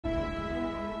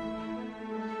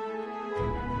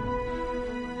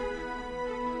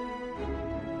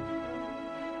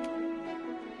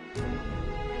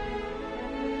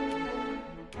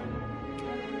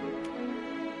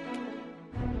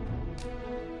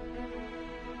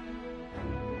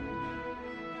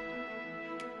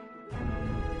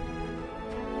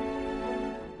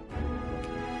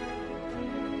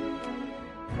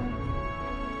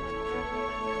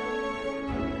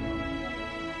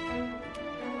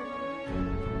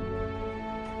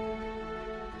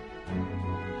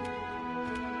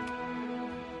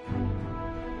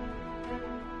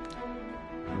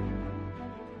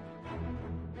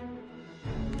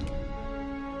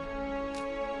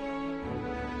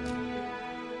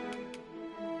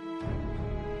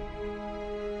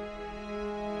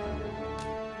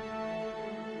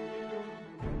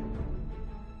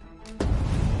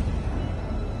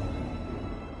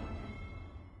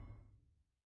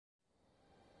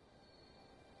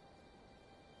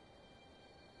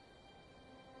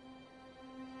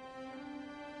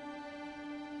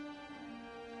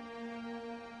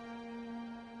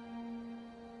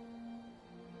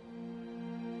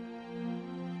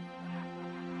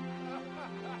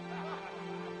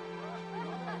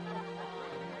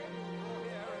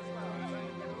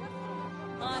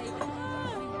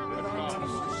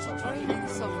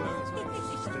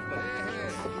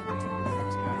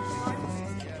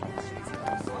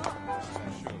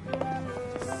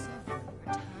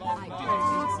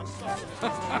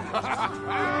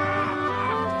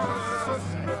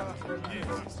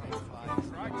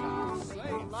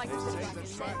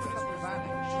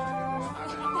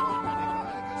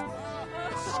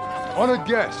Honored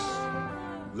guests,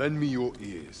 lend me your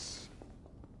ears.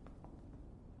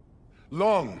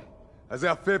 Long has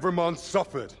our Fevrimon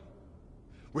suffered,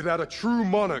 without a true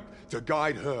monarch to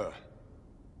guide her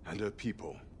and her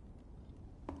people.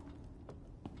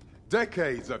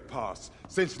 Decades have passed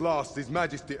since last His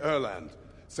Majesty Erland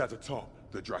sat atop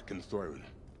the Draken throne.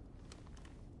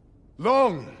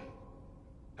 Long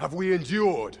have we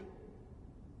endured,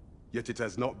 yet it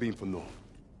has not been for naught.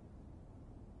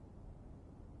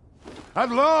 At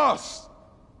last,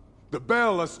 the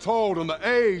bell has tolled on the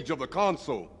age of the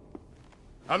Council.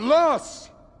 At last,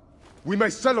 we may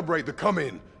celebrate the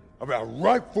coming of our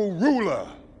rightful ruler.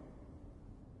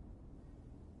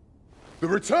 The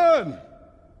return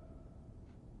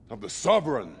of the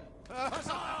Sovereign.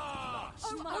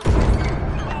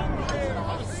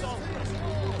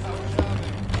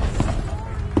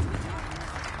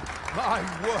 My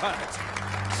word!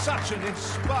 Such an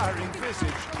inspiring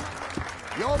visage!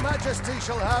 Your Majesty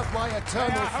shall have my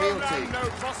eternal fealty.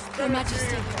 Your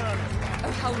Majesty,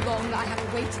 oh how long I have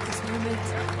awaited this moment.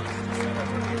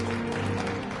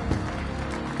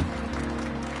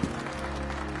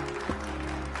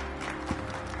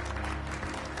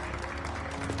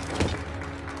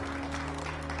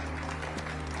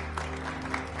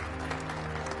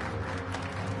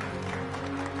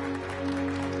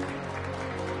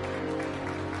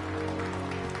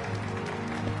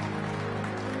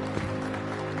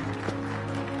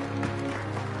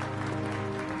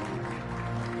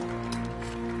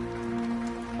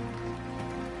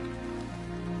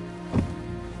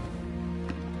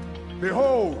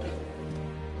 Behold,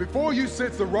 before you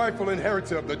sits the rightful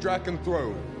inheritor of the Draken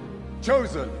throne,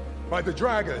 chosen by the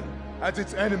dragon as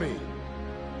its enemy.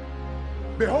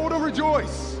 Behold and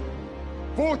rejoice!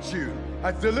 Fortune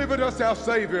has delivered us our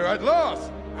savior at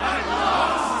last! At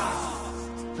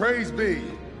last! Praise be,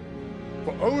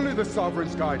 for only the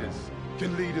Sovereign's guidance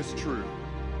can lead us true.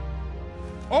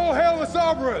 All hail the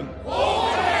Sovereign!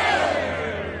 All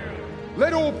hail!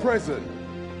 Let all present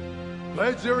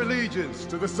pledge their allegiance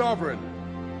to the Sovereign.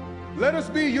 Let us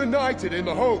be united in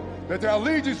the hope that our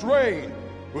liege's reign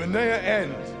will ne'er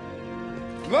end.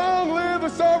 Long live the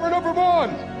Sovereign of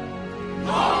Vermont!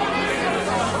 Long live the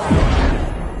Sovereign!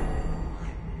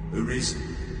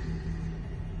 Arisen,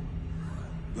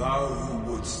 thou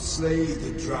who wouldst slay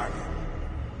the dragon,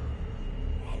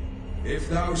 if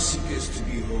thou seekest to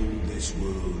behold this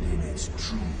world in its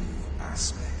true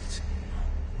aspect,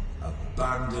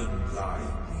 abandon thy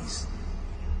reason.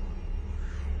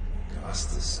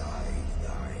 Cast aside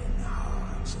thine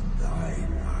heart and thy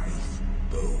life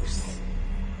both.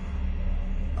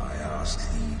 I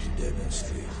ask thee to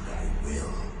demonstrate thy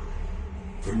will,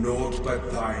 for naught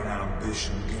but thine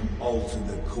ambition can alter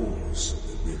the course of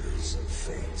the rivers of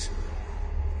fate.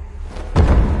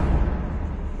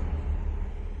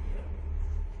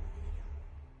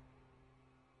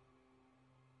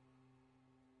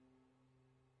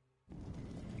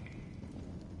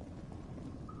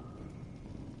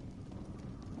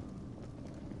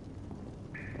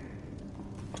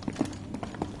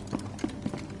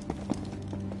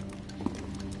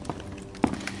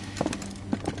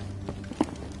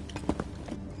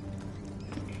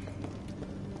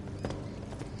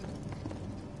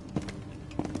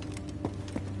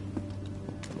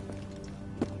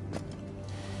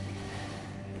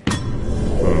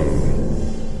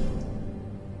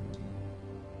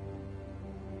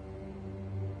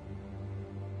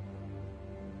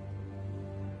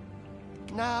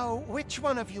 Now, which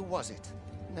one of you was it?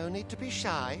 No need to be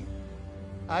shy.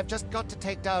 I've just got to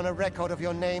take down a record of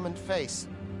your name and face.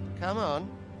 Come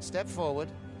on, step forward.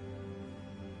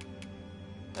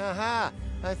 Aha!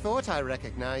 I thought I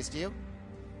recognized you.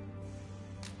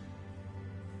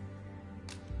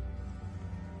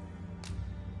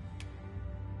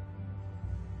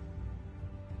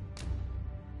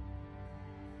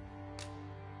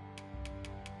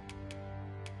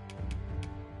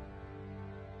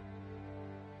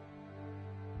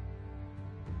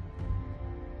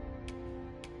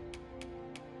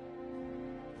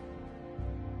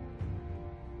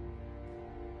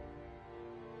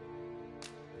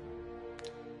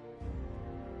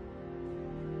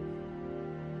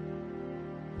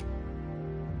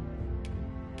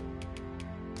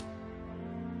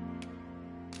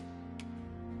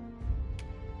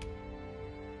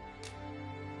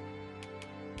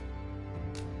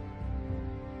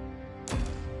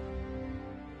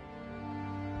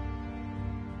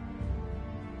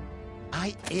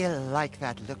 I ill like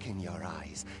that look in your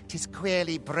eyes. 'Tis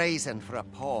queerly brazen for a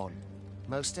pawn.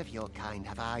 Most of your kind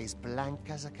have eyes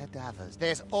blank as a cadaver's.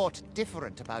 There's aught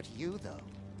different about you, though.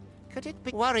 Could it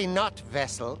be? Worry not,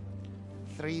 vessel.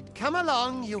 Threed, come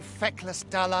along, you feckless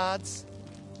dullards.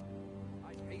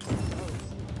 I hate to know,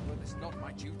 but it's not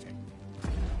my duty.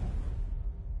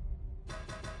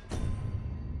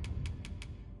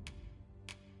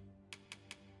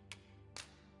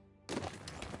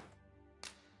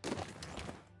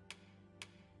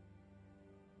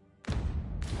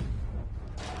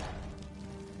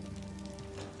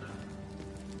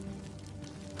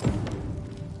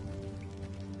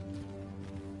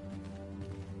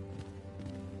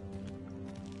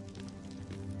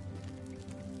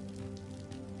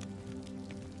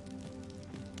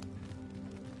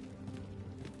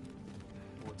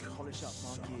 Polish up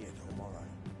our gear tomorrow.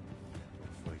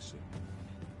 You'll face it.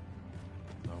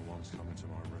 No one's coming to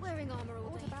my rescue. Wearing armor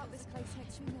all day. What about this place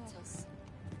makes you nervous?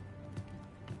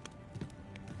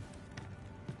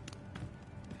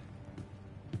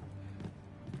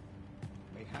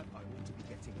 Mayhap I ought to be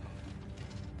getting up.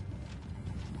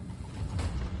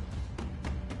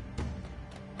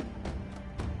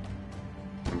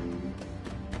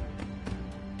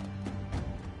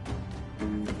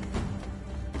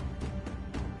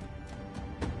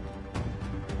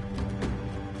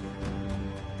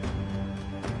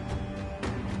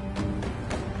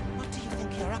 What do you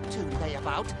think you're up to,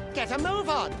 layabout? Get a move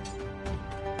on!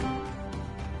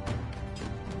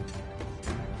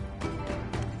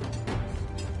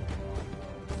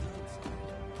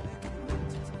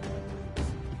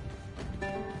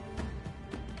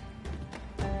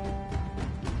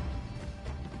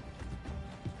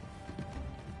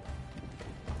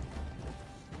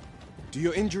 Do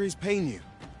your injuries pain you?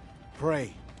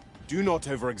 Pray, do not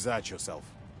overexert yourself.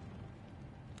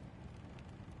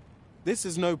 This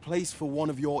is no place for one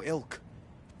of your ilk.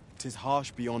 'Tis harsh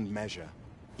beyond measure.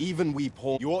 Even we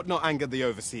poor... You ought not anger the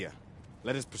overseer.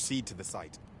 Let us proceed to the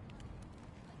site.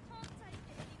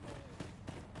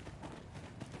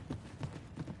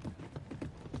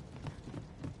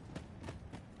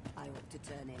 I ought to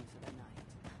turn in for the night.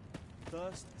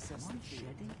 First, assess the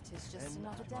field. Tis just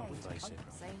another day. face it.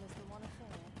 Same as the one affair.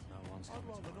 No one's coming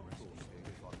to my rescue.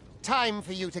 Time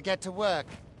for you to get to work.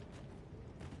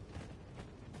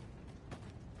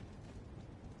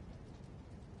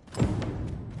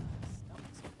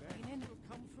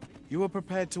 You were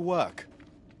prepared to work.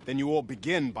 Then you ought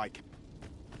begin by... I'd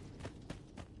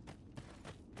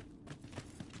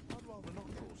rather not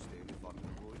draw steel if I can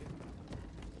avoid it.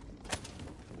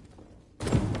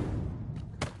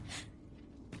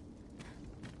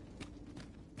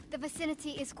 The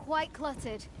vicinity is quite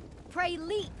cluttered. Pray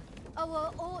leap!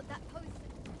 Or that post.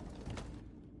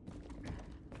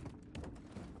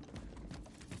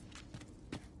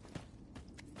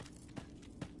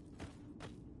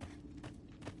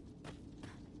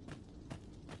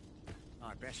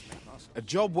 I best make us. A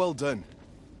job well done.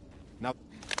 Now...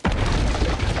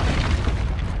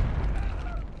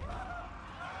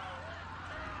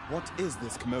 What is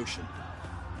this commotion?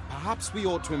 Perhaps we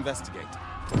ought to investigate.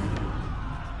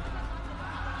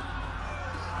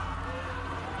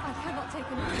 I cannot take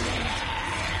another moment.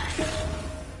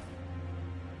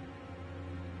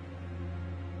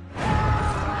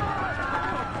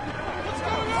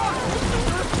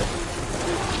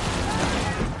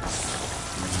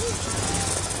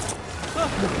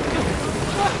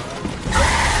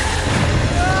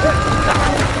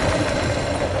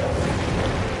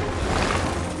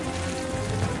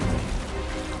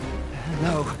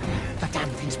 No, the damn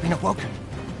thing's been awoken.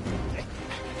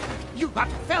 You got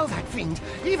to fell that fiend,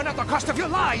 even at the cost of your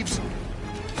lives!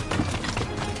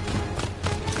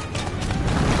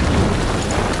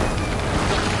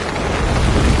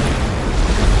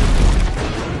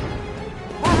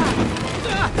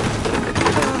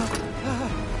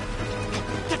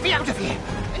 Get me out of here!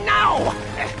 Now!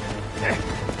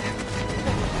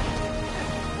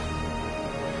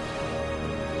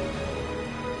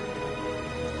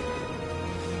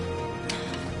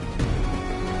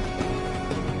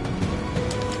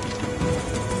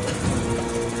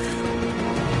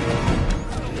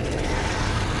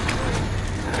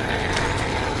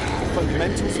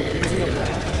 Fundamentals of using a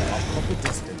weapon are proper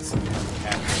distance and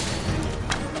care.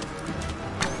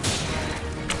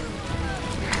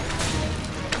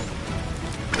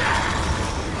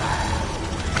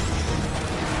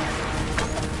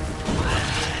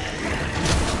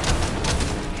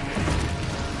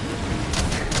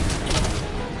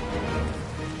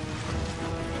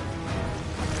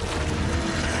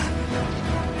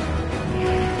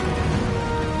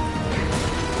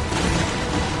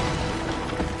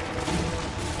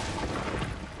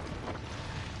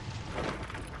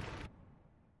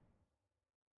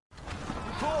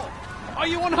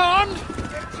 unharmed?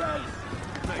 Get chase!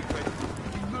 Make ready.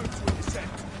 Move to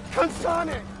intercept.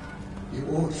 Consane! You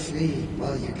ought flee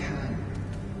while you can.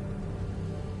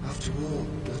 After all,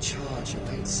 your charge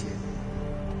awaits you.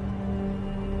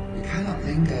 You cannot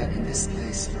linger in this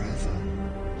place forever.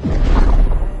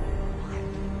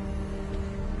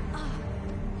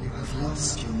 You have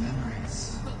lost your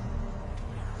memories.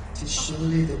 'Tis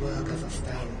surely the work of a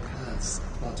fell curse,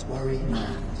 but worry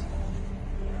not.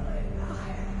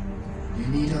 You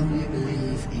need only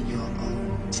believe in your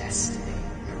own destiny,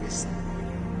 Arisen.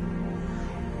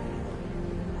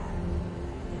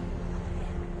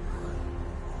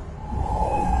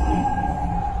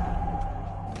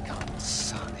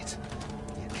 Son it.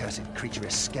 The accursed creature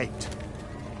escaped.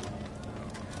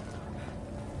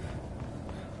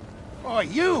 Oi,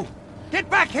 you! Get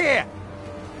back here!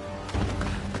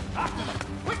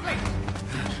 Quickly!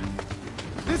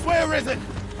 This way, Arisen!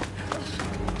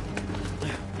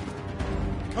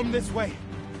 Come this way.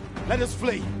 Let us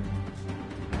flee.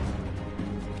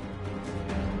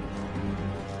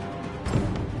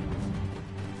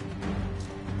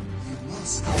 You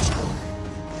must.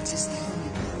 It is the only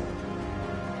way.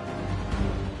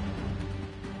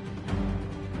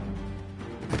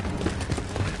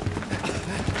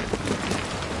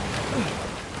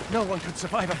 No one could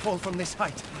survive a fall from this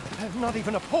height. Not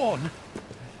even a pawn.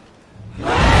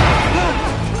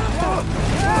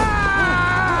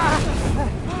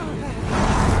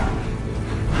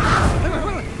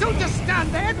 Don't just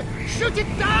stand there! Shoot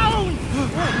it down!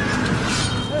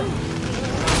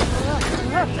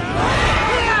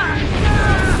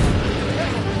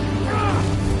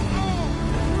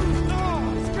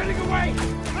 It's getting away!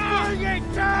 Bring it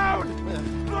down!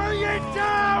 Bring it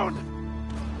down!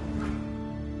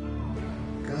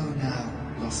 Go now,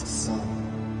 lost soul.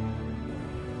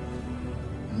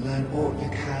 And learn all you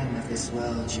can of this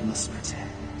world you must protect.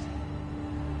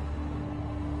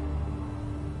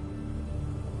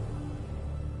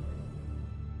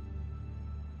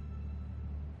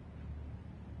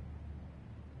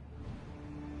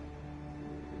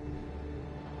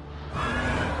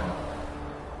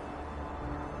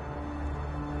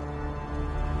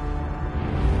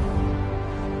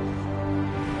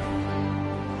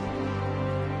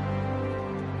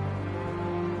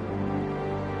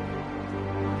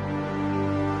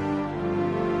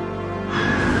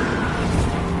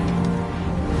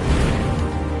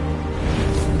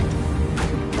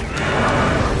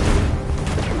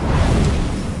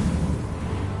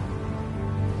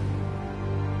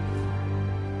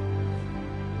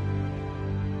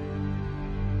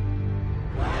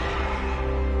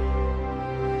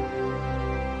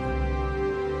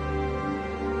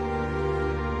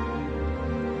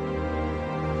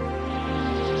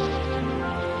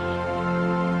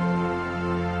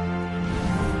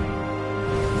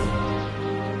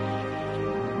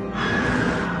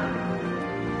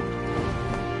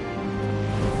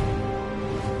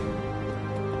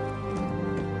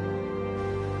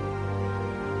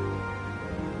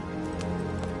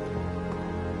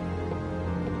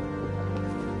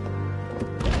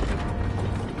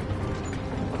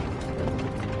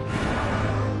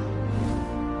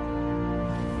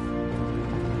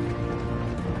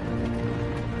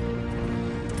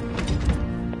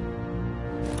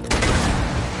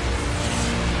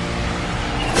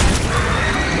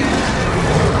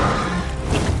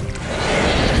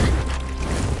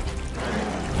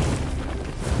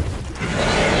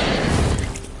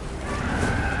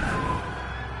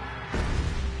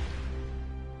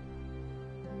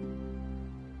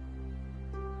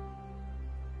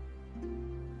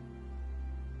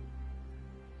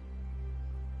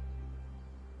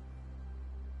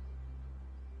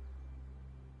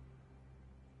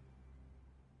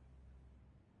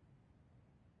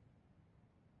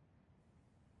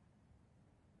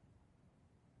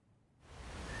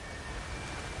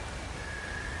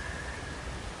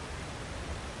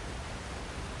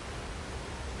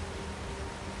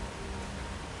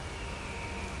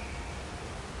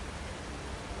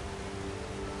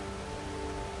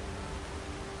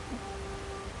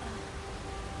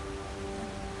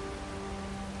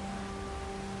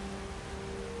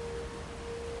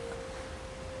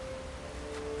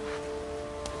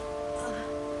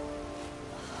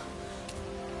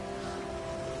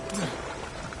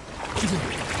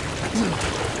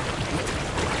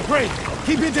 Pray,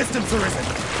 keep your distance, Arisen.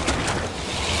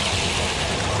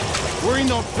 Worry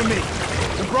not for me.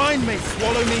 The brine may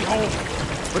swallow me whole,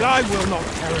 but I will not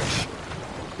perish.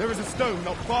 There is a stone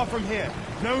not far from here,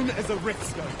 known as a rift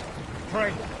stone.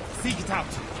 Pray, seek it out.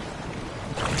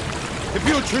 If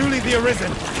you're truly the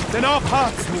Arisen, then our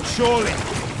paths will surely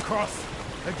cross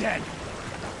again.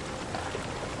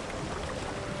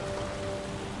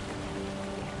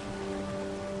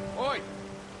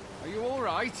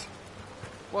 right?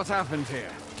 What happened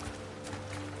here?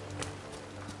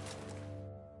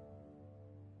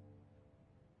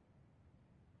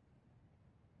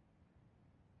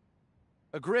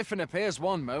 A griffin appears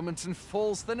one moment and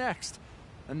falls the next.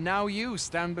 And now you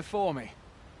stand before me.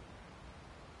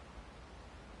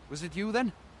 Was it you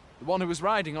then? The one who was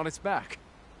riding on its back?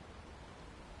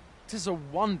 'Tis a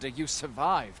wonder you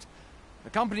survived.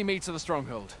 Accompany me to the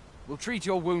stronghold. We'll treat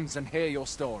your wounds and hear your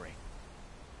story.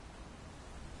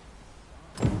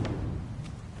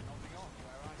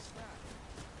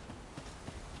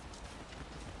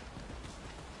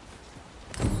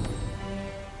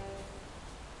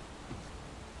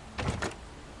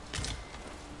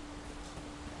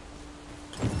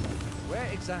 Where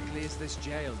exactly is this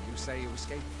jail you say you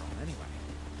escaped from, anyway?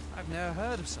 I've never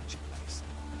heard of such a place.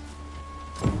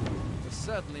 There's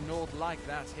certainly naught like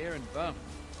that here in Burma.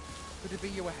 Could it be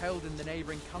you were held in the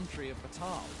neighboring country of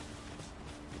Batal?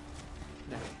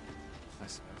 Nay, I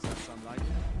suppose that's unlikely.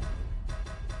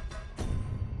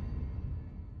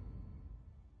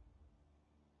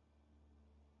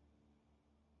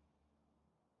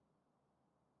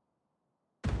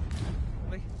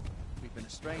 We've been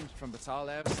estranged from Batal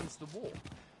ever since the war.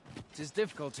 It is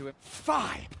difficult to...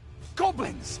 Fie!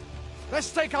 Goblins!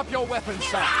 Let's take up your weapons,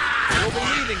 son! You'll be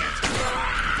needing it!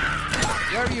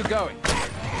 Where are you going?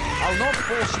 I'll not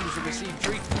force you to receive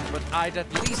treatment, but I'd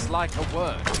at least like a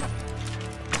word.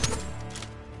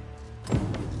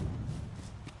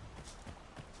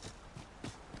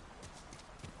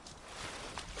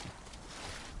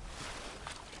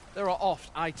 There are oft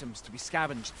items to be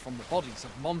scavenged from the bodies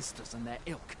of monsters and their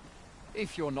ilk.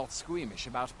 If you're not squeamish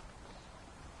about...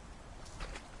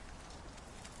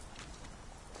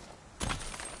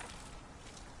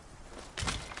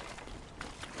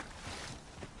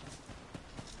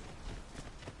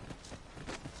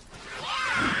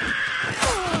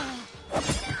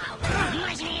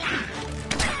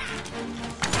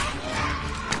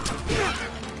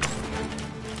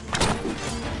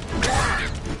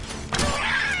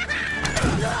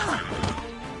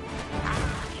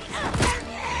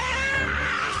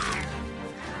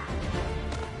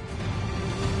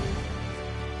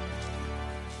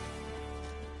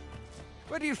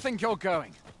 Where do you think you're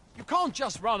going? You can't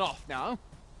just run off now.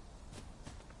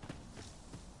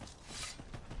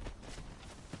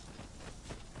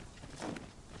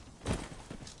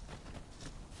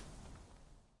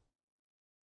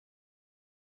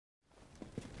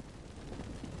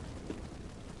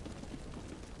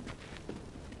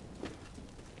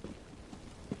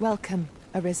 Welcome,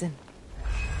 Arisen.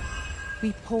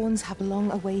 We pawns have long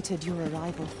awaited your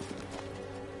arrival.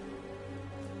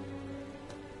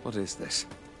 What is this?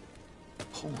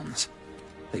 Pawns?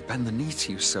 They bend the knee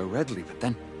to you so readily, but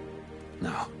then...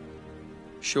 No.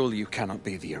 Surely you cannot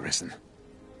be the Arisen.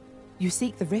 You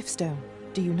seek the Riftstone,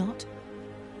 do you not?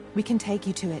 We can take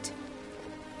you to it.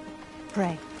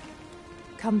 Pray,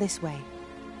 come this way.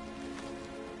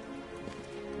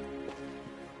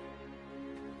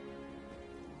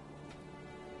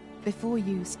 Before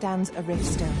you stands a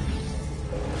Riftstone.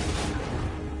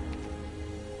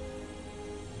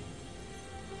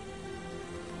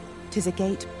 "'Tis a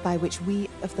gate by which we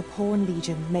of the Pawn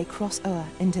Legion may cross o'er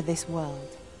into this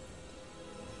world.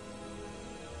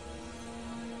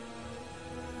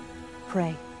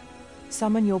 Pray,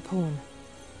 summon your pawn.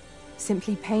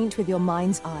 Simply paint with your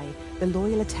mind's eye the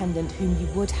loyal attendant whom you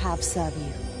would have serve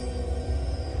you.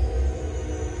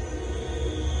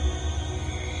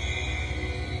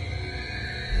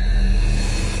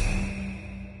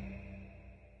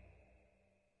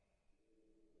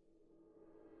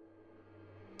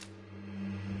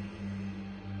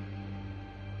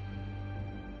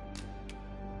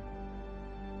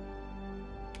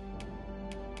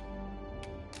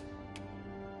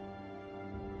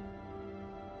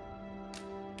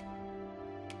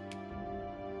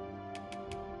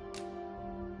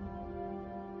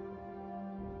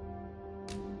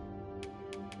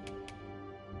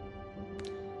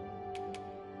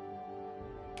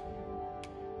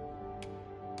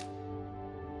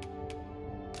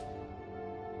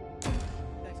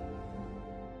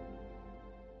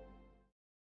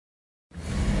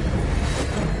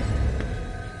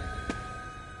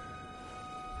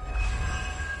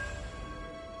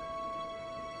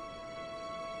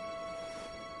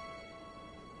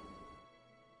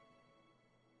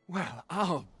 Well,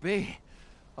 I'll be.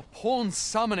 A pawn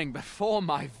summoning before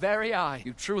my very eye.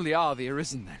 You truly are the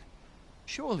Arisen, then.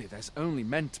 Surely there's only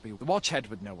meant to be... The Watchhead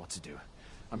would know what to do,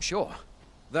 I'm sure.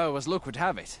 Though, as luck would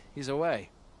have it, he's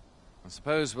away. I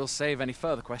suppose we'll save any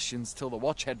further questions till the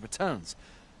Watchhead returns.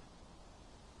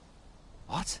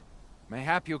 What?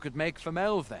 Mayhap you could make for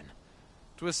Melve, then.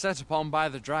 It was set upon by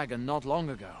the dragon not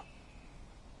long ago.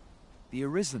 The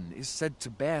Arisen is said to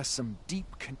bear some deep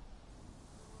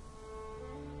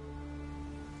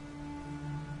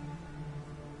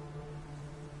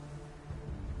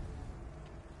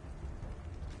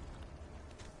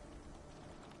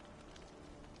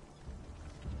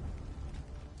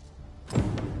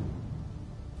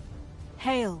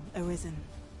Hail, Arisen.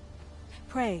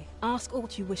 Pray, ask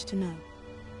aught you wish to know.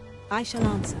 I shall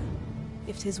answer,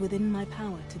 if 'tis within my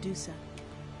power to do so.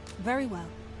 Very well.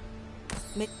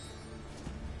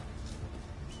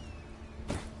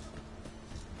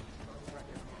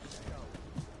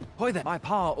 Hoy there, my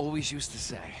pa always used to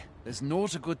say, there's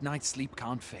naught a good night's sleep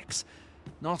can't fix.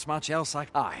 Not much else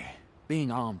Aye,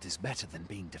 being armed is better than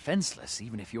being defenseless,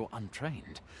 even if you're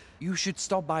untrained. You should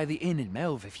stop by the inn in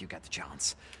Melve if you get the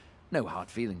chance. No hard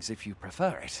feelings if you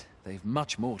prefer it. They've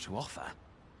much more to offer.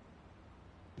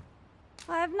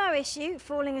 I have no issue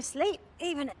falling asleep,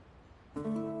 even...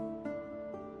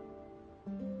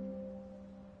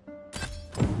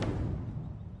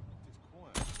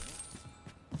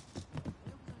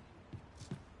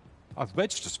 I've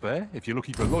beds to spare if you're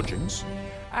looking for lodgings.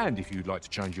 And if you'd like to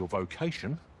change your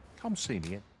vocation, come see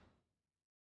me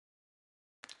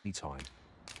any time.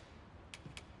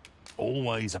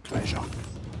 Always a pleasure.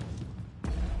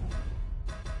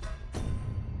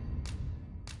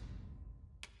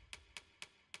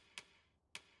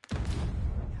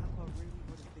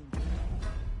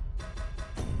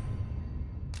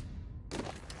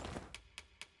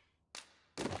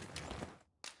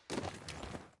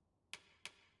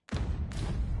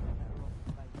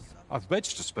 I've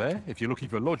beds to spare if you're looking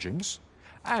for lodgings.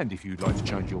 And if you'd like to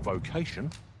change your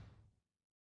vocation,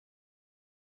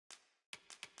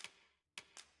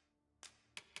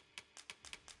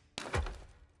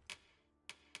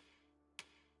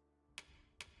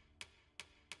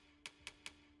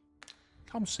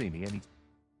 come see me any...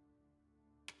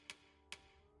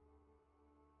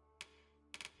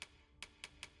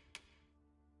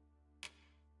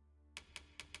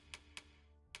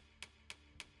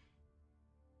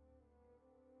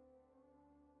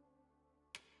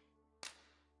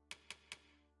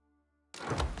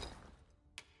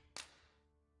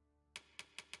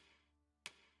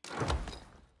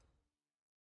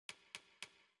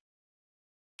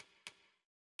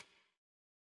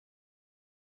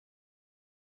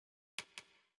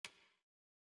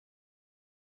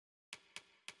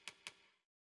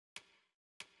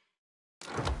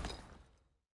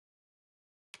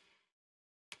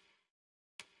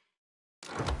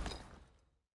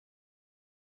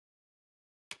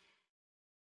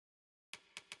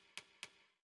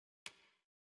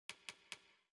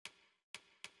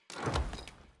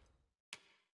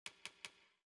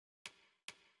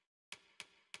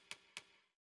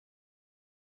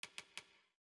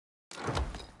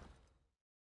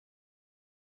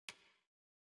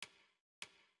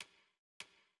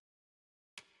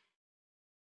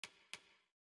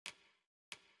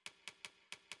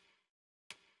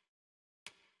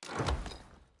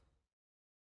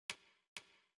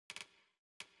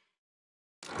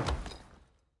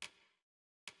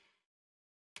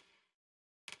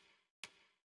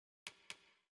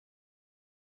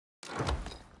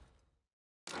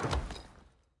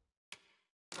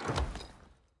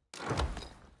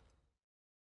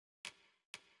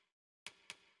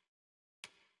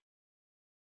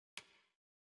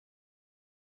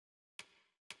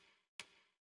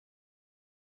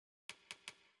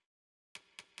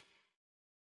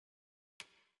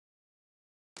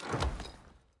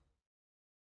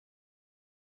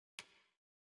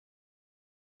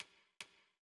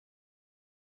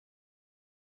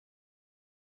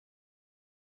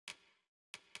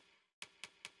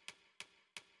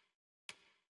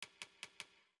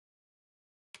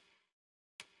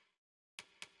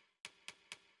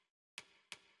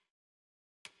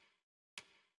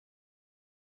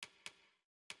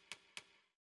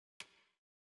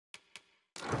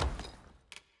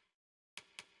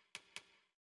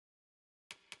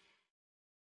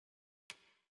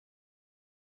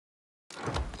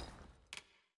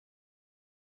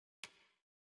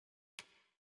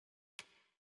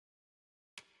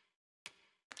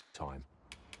 time.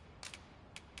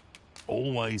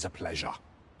 Always a pleasure.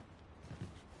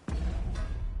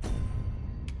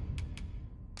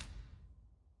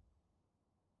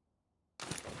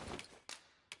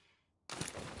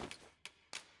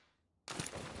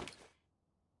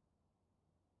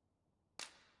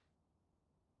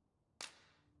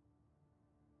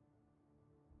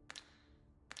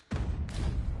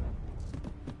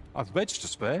 I've beds to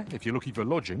spare if you're looking for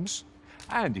lodgings.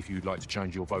 And if you'd like to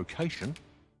change your vocation,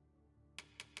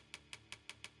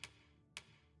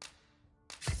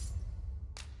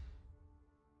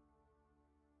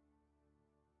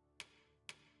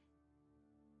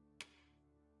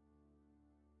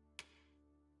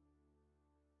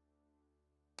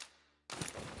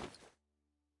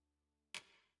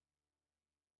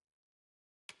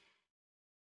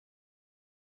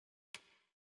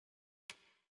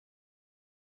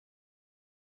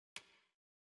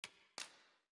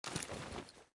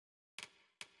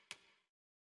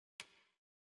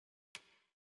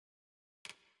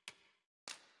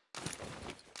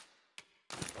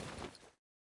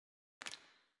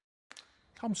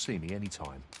 come see me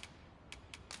anytime.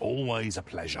 Always a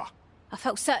pleasure. I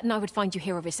felt certain I would find you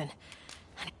here, Arisen.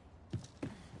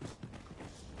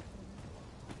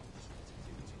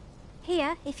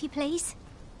 Here, if you please.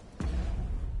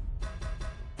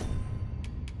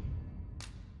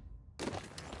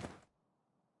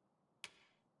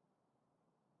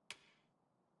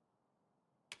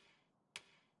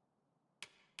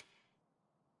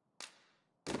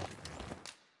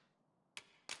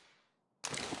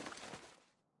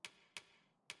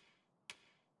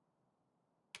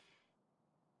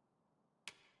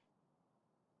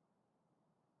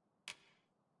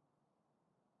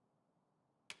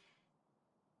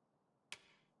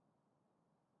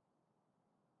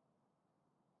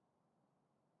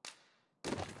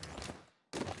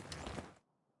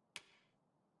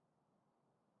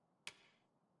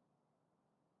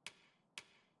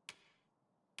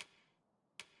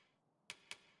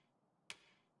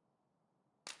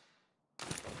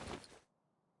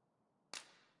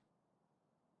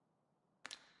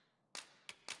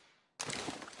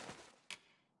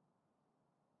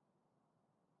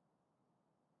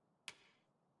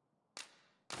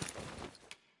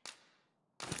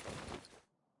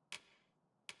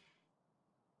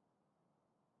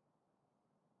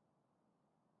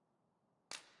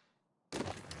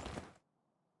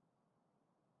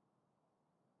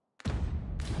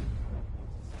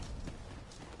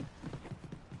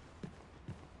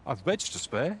 I've beds to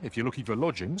spare if you're looking for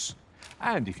lodgings,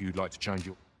 and if you'd like to change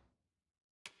your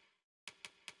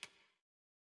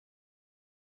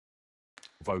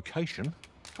vocation,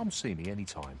 come see me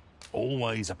anytime.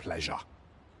 Always a pleasure.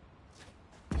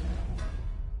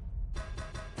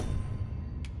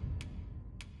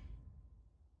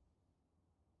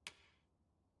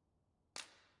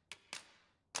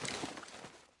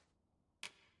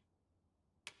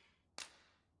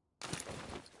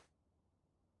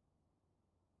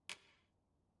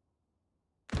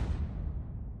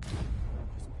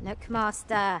 Look,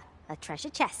 Master, a treasure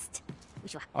chest.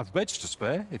 Which one? I've beds to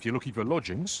spare if you're looking for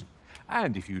lodgings,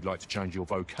 and if you'd like to change your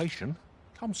vocation,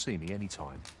 come see me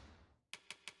anytime.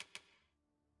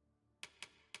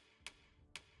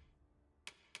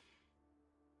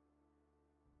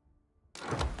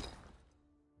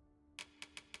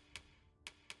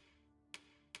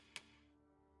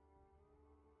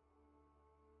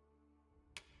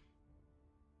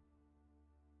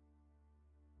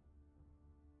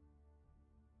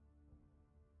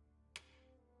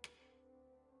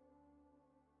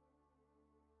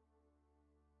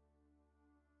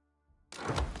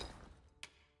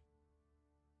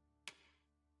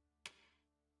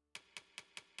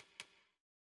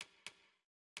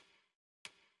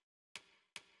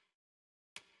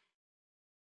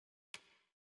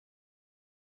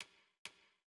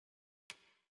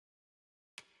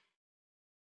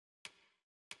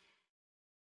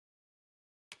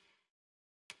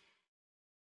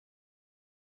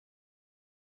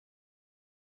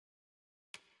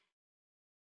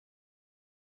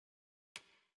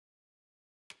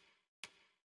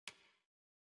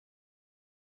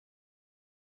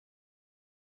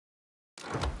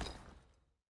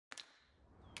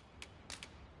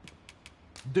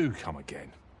 Do come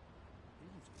again.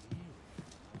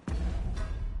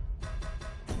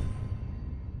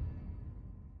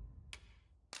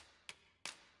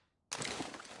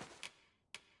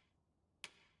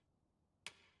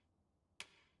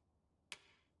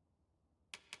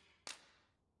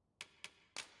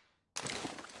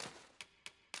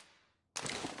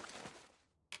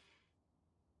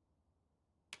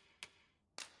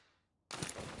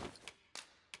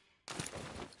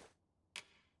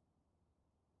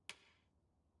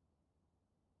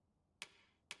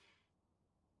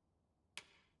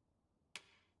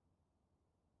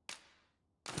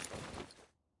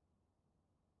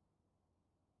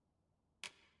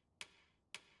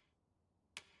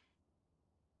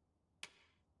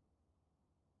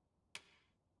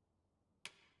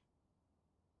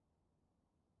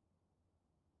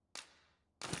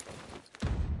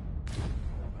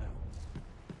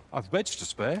 I've beds to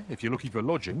spare if you're looking for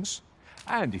lodgings,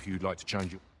 and if you'd like to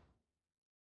change your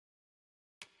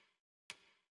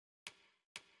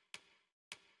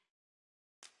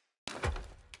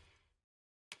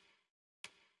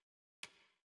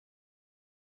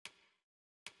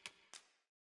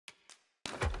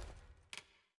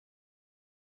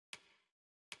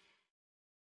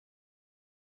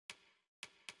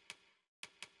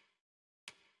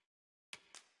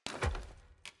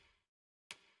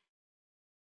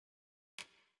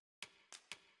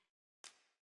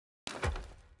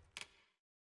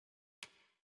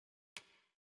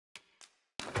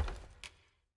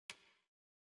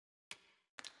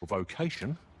or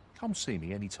Vocation, come see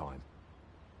me anytime.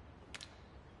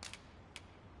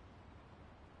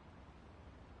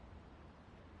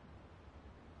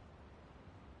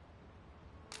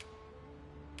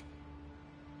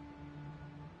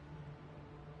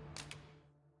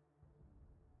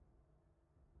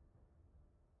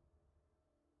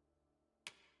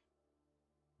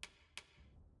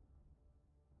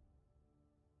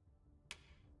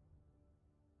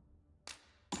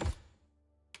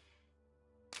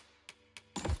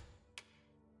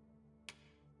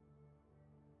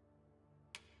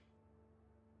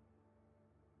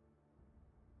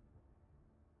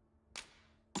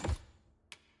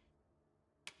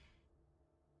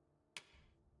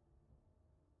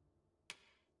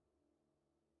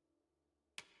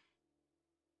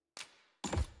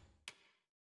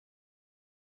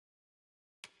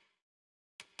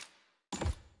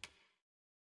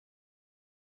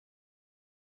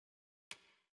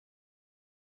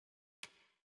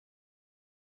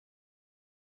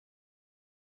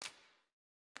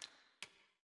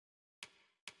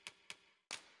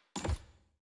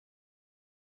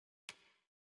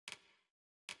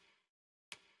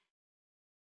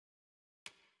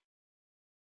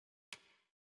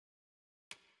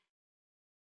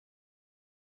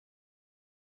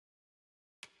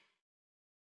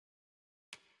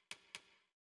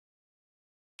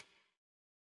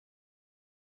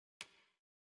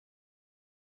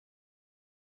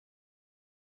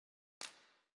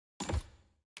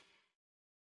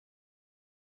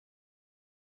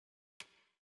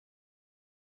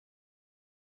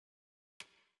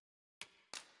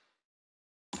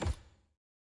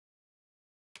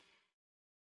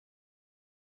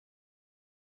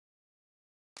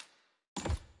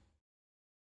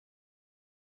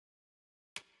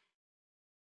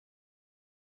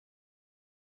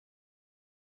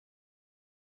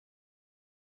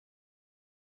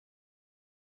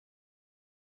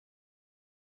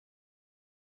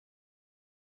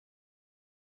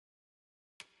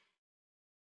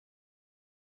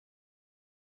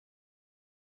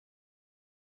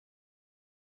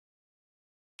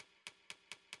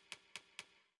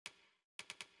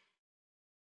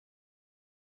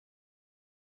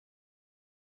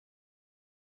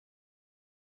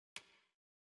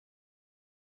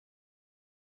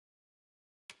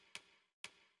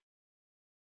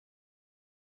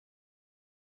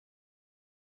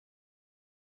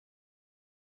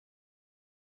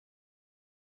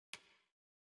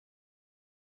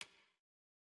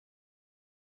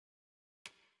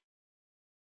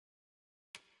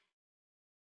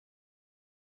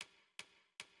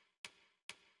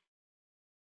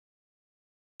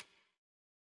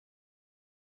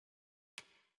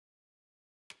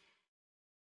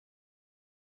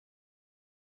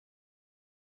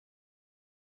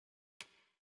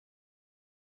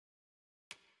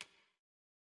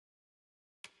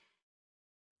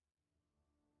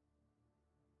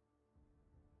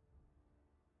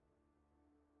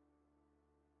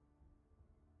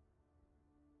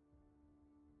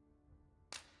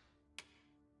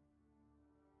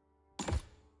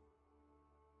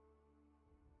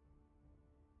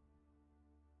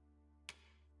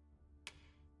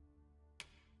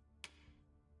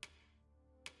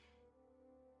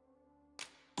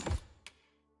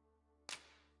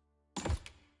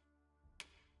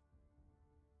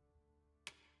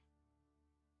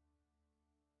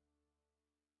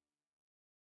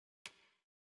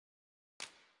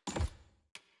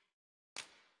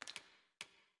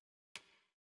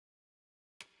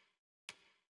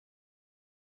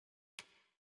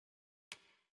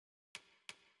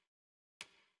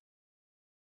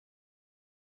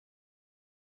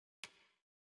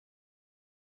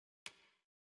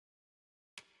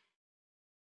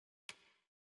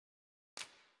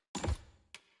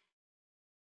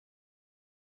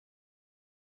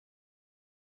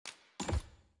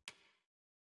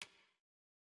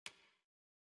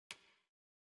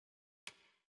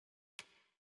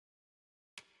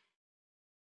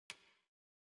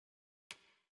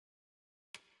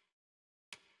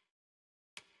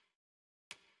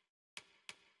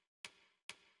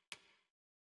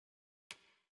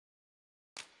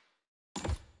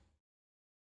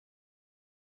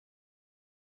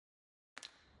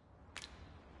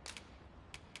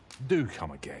 Do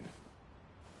come again.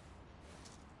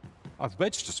 I've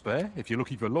beds to spare if you're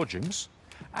looking for lodgings,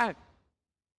 and...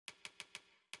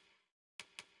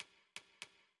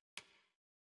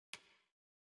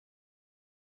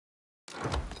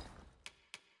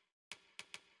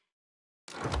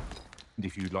 And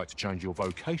if you'd like to change your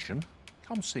vocation,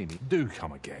 come see me. Do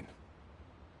come again.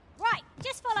 Right,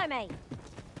 just follow me.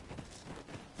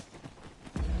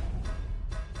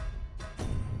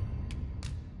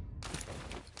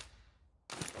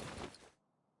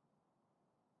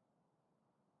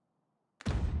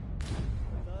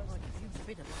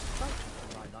 bit of excitement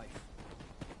in my life.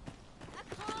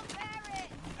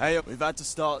 Hey, we've had to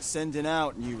start sending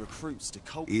out new recruits to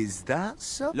Cult. Is that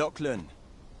so? Lachlan.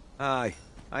 Aye,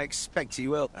 I expect he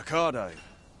will. Ocado.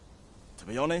 To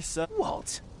be honest, sir...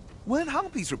 What? Weren't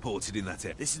harpies reported in that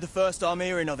area? This is the first I'm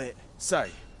hearing of it. Say,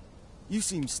 you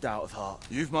seem stout of heart.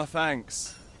 You've my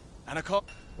thanks. And I can't...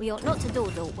 We ought not to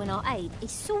dawdle when our aid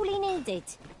is sorely needed.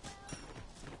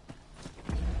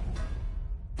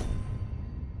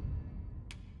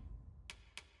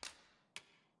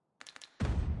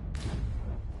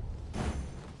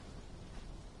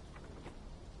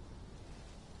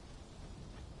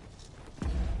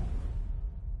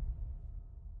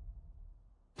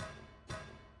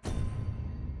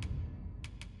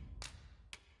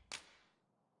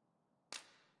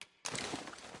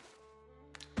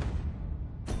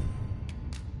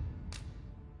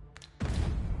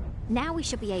 Now we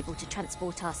should be able to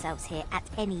transport ourselves here at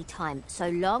any time, so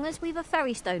long as we've a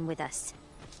ferry stone with us.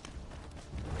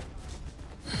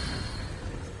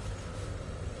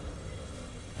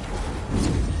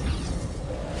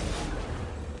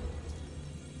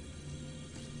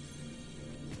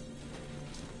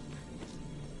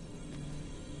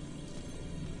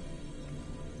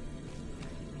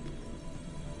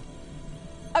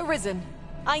 Arisen,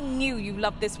 I knew you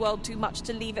loved this world too much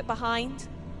to leave it behind.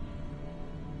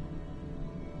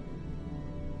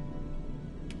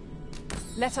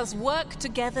 Let us work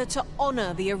together to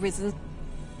honor the Arisen.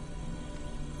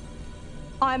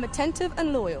 I am attentive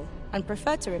and loyal, and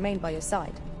prefer to remain by your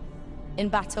side. In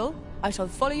battle, I shall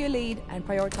follow your lead and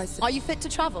prioritize... Are you fit to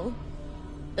travel?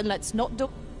 Then let's not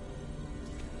do...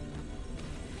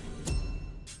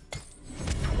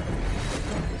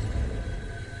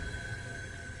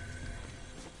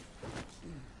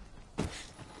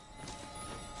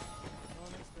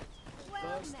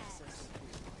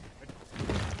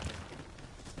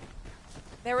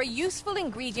 There are useful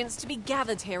ingredients to be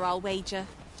gathered here, I'll wager.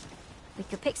 We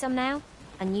could pick some now,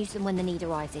 and use them when the need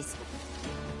arises.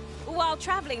 While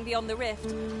travelling beyond the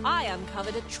rift, I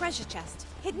uncovered a treasure chest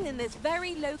hidden in this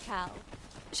very locale.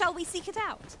 Shall we seek it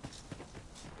out?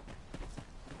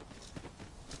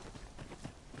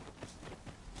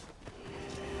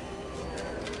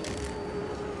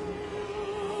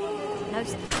 No,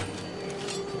 sir.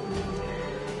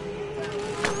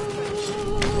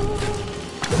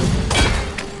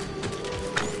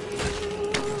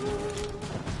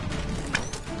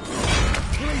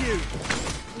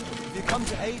 Come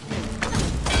to aid me.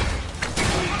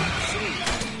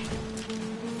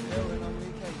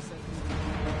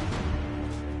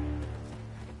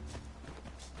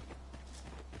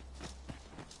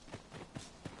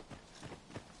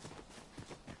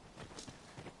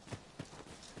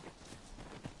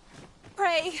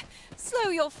 Pray, slow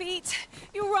your feet.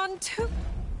 You run too...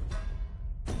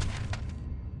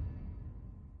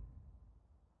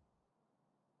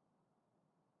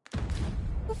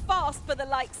 fast for the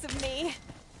likes of me.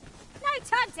 No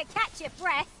time to catch your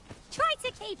breath. Try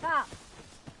to keep up.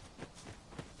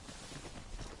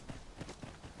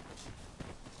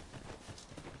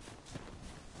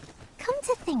 Come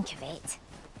to think of it,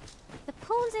 the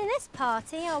pawns in this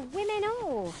party are women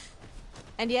all.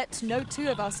 And yet, no two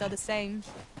of us are the same.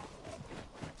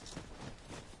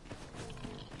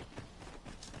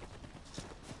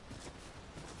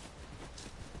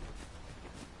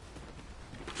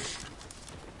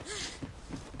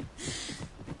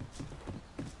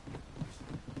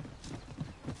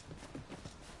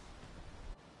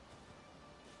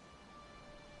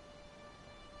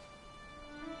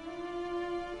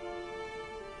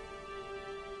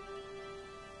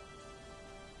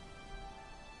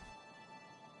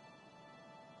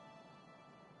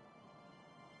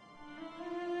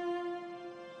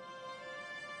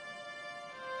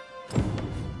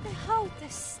 Behold the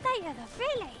state of the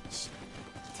village.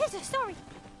 'Tis a story.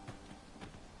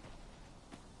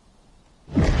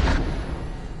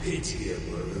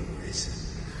 Pitiable Arisen.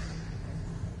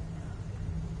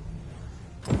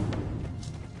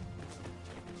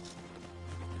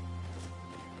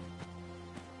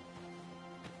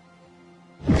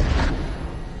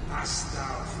 Hast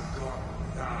thou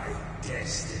forgotten thy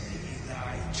destiny,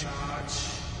 thy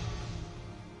charge?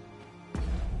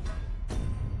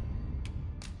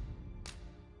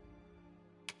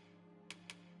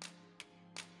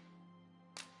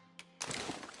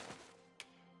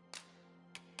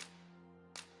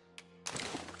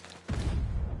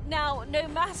 Now, no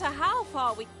matter how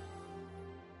far we...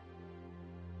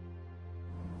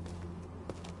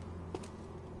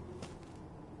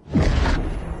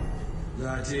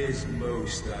 That is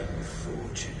most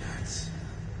unfortunate.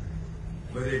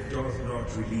 But it doth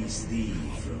not release thee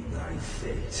from thy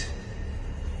fate.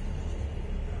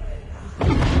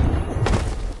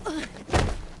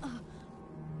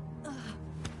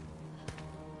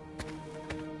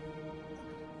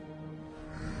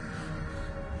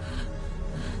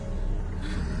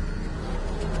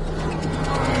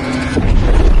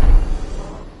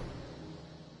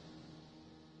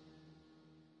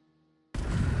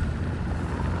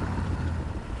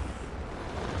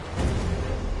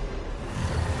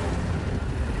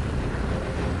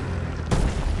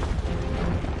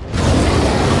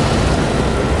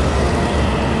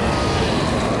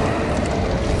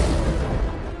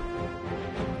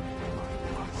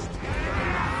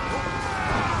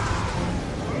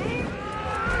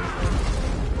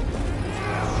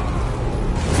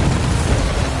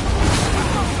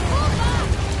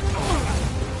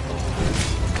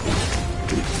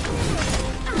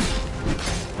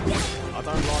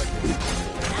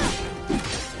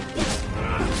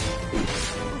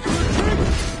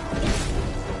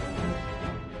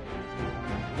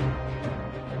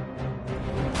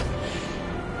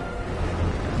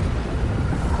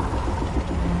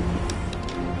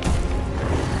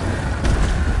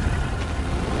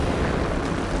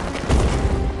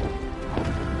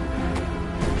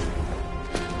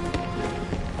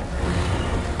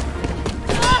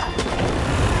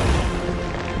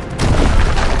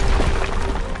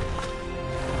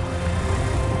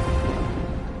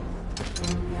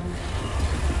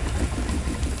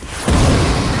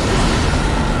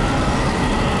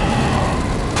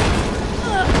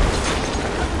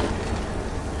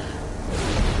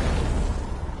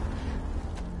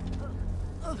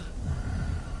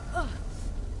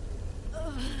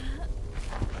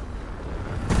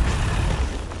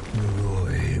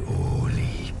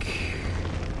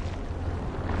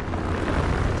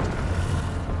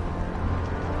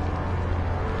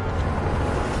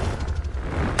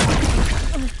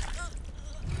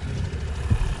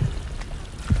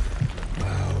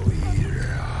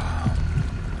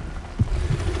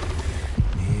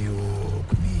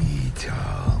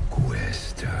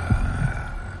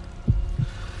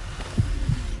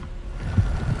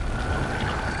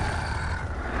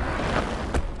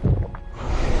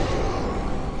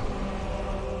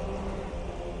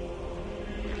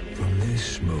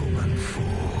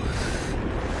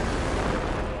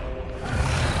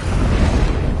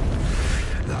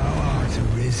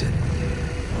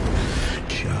 arisen.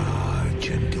 Charge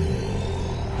and all.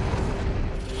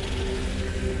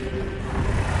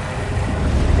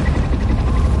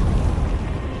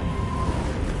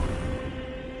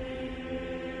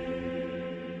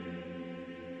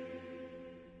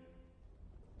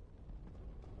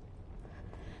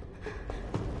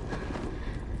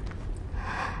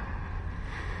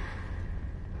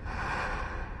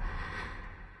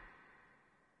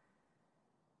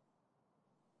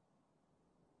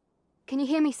 Can you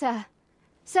hear me, sir?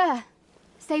 Sir,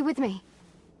 stay with me.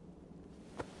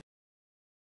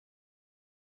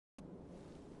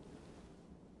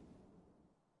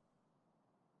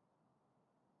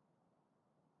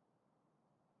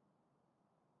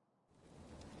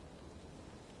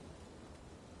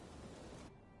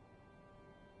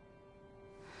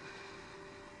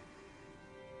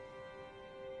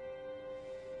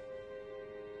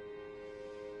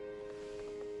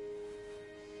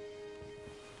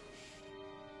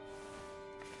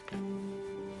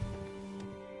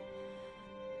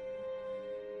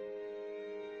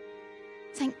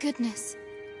 Thank goodness.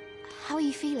 How are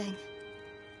you feeling?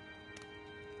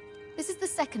 This is the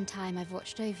second time I've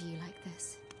watched over you like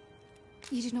this.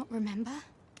 You do not remember?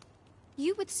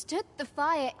 You withstood the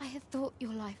fire. I had thought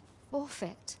your life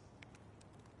forfeit.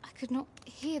 I could not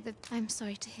hear the... I'm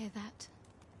sorry to hear that.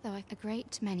 Though a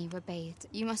great many were bathed.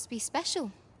 You must be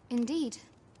special, indeed.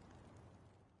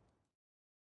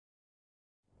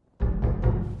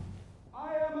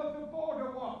 I am of the Border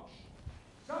Watch.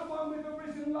 Someone with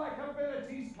arisen-like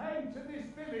abilities came to this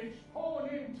village, horn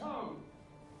in tow.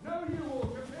 Know you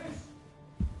aught of this?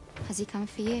 Has he come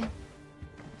for you?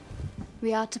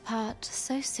 We are to part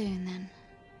so soon, then.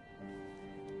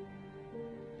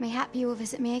 Mayhap you will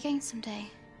visit me again someday.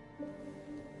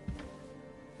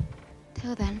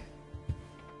 Till then,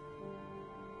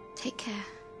 take care.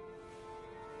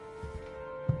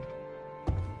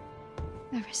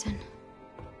 Arisen.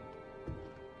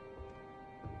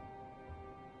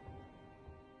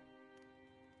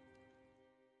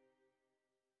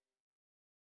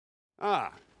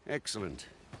 Ah, excellent.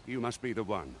 You must be the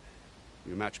one.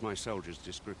 You match my soldier's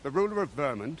description. The ruler of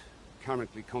Vermont,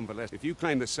 currently convalescent. If you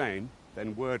claim the same,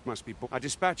 then word must be... I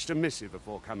dispatched a missive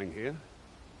before coming here.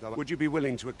 Would you be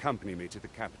willing to accompany me to the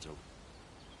capital?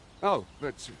 Oh,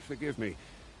 but forgive me.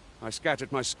 I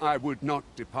scattered my... I would not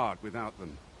depart without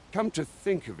them. Come to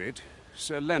think of it,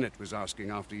 Sir Leonard was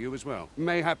asking after you as well.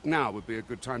 Mayhap now would be a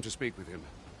good time to speak with him.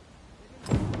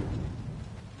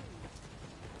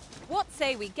 What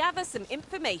say we gather some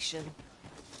information?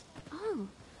 Oh,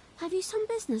 have you some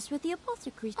business with the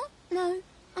apothecary? Oh, no,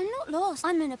 I'm not lost.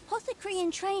 I'm an apothecary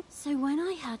in train. So when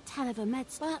I had tell of a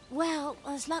meds... But, well,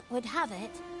 as luck would have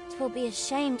it, 'twill be a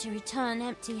shame to return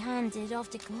empty-handed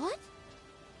after... What?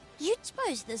 You'd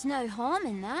suppose there's no harm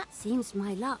in that. Seems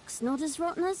my luck's not as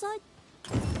rotten as I...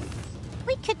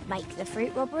 We could make the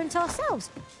fruit labyrinth ourselves,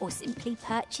 or simply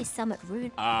purchase some at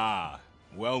Rune. Ah,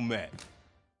 well met.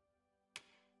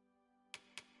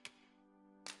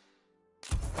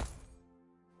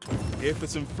 Here for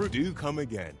some fruit, do come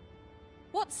again.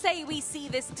 What say we see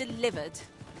this delivered?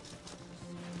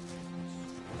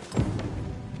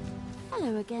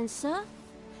 Hello again, sir.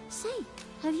 Say,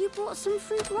 have you brought some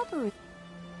fruit robbery?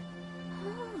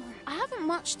 Oh, I haven't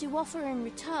much to offer in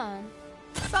return.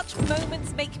 Such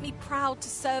moments make me proud to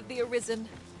serve the Arisen.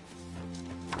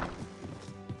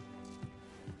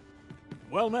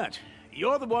 Well met.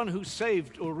 You're the one who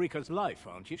saved Ulrika's life,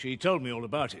 aren't you? She told me all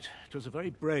about it. It was a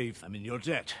very brave... I'm in your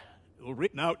debt.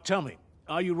 Now, tell me,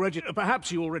 are you registered?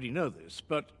 Perhaps you already know this,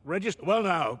 but register... Well,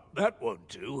 now, that won't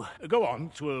do. Go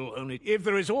on, 'twill only... If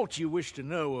there is aught you wish to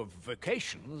know of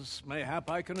Vocations,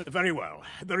 mayhap I can... Very well.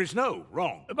 There is no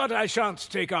wrong. But I shan't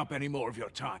take up any more of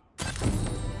your time.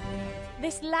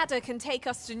 This ladder can take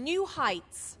us to new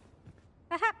heights.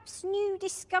 Perhaps new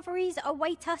discoveries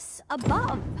await us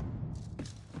above.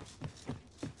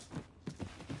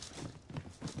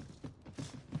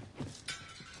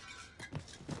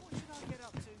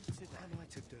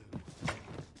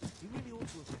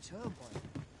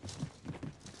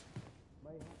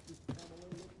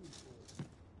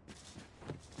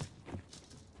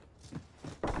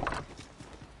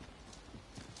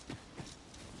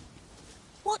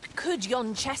 What could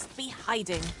yon chest be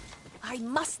hiding? I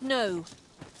must know.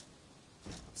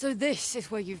 So this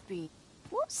is where you've been.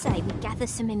 What say we gather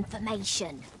some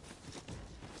information?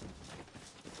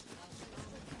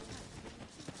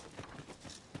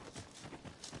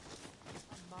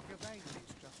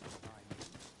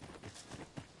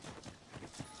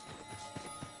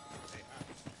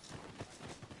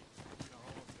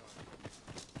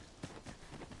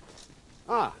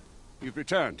 Ah, you've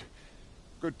returned.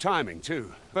 Good timing,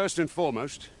 too. First and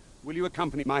foremost, will you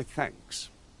accompany my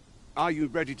thanks? Are you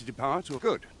ready to depart, or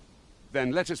good?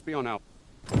 Then let us be on our...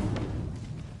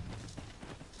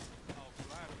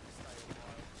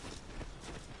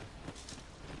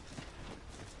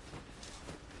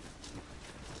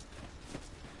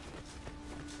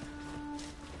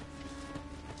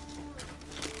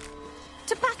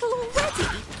 To battle already?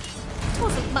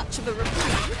 Wasn't much of a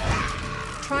reprieve.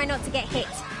 Try not to get hit,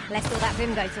 lest all that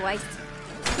vim go to waste. Fear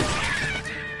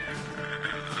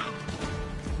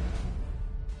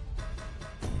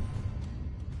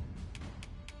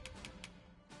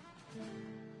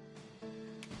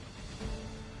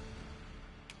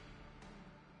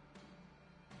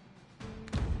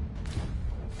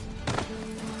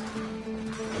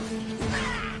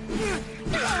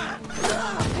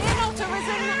not,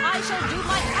 Arisen. I shall do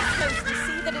my utmost to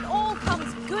see that it all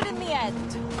comes good in the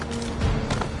end.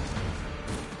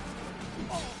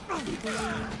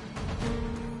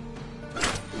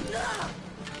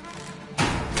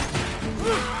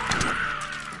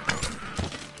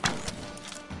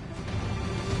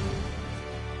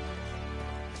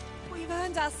 We've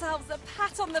earned ourselves a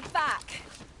pat on the back.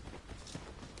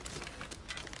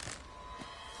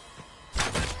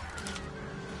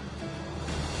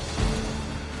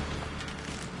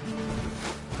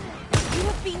 You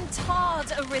have been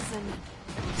tarred, Arisen.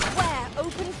 Swear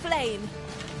open flame.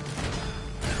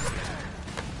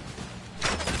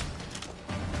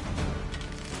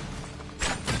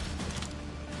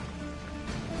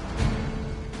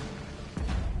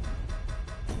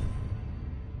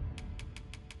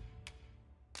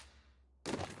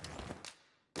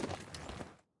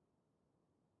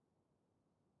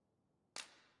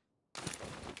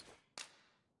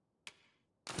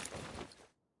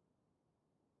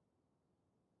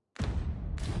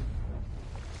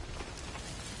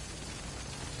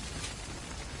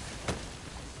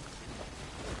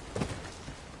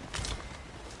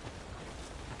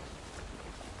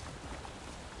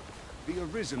 The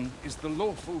Arisen is the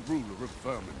lawful ruler of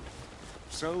Vermund.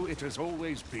 So it has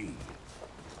always been.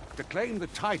 To claim the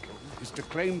title is to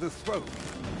claim the throne.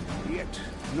 Yet,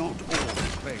 not all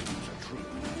claims are true.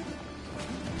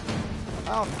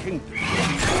 Our kingdom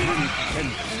is already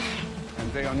pretenders,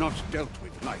 and they are not dealt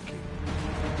with lightly.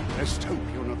 Let's hope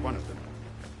you're not one of them.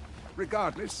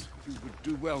 Regardless, you would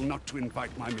do well not to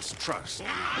invite my mistrust.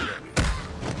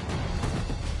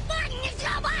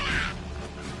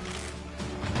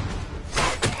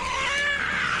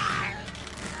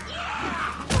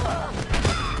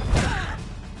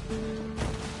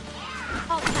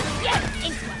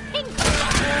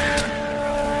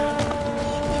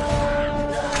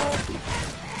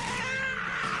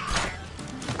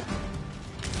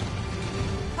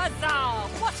 Huzzah!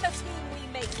 What a team we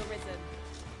make, Arisen.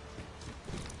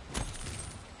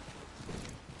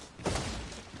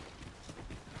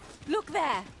 Look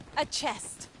there, a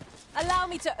chest. Allow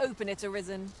me to open it,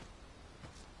 Arisen.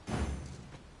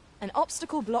 An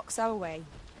obstacle blocks our way.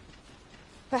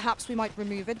 Perhaps we might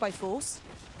remove it by force?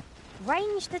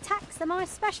 Ranged attacks are my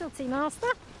specialty,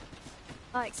 Master.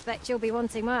 I expect you'll be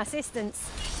wanting my assistance.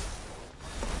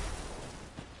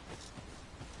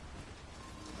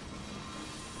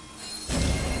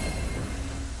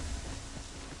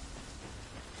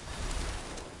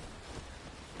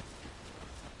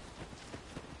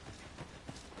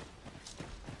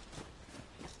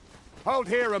 Hold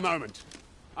here a moment.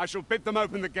 I shall bid them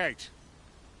open the gate.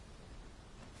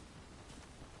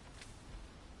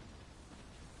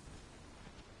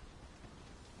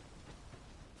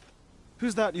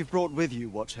 Who's that you've brought with you,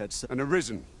 Watchhead, sir? An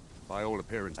Arisen, by all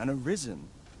appearance. An Arisen?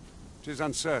 'Tis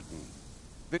uncertain.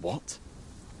 What?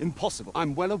 Impossible.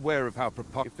 I'm well aware of how if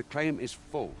the claim is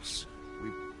false,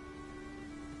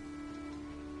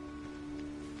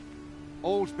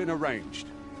 all's been arranged.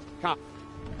 Come.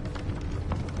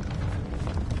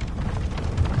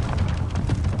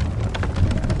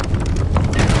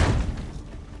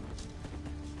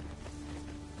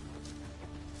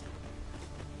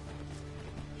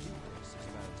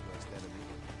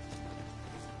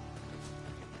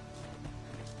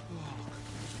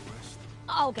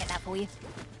 I'll get that for you.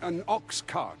 An ox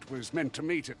cart was meant to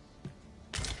meet it.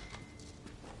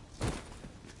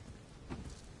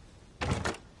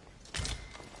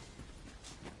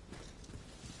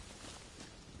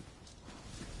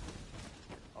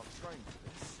 I've trained for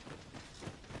this.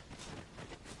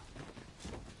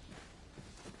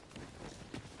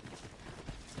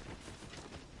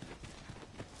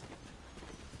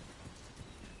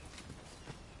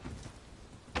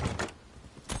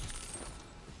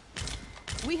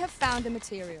 We have found a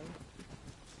material.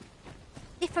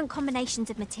 Different combinations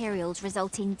of materials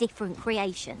result in different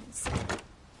creations.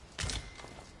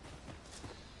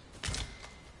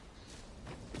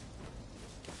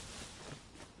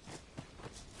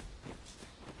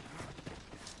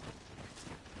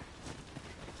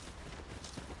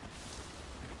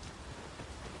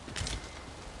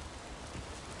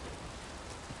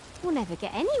 We'll never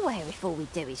get anywhere if all we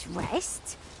do is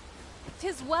rest.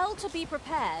 'Tis well to be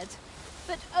prepared,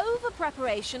 but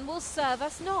over-preparation will serve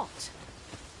us not.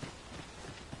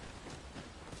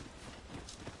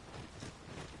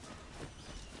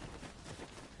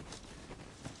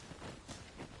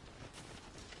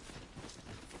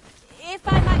 If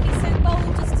I might be so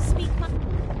bold as to speak my...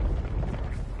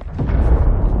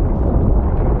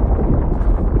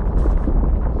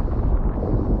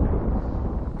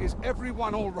 Is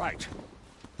everyone all right?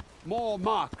 More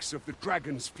marks of the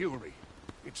dragon's fury.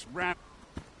 It's ram...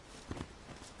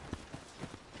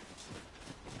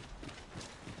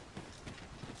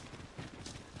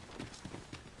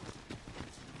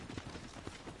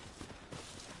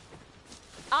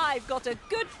 I've got a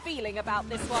good feeling about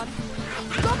this one.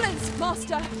 Goblins,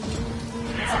 Master! I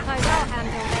suppose I'll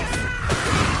handle this.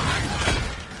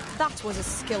 That was a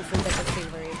skillful bit of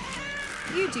thievery.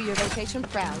 You do your vocation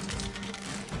proud.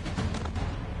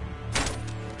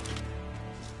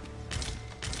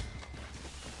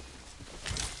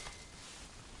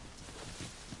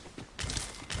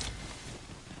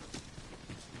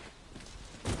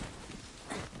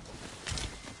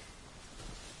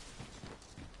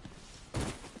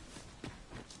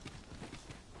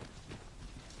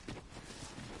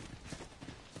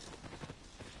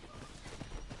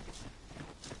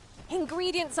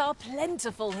 Ingredients are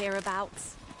plentiful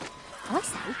hereabouts. I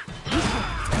say, you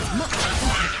can as much as you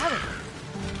can carry.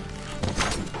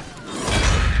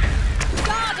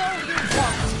 Guard all you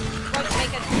want! Won't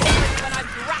make a difference when I'm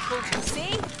grappled, you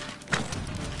see?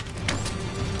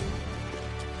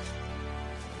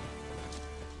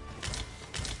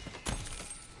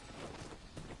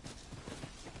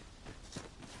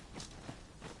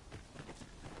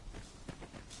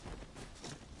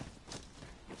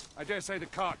 I dare say the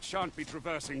cart shan't be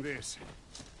traversing this.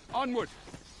 Onward!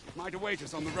 Might await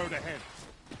us on the road ahead.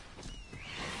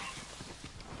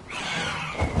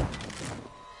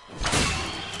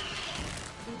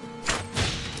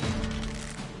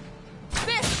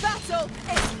 This battle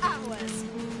is ours!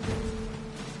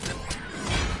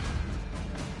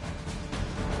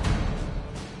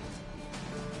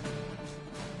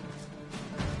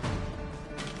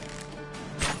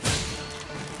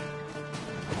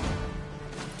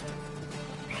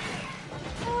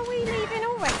 Are we leaving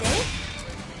already?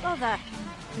 Bother.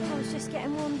 I was just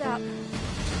getting warmed up.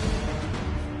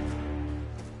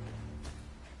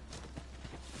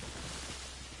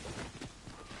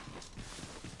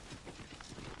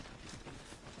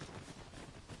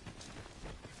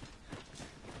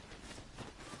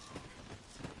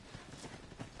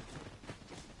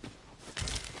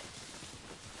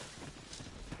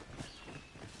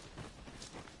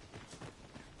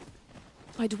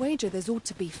 I'd wager there's ought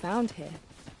to be found here.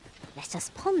 Let us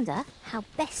ponder how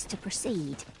best to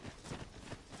proceed.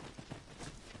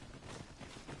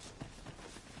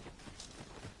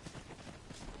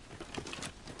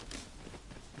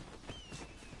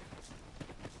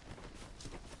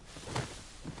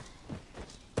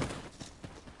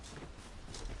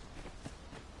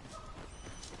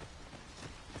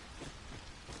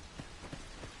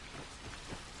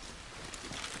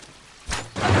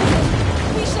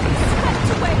 We shall be swept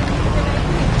away if we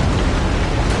remain here.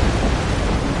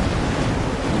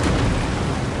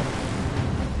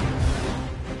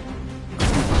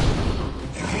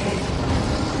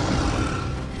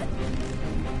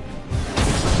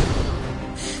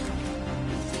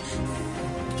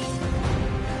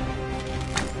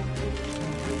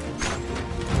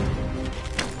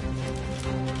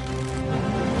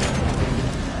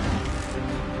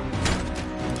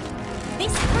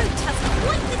 This fruit has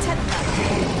quite the temper.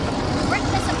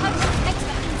 Reckless opponent makes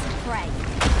for easy prey.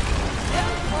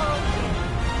 Never quarrel here.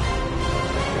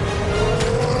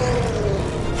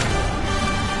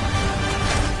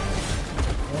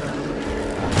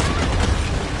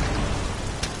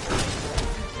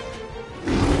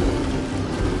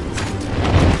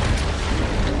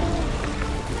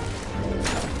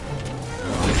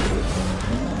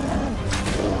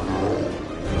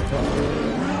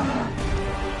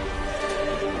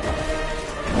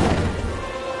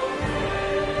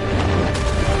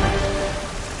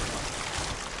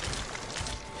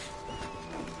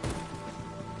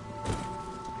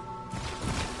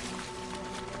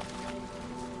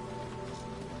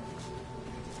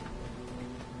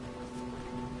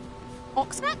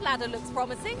 That ladder looks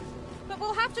promising, but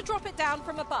we'll have to drop it down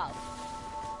from above.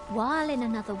 While in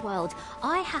another world,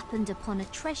 I happened upon a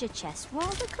treasure chest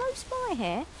rather close by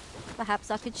here.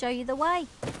 Perhaps I could show you the way.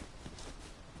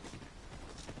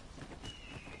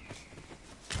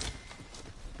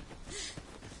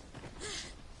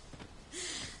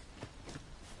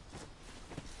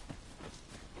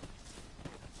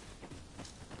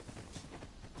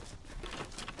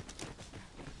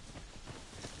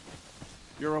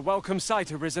 You're a welcome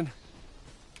sight, Arisen.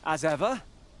 As ever.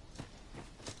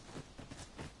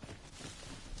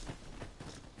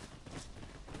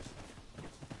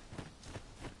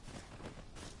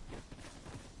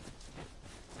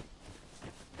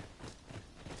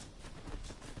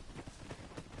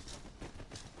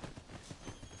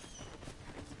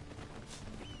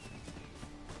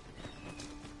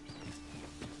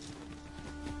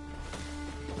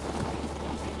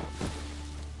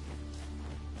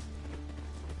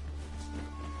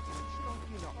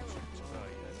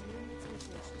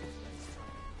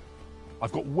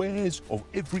 I've got wares of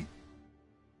every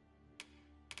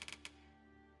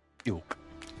ilk.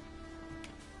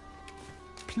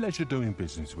 Pleasure doing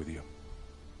business with you.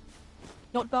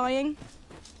 Not buying?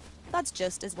 That's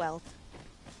just as well.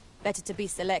 Better to be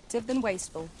selective than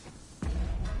wasteful.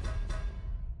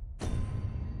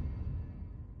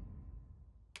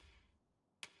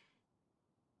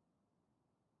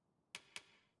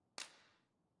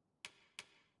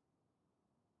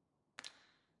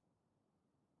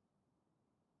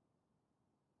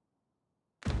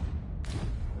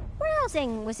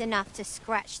 Browsing was enough to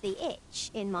scratch the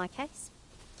itch, in my case.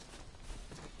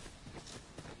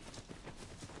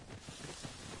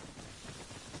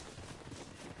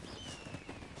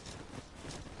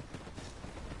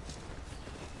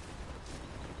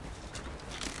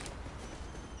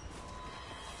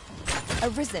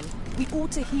 Arisen, we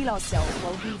ought to heal ourselves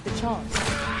while we've the chance.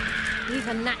 You've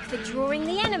a knack for drawing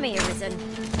the enemy, Arisen.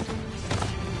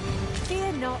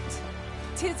 Fear not.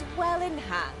 'Tis well in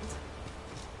hand.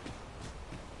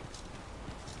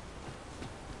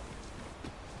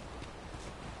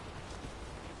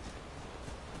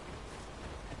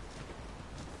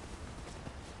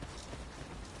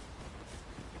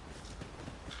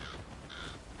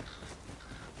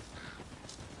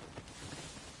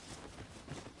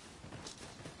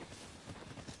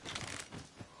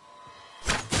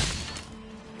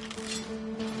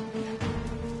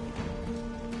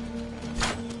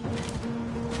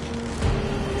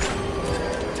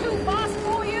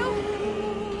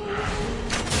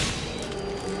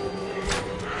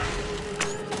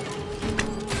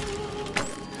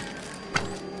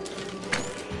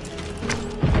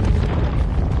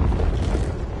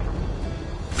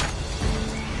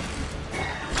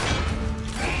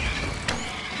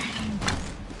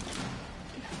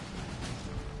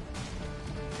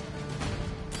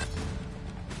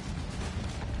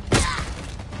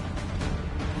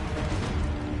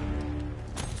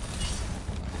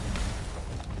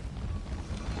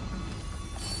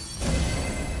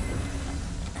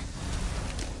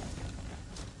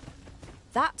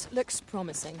 That looks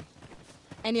promising.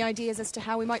 Any ideas as to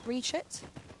how we might reach it?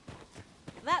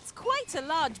 That's quite a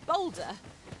large boulder,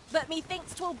 but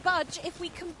methinks 'twill budge if we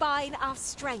combine our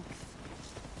strength.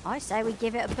 I say we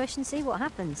give it a push and see what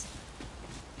happens.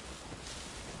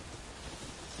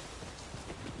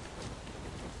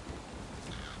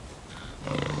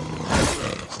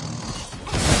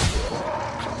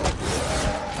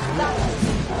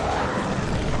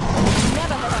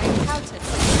 Never have I encountered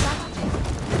such a strategy.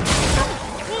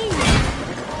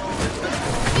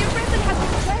 The Arisen has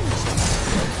been quenched.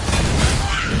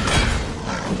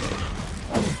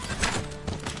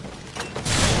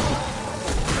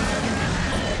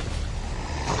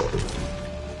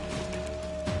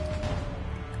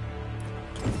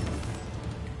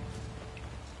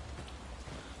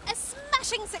 A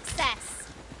smashing success!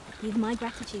 You've my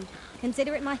gratitude.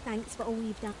 Consider it my thanks for all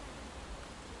you've done.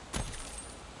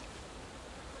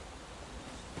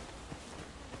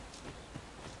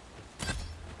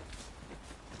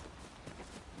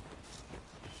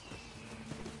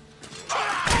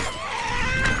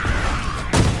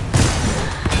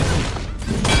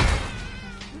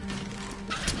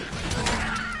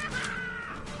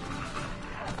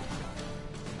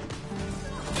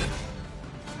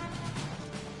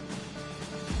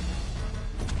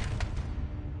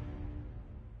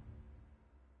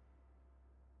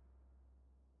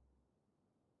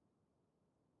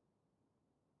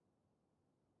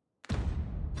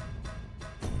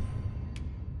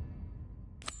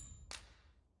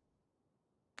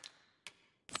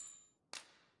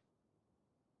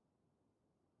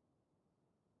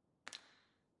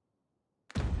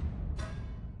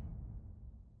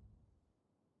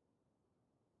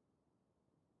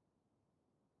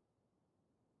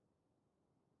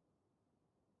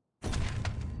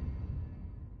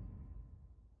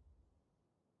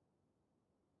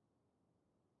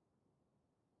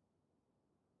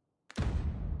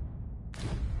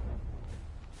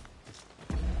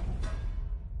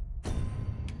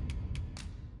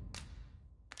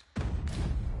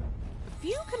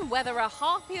 Few can weather a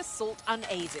harpy assault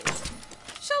unaided.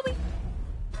 Shall we?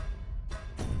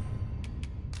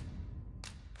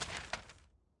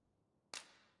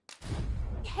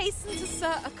 Hasten to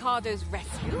Sir Akado's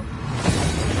rescue?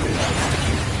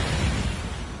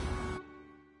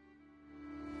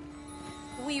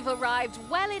 We've arrived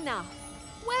well enough.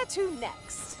 Where to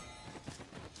next?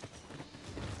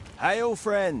 Hail,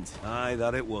 friend. Aye,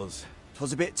 that it was.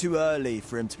 'Twas a bit too early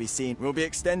for him to be seen. We'll be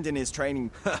extending his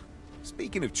training.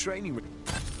 Speaking of training...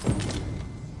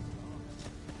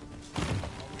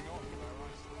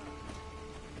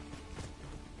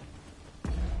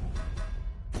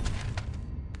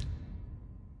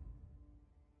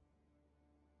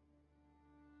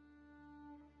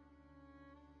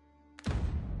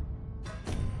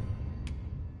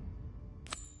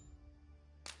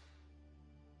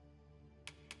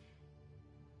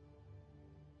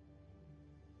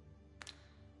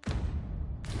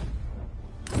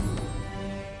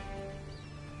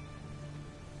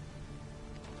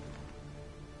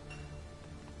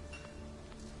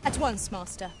 At once,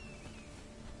 Master.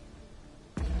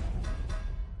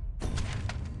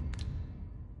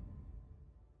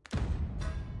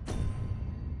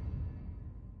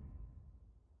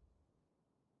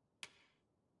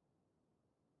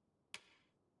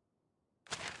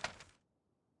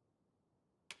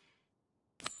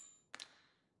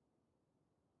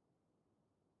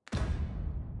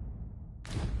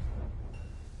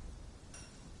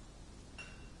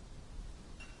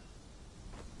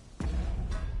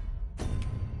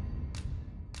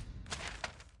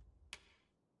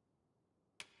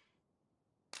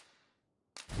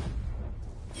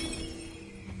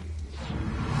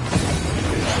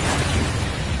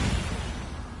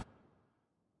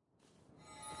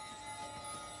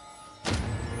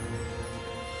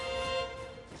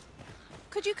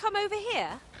 Could you come over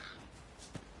here?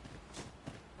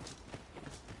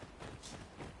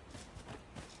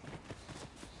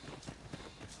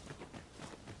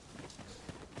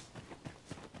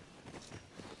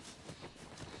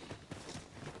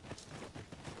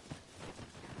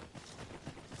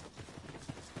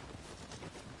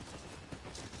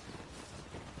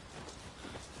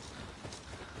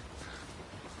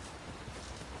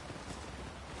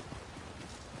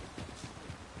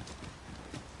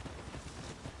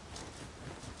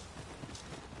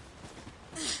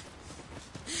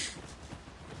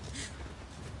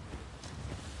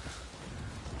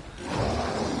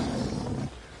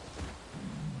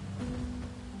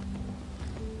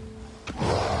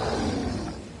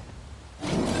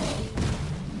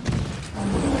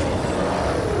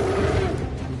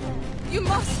 You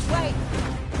must wait!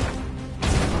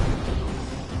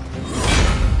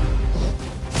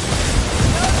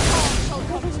 No harm shall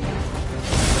come to you.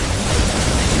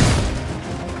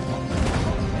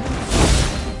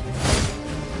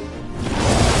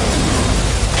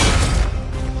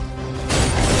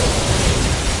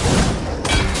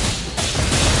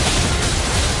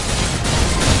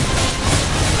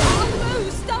 Our foe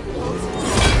stumbles!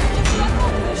 If you are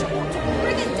push or to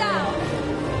bring it down!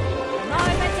 The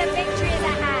moment of victory is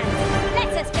at hand.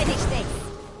 Let us finish this.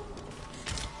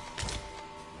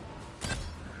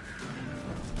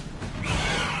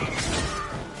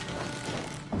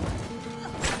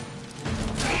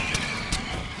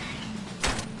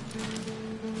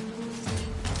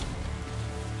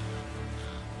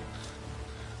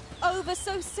 Over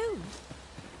so soon?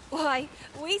 Why,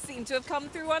 we seem to have come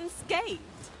through unscathed.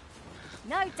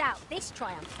 No doubt this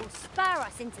triumph will spur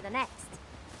us into the next.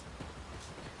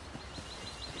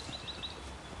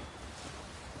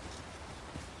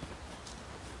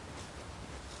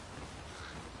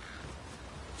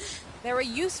 There are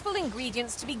useful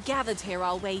ingredients to be gathered here,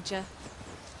 I'll wager.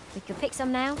 We can pick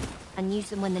some now and use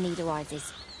them when the need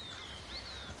arises.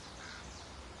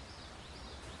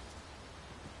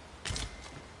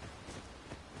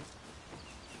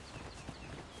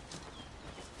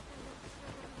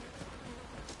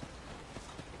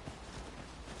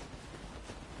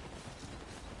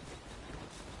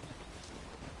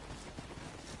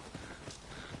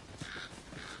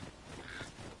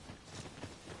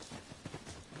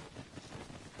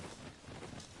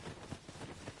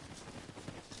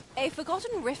 A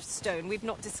forgotten rift stone we've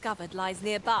not discovered lies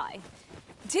nearby.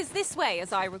 'Tis this way,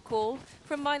 as I recall,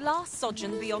 from my last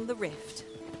sojourn beyond the rift.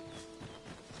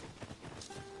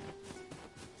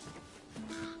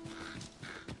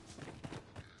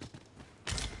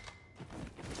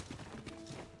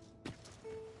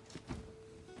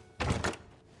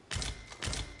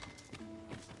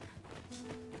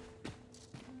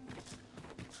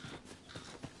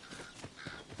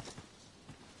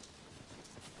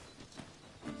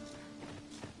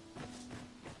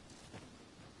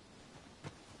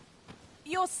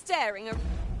 you're staring at...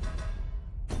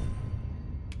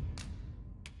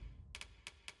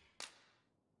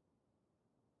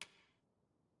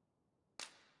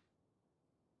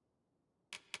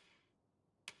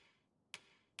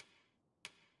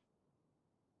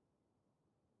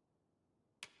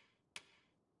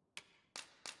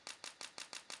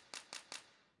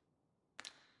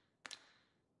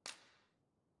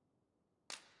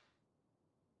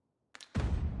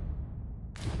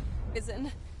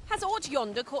 Has aught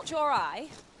yonder caught your eye?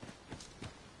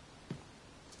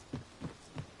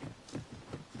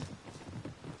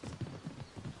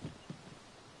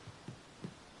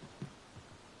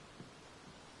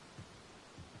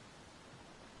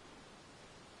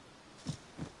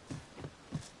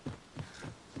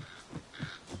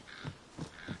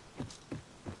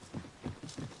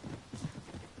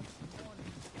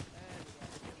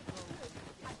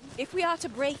 If we are to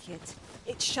break it,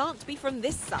 it shan't be from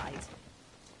this side.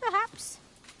 Perhaps.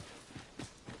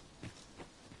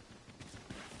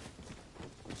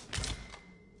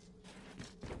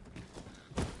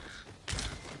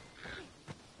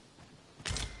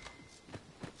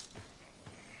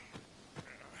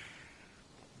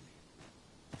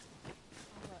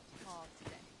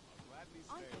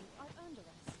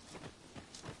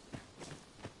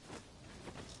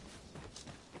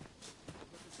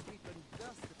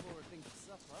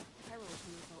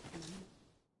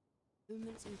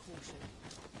 Movements and caution.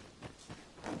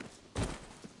 Time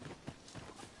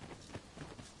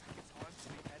to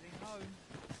be heading home.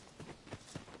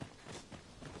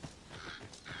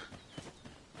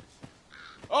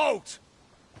 Halt!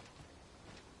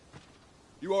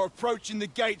 You are approaching the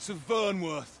gates of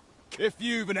Vernworth. If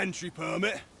you've an entry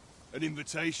permit, an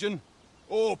invitation,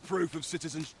 or proof of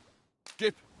citizenship,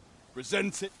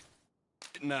 present it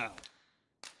now.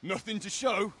 Nothing to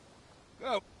show?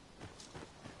 Oh.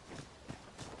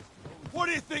 What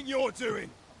do you think you're doing?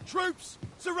 Troops,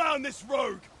 surround this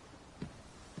rogue!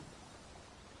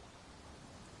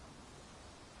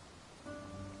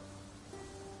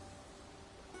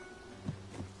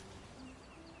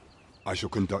 I shall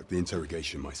conduct the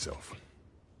interrogation myself.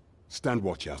 Stand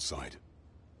watch outside.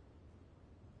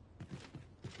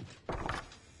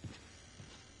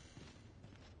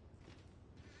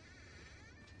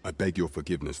 I beg your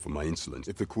forgiveness for my insolence.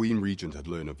 If the Queen Regent had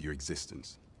learned of your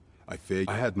existence, I fear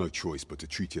I had no choice but to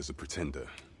treat you as a pretender,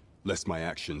 lest my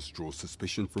actions draw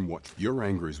suspicion from what... Your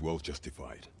anger is well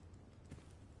justified.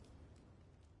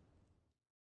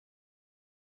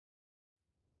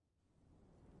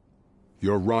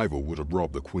 Your rival would have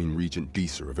robbed the Queen Regent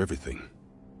Disa of everything.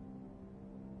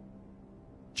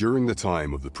 During the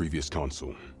time of the previous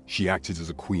consul, she acted as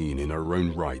a queen in her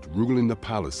own right, ruling the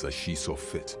palace as she saw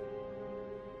fit.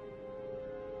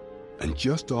 And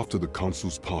just after the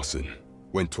consul's passing,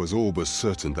 when 'twas all but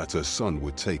certain that her son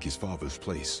would take his father's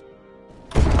place,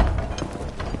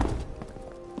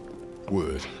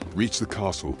 word reached the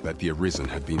castle that the Arisen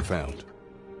had been found.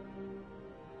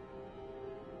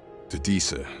 To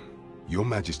Disa, your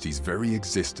Majesty's very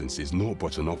existence is naught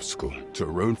but an obstacle to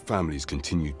her own family's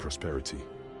continued prosperity.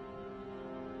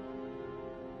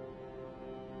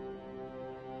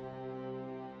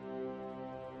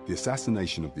 The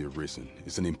assassination of the Arisen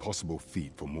is an impossible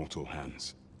feat for mortal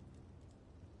hands.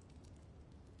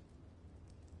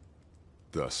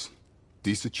 Thus,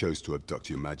 Disa chose to abduct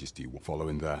your Majesty.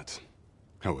 Following that,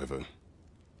 however,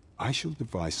 I shall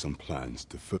devise some plans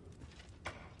to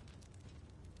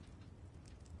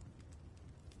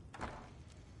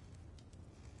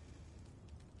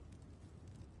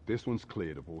This one's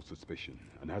cleared of all suspicion,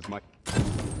 and has my...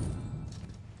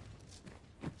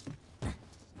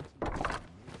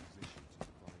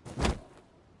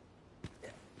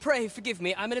 Pray forgive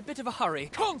me, I'm in a bit of a hurry.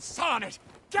 Consarn it!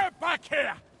 Get back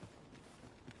here!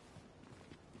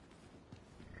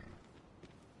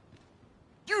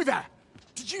 You there!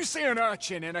 Did you see an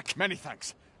urchin in a... Many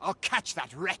thanks. I'll catch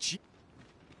that wretch.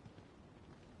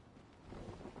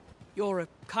 You're a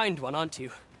kind one, aren't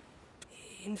you?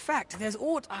 In fact, there's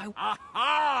aught I...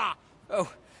 Aha!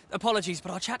 Oh, apologies,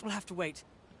 but our chat will have to wait.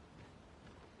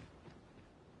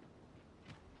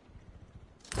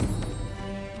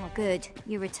 Oh, good.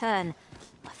 You return.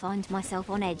 I find myself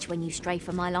on edge when you stray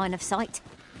from my line of sight.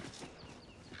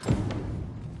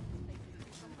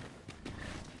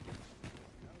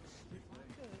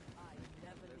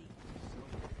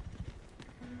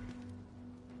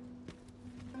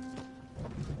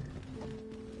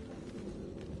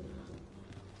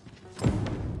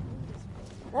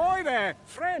 Oi there,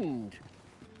 friend.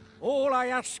 All I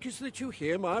ask is that you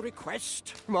hear my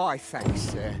request. My thanks,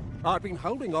 sir. I've been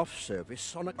holding off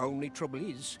service on it. Only trouble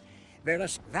is,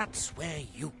 That's where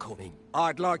you come in.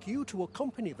 I'd like you to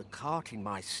accompany the cart in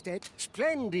my stead.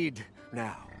 Splendid.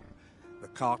 Now, the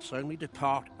carts only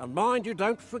depart, and mind you,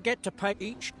 don't forget to pay.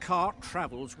 Each cart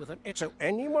travels with an... So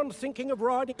anyone thinking of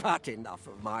riding... But enough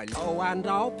of my... Oh, and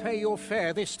I'll pay your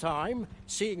fare this time.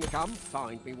 Seeing it, come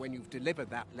find me when you've delivered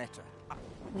that letter.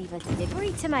 We've a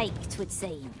delivery to make, 'twould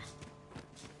seem.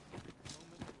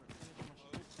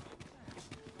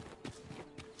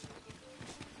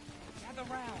 Gather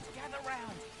round.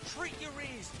 Treat your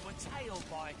ears to a tale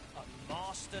by a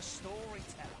master storyteller.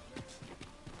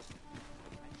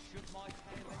 And should my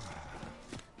tale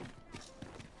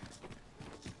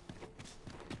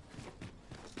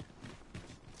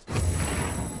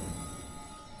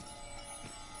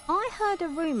I heard a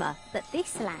rumour that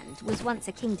this land was once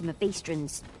a kingdom of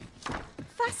beastrons.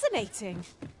 Fascinating.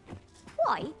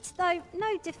 Quite, though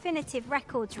no definitive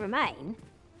records remain.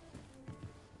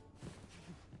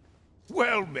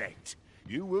 Well met.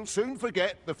 You will soon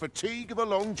forget the fatigue of a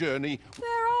long journey.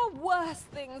 There are worse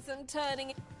things than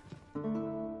turning... The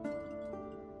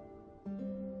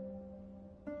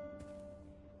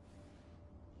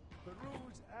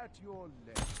rules at your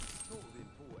left. Sort of in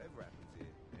whatever happens here,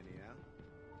 anyhow.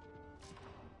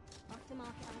 Off to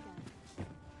market I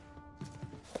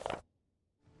go.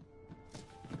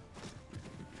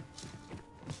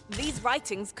 These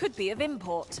writings could be of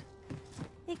import.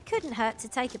 It couldn't hurt to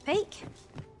take a peek.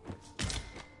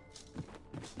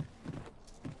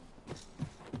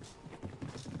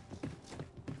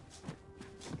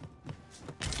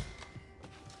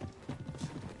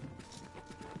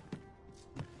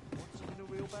 What's in a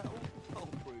real battle? I'll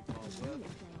prove my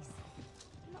worth.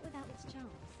 Not without its charms.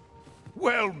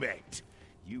 Well met.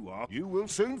 You will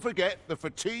soon forget the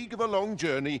fatigue of a long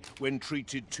journey when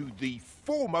treated to the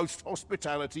foremost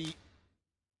hospitality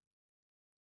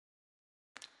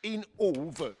in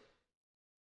all the...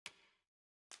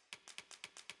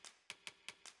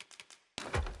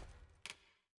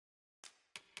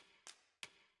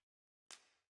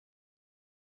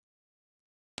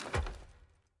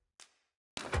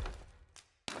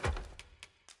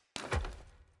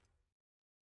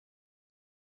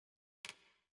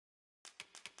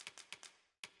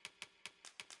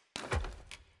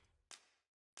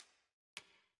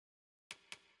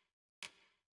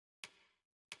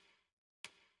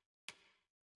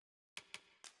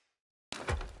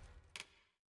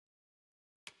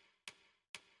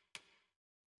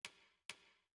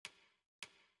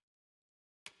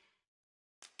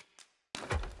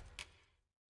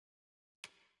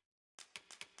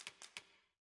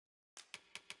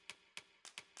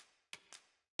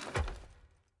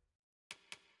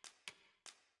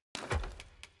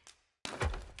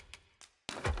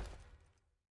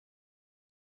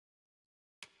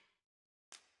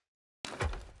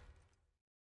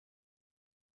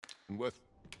 worth...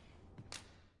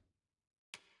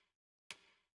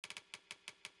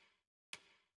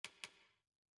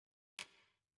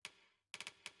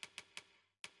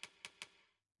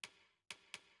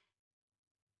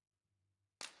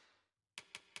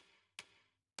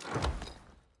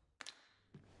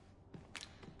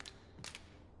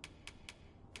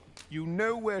 You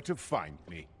know where to find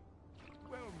me.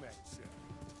 Well met, sir.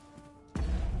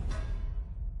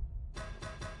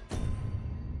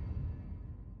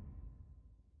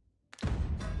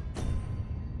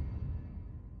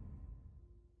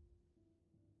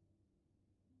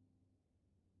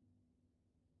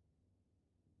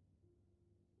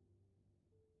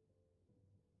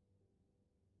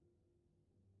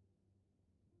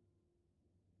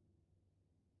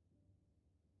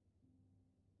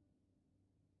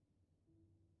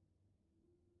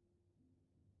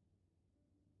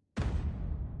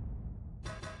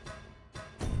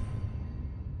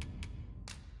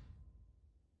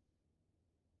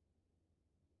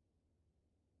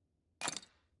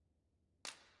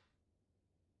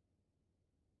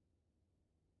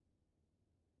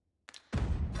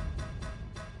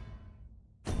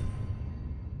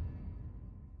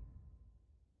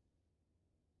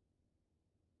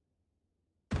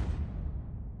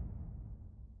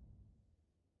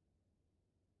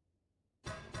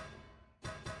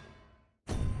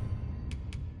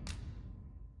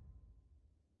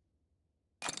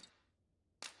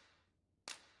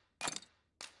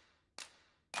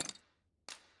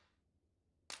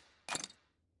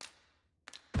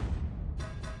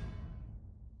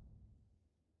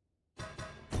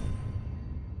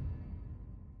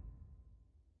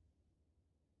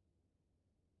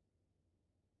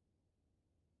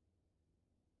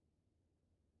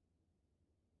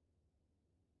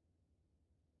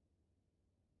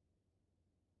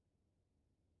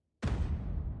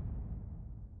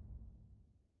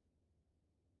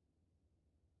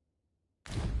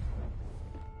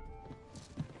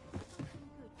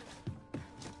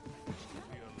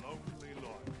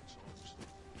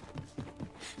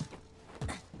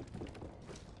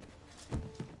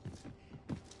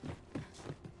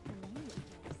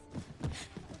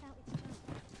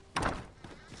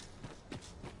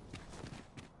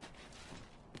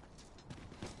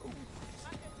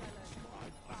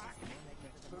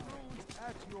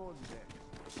 your left.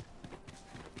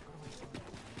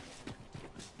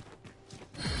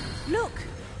 Look!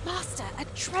 Master, a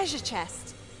treasure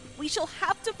chest! We shall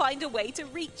have to find a way to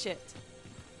reach it.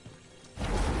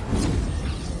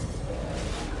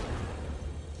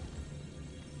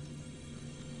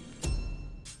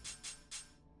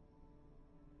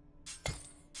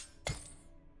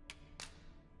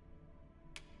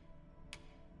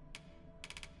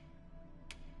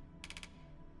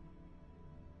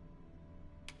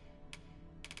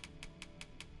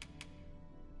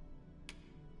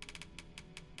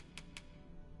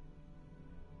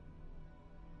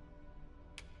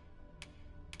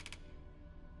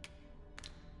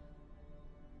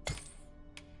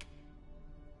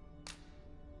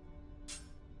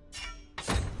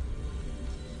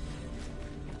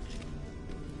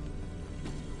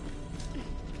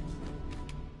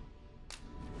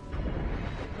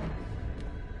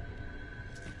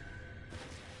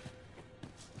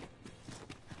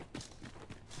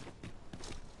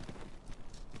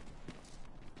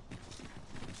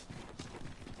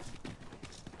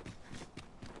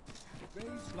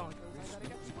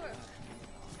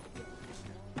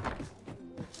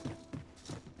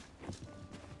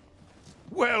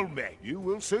 Well met. You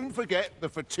will soon forget the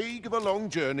fatigue of a long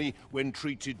journey when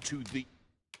treated to the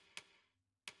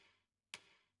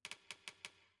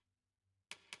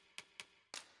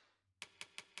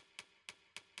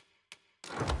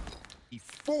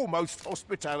foremost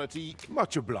hospitality.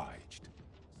 Much obliged.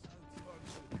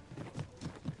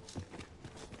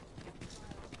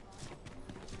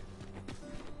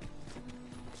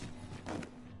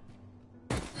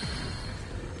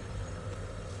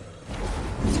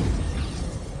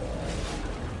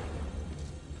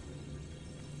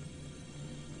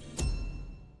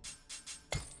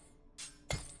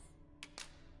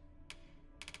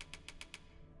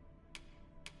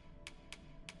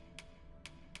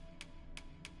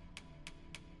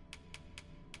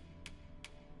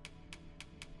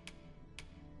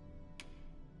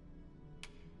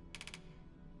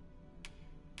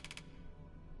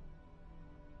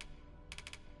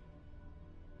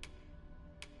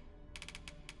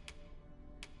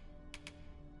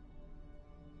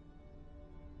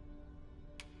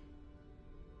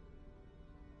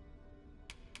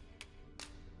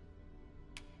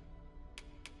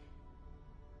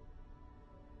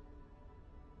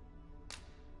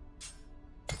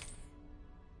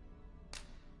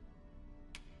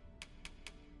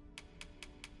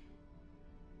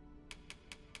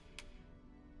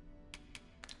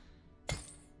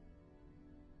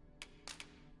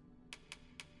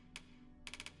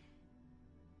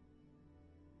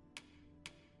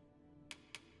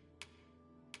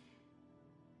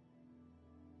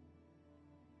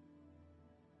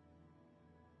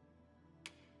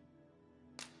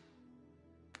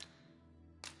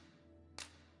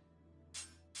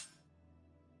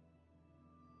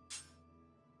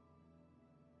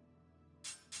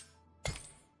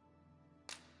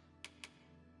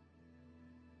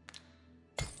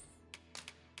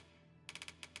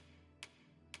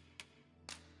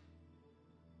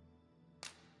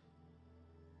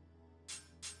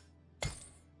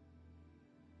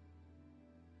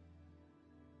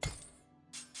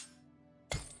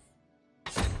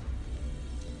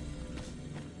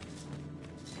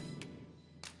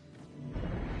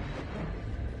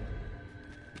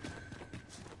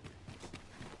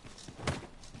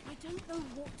 I don't know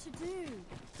what to do.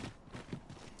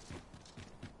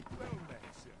 Well met,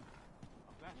 sir.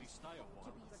 I'll gladly stay a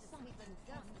while. Something fun to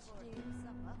do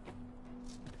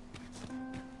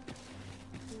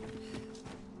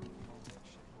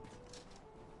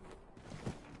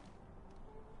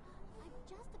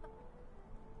supper.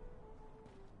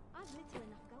 I've little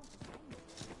enough gold to spend.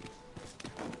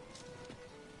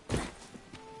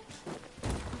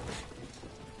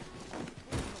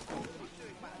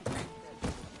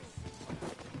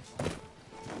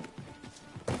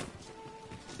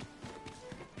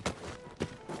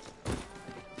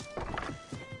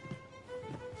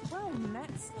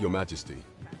 Your Majesty,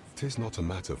 'tis not a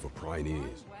matter for prying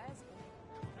ears.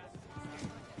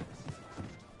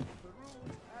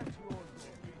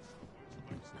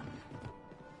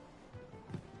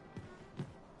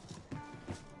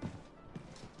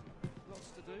 Lots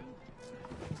to do.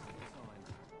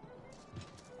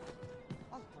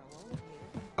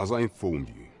 As I informed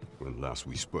you when last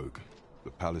we spoke,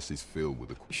 the palace is filled with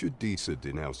the... Should Deesa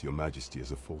denounce your Majesty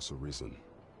as a false arisen,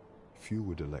 few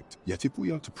would elect. Yet if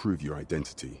we are to prove your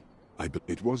identity,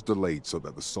 it was delayed so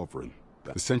that the sovereign,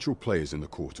 the central players in the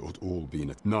court ought all be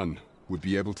in it. None would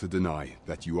be able to deny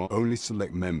that you are only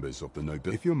select members of the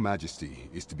nobility. If your Majesty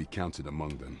is to be counted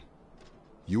among them,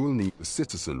 You will need the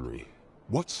citizenry.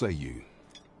 What say you?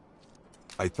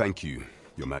 I thank you,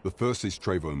 Your Majesty. The first is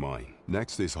Trevo Mine.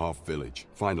 Next is Half Village.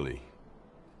 Finally,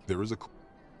 there is a...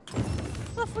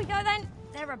 Off we go then.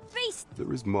 They're a beast.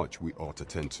 There is much we ought to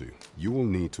tend to. You will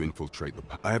need to infiltrate the...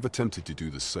 I have attempted to do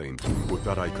the same. Would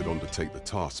that I could undertake the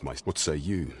task myself. What say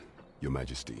you, Your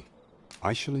Majesty?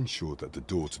 I shall ensure that the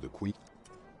door to the Queen...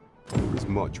 There is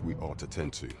much we ought to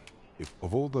tend to. If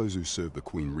of all those who serve the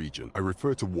Queen Regent, I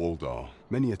refer to Waldar.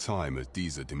 Many a time as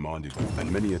Disa demanded,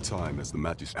 and many a time as the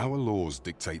Majesty... Our laws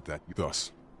dictate that.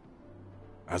 Thus,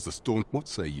 as the storm... What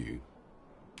say you?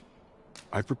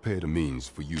 I prepared a means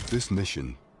for you. This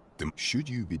mission... Should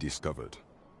you be discovered?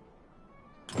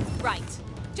 Right.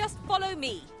 Just follow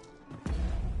me.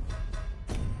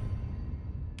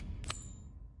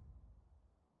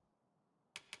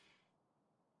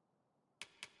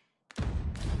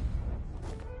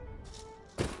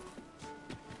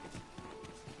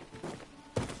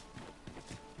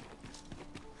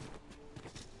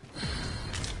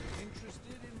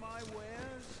 Interested in my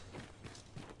wares?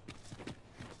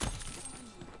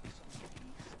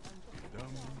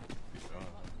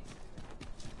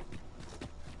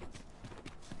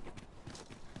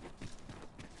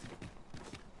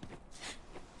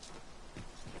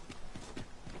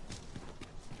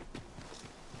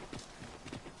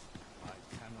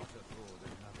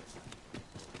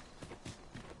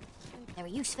 There are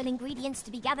useful ingredients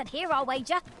to be gathered here, I'll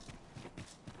wager.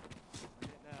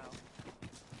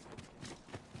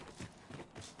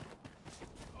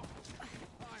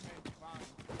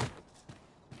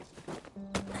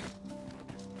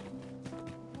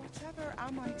 Whatever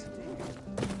am I to do?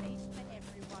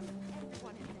 Everyone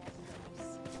in their place.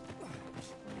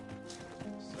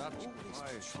 Such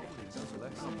quiet shoulders does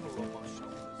less number on my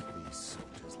shoulders. These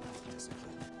soldiers lack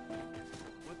discipline.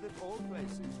 Would that all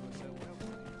places were so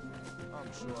welcoming.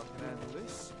 I'm sure I can handle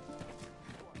this.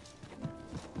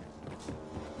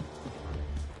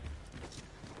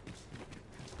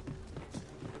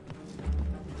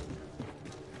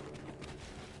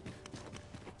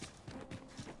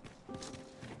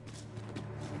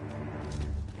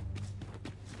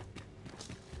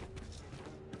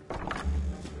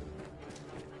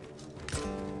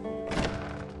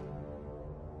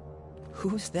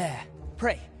 Who's there?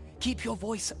 Pray, keep your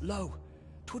voice low.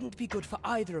 'Twouldn't be good for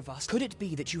either of us. Could it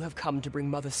be that you have come to bring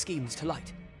Mother's schemes to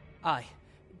light? Aye,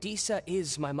 Disa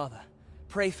is my mother.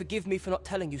 Pray forgive me for not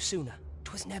telling you sooner.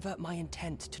 'Twas never my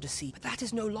intent to deceive, but that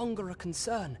is no longer a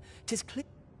concern. 'Tis clear...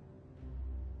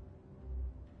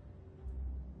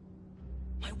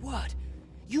 My word!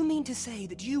 You mean to say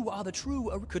that you are the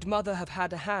true... Could Mother have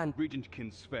had a hand...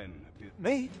 Regentkin Sven.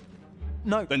 Me?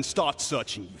 No. Then start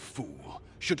searching, you fool.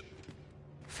 Should...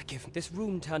 Forgive me. This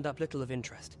room turned up little of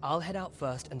interest. I'll head out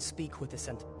first and speak with the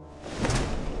center.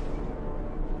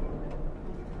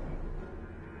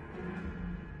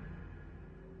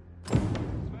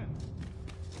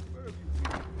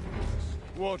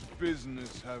 What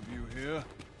business have you here?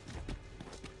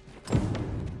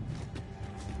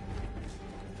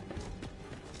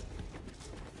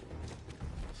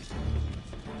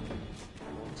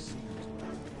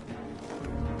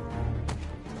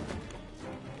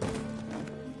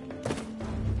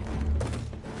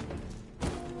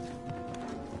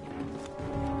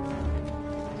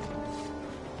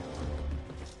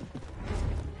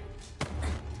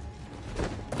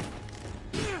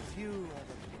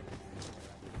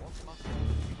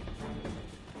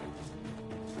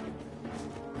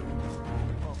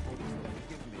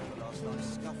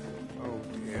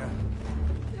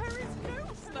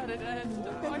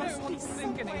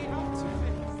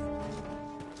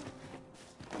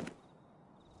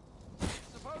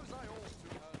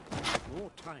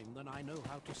 Than I know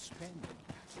how to spend.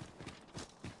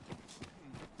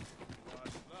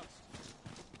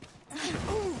 Too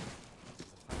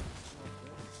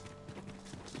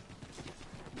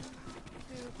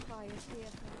quiet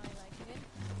here for my liking.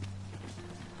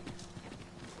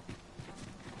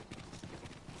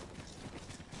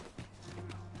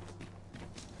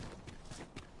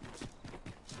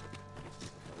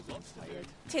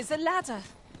 Tis a ladder.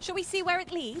 Shall we see where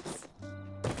it leads?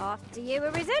 After you,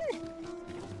 Arisen.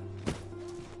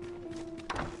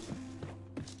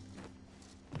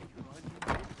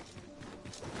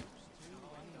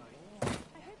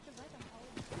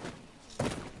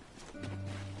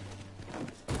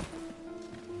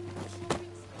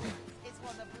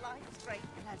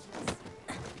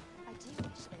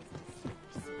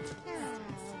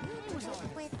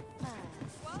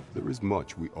 There is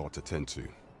much we ought to tend to.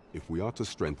 If we are to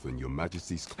strengthen your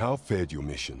Majesty's... How fared your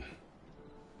mission?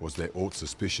 Was there aught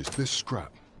suspicious? This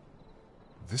scrap?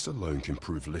 This alone can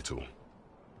prove little.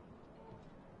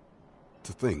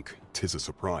 to think 'tis a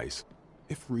surprise.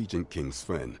 If Regent King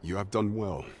Sven, you have done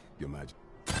well, Your Majesty.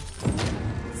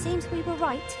 Seems we were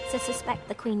right to suspect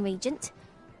the Queen Regent.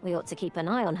 We ought to keep an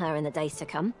eye on her in the days to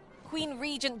come. Queen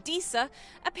Regent Disa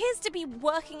appears to be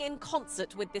working in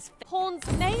concert with this. Pawns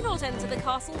may not enter the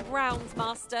castle grounds,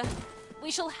 Master.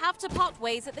 We shall have to part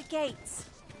ways at the gates.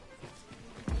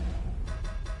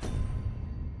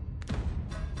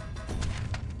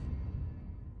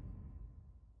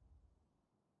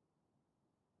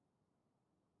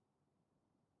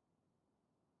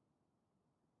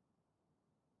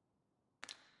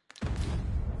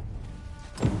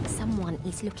 Someone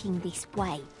is looking this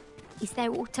way. Is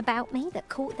there aught about me that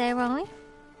caught their eye?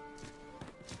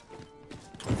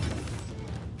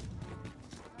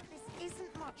 This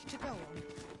isn't much to go on.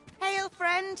 Hail,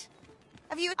 friend!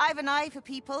 I've an eye for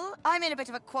people. I'm in a bit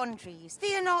of a quandary.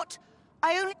 Fear not.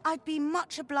 I'd be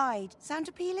much obliged. Sound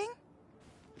appealing?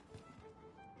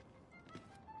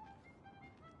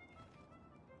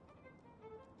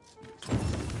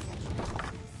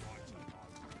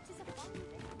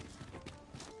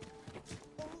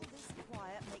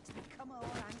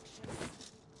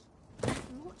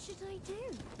 What should I do?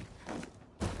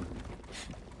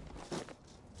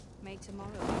 May tomorrow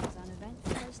was an event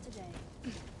as today.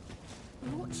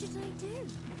 What should I do?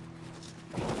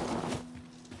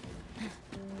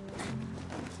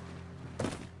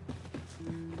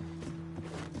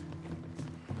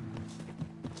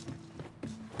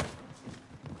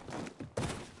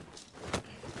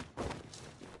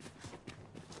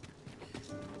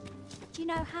 Do you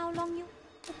know how long you'll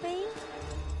be?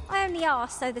 I only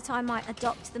asked so that I might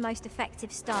adopt the most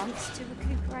effective stance to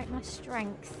recuperate my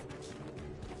strength.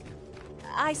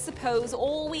 I suppose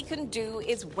all we can do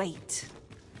is wait.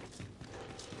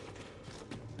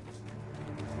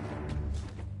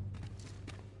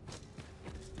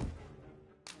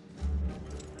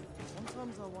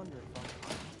 Sometimes I wonder if I'm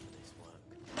up for this work.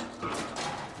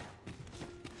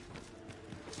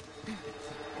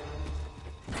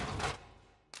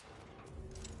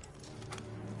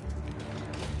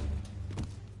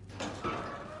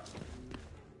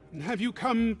 Have you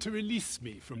come to release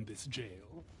me from this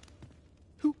jail?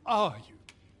 Who are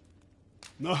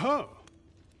you? Aha!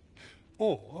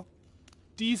 Or,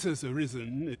 Disa's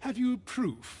arisen. Have you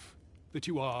proof that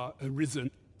you are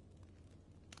arisen?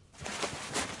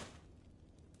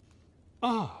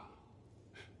 Ah,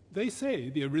 they say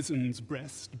the Arisen's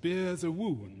breast bears a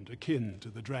wound akin to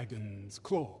the dragon's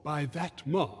claw. By that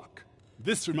mark,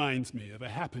 this reminds me of a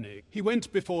happening. He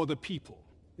went before the people,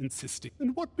 insisting.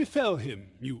 And what befell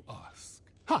him, you ask?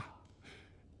 Ha!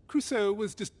 Crusoe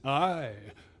was Aye,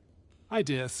 I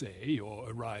dare say your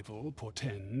arrival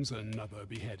portends another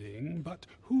beheading, but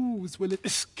whose will it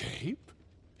escape?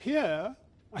 Here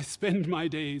I spend my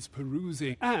days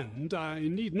perusing, and I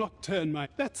need not turn my...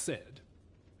 That said,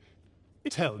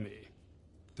 tell me,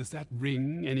 does that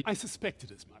ring any... I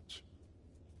suspected as much.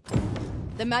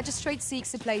 The magistrate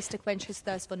seeks a place to quench his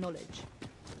thirst for knowledge.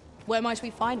 Where might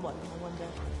we find one, I wonder?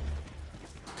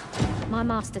 My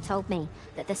master told me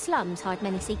that the slums hide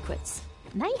many secrets.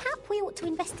 Mayhap we ought to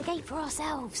investigate for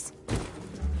ourselves.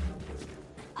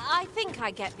 I think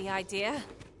I get the idea.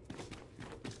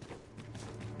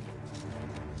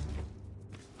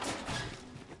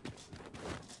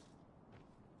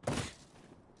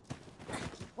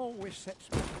 Always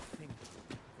sets me to think.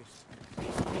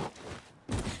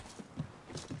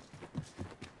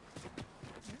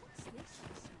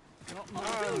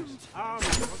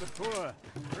 Arms for the poor.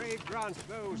 Pray grant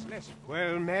those less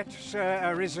well met, Sir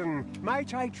Arisen.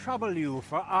 Might I trouble you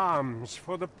for alms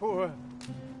for the poor?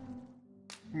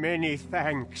 Many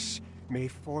thanks. May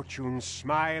fortune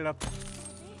smile up.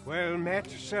 Well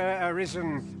met, Sir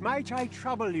Arisen. Might I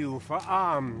trouble you for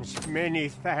alms? Many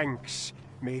thanks.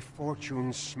 May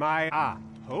fortune smile. Ah,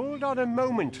 hold on a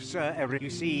moment, Sir Arisen. You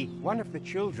see, one of the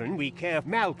children we care...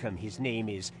 Malcolm, his name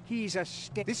is. He's a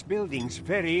This building's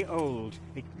very old.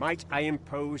 Might I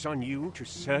impose on you to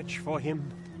search for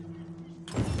him?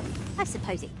 I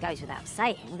suppose it goes without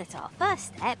saying that our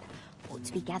first step ought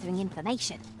to be gathering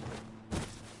information.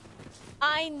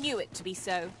 I knew it to be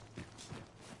so.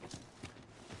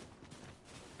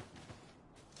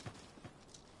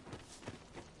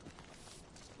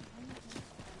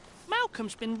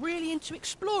 Malcolm's been really into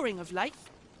exploring of late.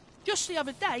 Just the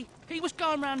other day, he was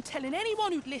going around telling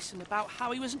anyone who'd listen about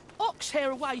how he was an ox hair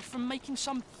away from making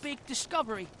some big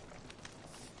discovery.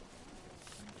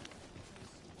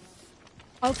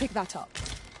 I'll pick that up.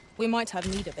 We might have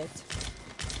need of it.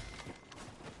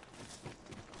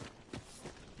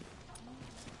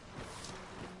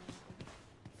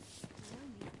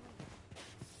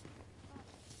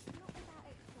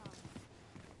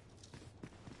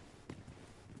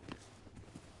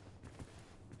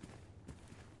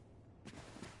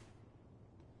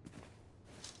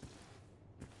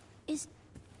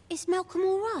 Is Malcolm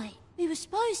all right? We were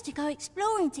supposed to go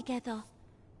exploring together,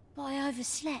 but I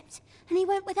overslept, and he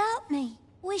went without me.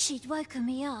 Wish he'd woken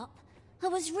me up. I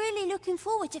was really looking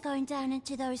forward to going down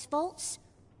into those vaults.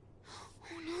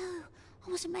 Oh no,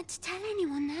 I wasn't meant to tell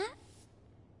anyone that.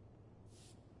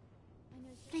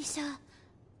 Please, sir,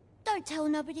 don't tell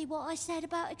nobody what I said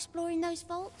about exploring those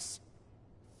vaults.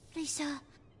 Please, sir.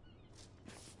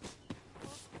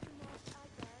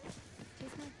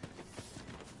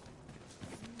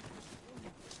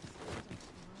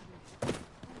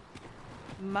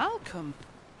 Malcolm?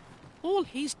 All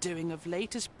he's doing of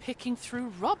late is picking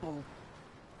through rubble.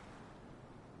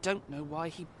 Don't know why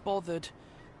he bothered.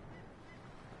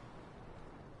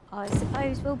 I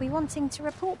suppose we'll be wanting to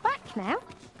report back now.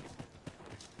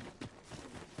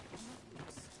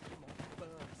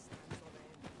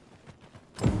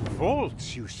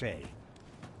 Vaults, you say?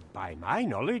 By my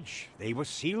knowledge, they were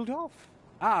sealed off.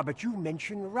 Ah, but you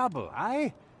mention rubble,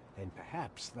 aye? Then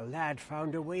perhaps the lad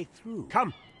found a way through.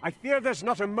 Come, I fear there's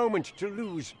not a moment to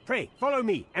lose. Pray, follow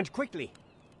me, and quickly.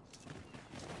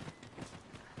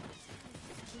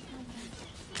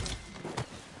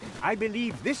 I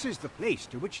believe this is the place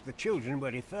to which the children were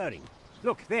referring.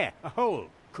 Look, there, a hole.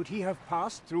 Could he have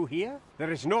passed through here?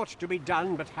 There is naught to be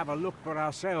done but have a look for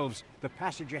ourselves. The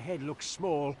passage ahead looks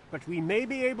small, but we may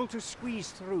be able to squeeze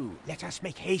through. Let us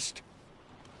make haste.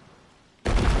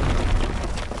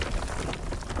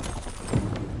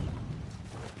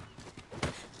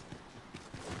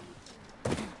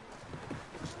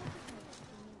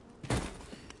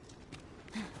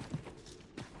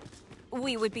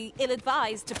 We would be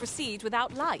ill-advised to proceed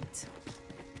without light.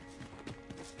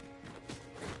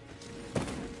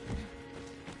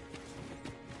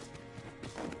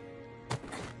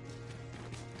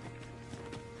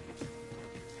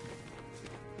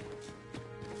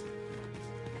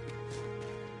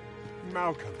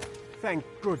 Malcolm, thank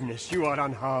goodness you are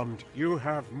unharmed. You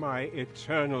have my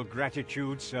eternal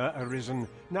gratitude, Sir Arisen.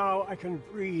 Now I can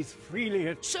breathe freely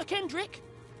at... Sir Kendrick,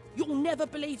 you'll never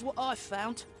believe what I've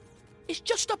found. It's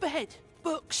just up ahead.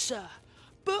 Books, sir.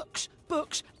 Books,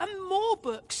 books, and more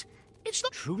books. It's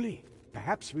not... Truly?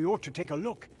 Perhaps we ought to take a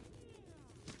look.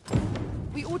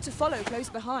 We ought to follow close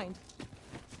behind.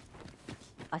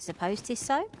 I suppose 'tis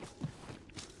so.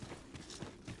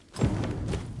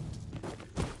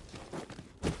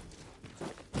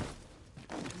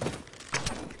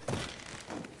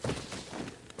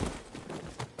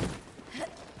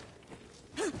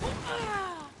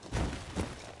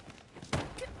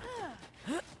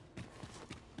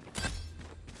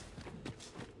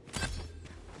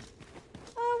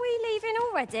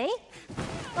 Already?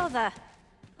 Bother.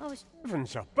 I was...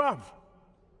 Heavens above!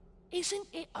 Isn't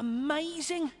it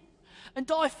amazing? And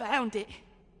I found it.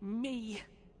 Me.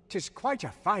 'Tis quite a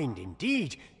find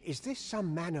indeed. Is this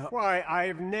some manner... Why,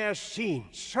 I've ne'er seen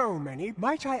so many.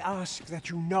 Might I ask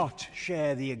that you not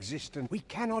share the existence? We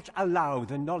cannot allow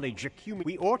the knowledge accumulate.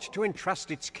 We ought to entrust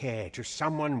its care to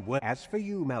someone worth... As for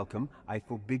you, Malcolm, I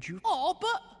forbid you... Oh,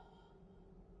 but...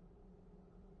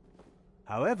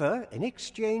 However, in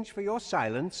exchange for your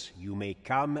silence, you may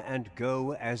come and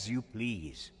go as you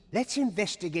please. Let's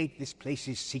investigate this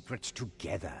place's secrets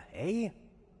together, eh?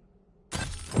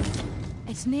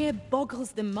 It near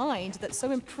boggles the mind that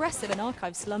so impressive an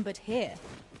archive slumbered here.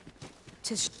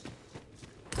 It's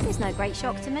no great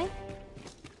shock to me.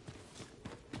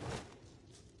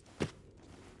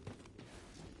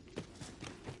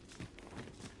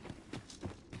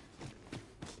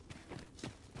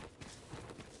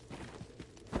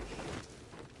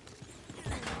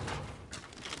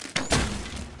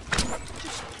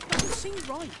 Seem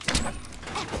right.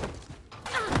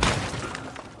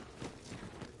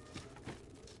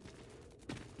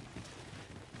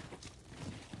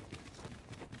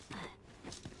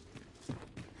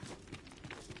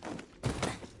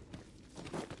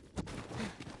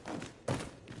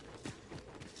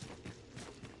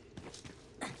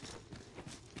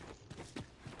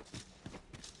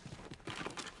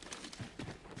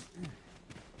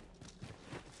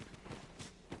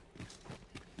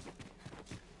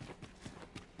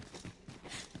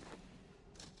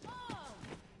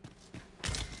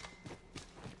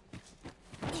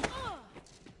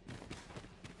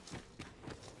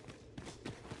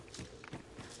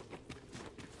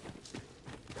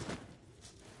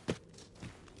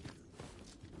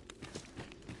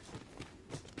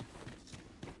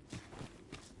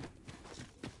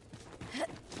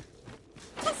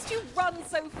 You run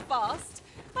so fast.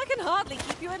 I can hardly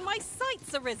keep you in my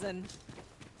sights, Arisen.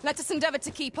 Let us endeavour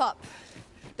to keep up,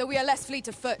 though we are less fleet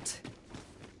of foot.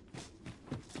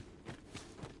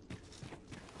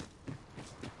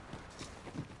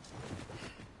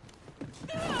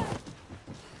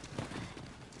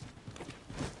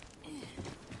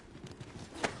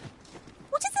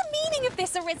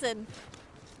 It's arisen.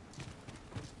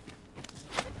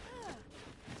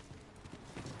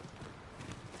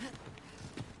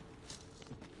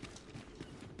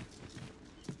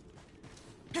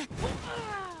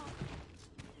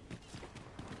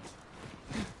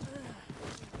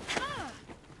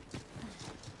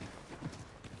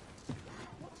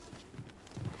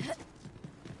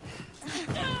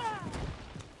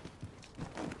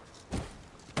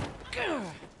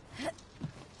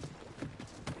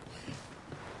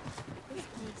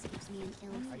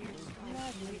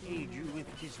 Aid you with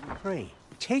his pray.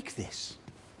 Take this.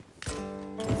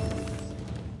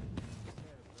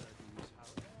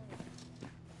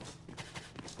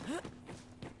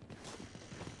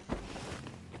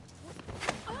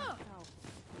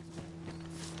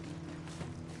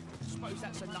 Suppose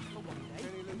that's enough for one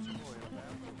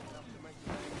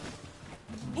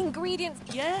day. Ingredients.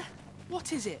 Yeah?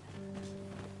 What is it?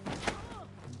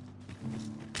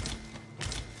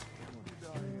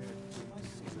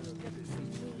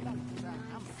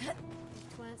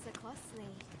 Weren't so costly.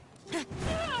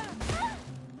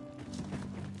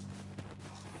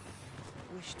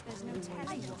 There's no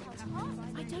telling what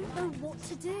I don't know what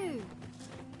to do.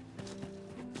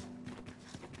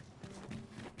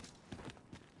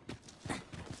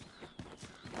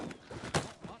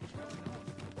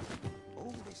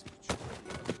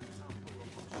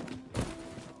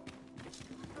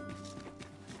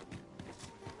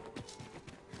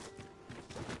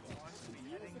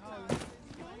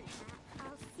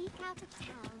 I'll seek out a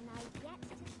town I've yet to...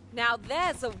 Now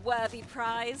there's a worthy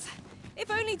prize. If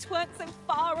only 'tweren't so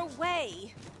far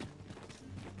away.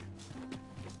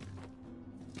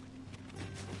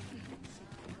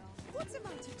 What's a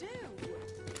man to do?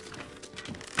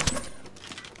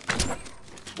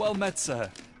 Well met,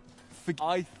 sir.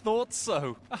 I thought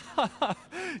so.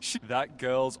 That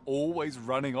girl's always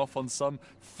running off on some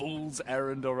fool's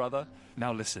errand or other.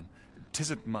 Now listen,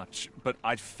 'tisn't much, but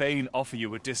I'd fain offer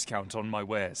you a discount on my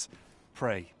wares.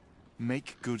 Pray,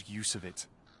 make good use of it,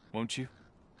 won't you?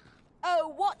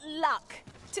 Oh, what luck!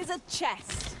 'Tis a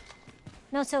chest.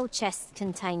 Not all chests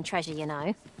contain treasure, you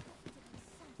know.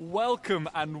 Welcome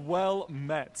and well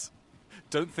met.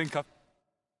 Don't think I've...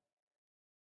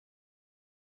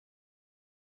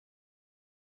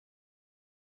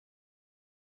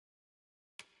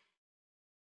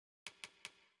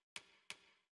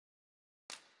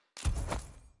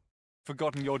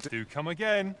 forgotten your... Do come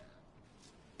again.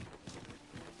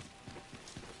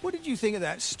 What did you think of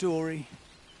that story?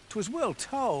 'Twas well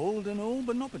told and all,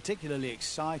 but not particularly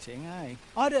exciting, eh?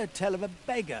 I'd heard tell of a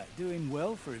beggar doing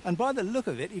well for it, and by the look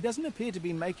of it, he doesn't appear to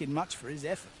be making much for his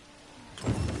effort.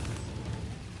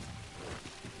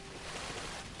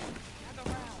 Gather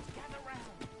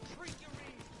round. Treat your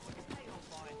ears to a tale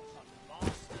by a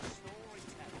master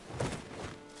storyteller.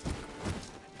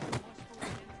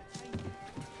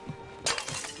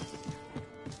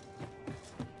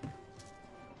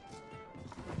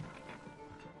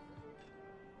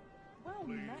 Well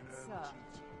met, sir.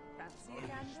 Fancy a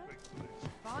gander?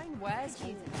 Fine wares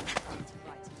you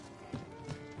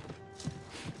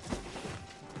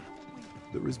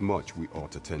There is much we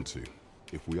ought to tend to,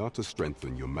 if we are to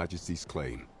strengthen your Majesty's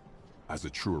claim as a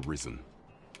true arisen.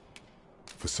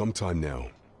 For some time now,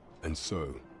 and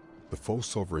so, the false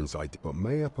sovereign's idea. But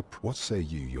may I what say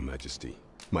you, your Majesty?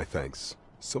 My thanks.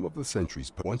 Some of the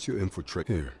sentries, once you infiltrate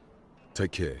here,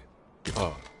 take care.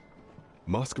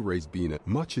 Masquerades being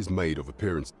much is made of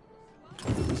appearance.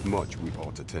 There is much we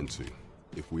ought to tend to,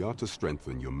 if we are to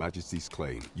strengthen your Majesty's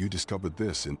claim. You discovered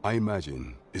this, and I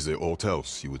imagine, is there aught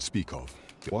else you would speak of?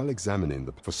 While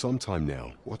examining for some time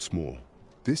now, what's more,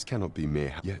 this cannot be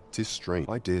mere, yet 'tis strange.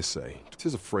 I dare say,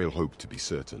 'tis a frail hope to be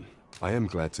certain. I am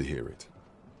glad to hear it.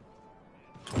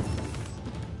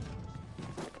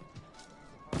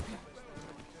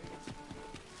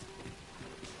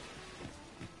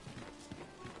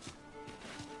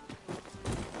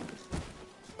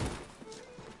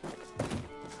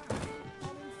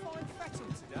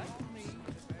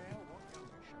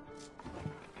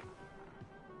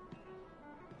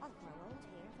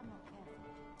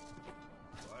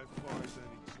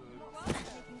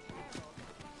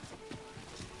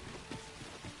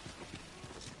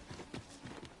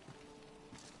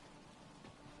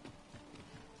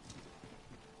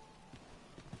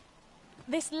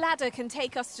 This ladder can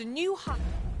take us to new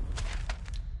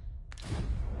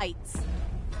heights.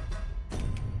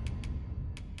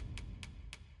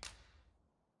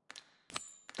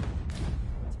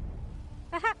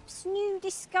 Perhaps new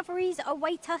discoveries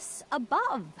await us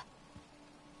above.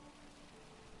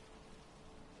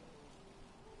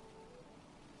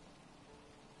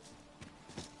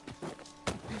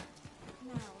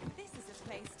 Now, this is a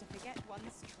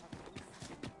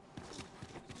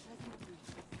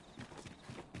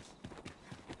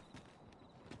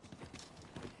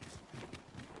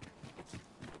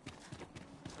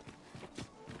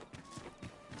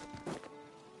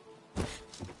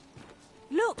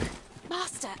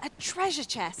Master, a treasure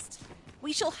chest.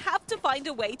 We shall have to find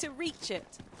a way to reach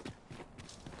it.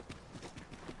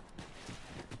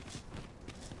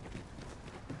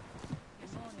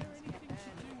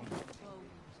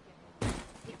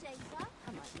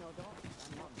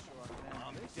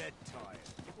 I'm dead tired.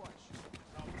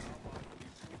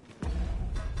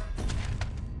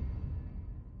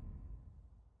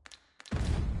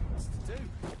 What's to do?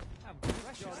 I'm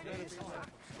precious days.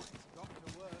 Got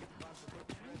to work.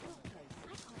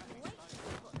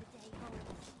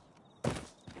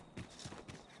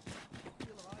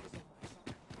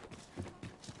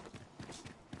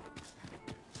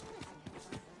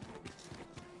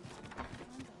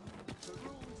 The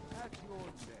rules at your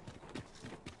neck.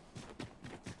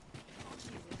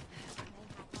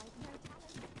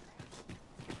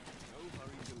 No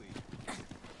hurry to leave.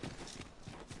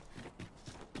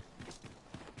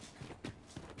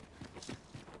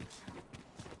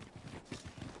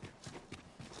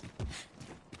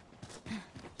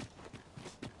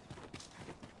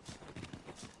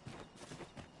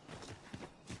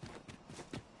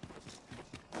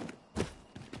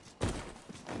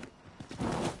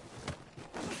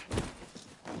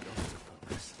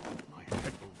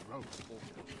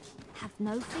 Have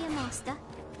no fear, Master.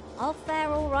 I'll fare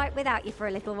all right without you for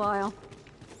a little while.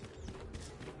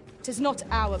 'Tis not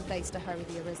our place to hurry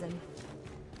the Arisen.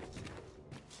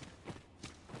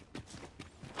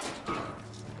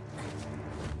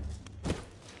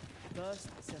 First,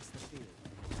 assess the field.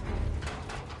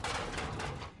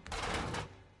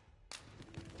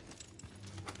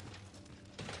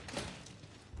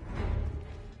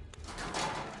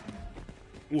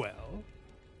 Well,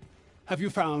 have you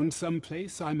found some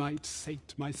place I might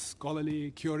sate my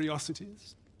scholarly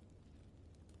curiosities?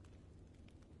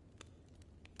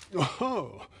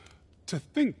 Oh, to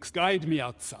think, guide me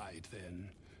outside then.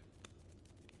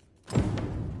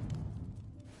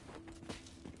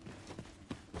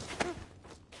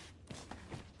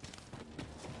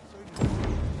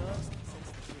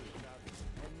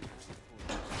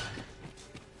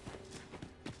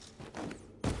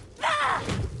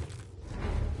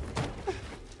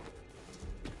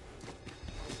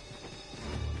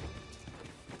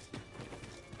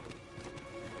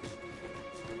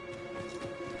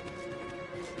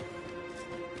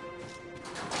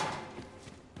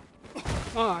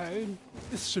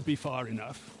 This should be far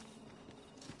enough.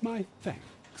 My thanks.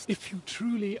 If you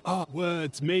truly are,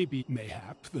 words may be,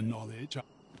 mayhap, the knowledge.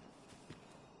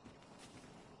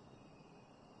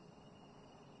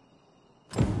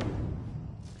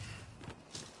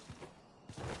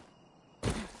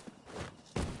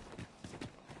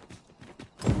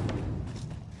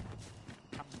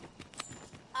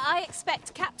 I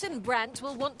expect Captain Brandt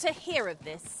will want to hear of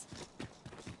this.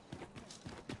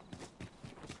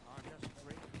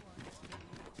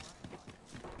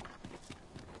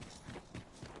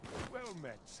 Well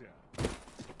met, sir.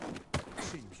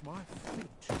 Seems my feet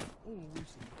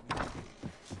always in me.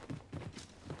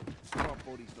 My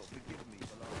body's not forgiving me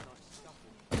for last night's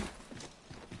scuffle.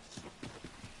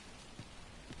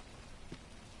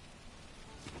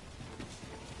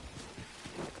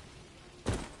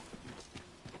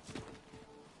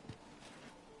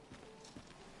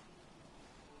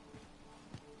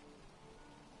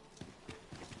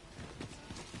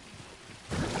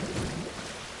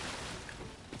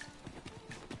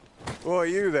 Why,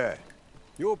 you there?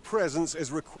 Your presence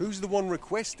is who's the one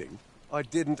requesting? I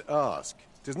didn't ask.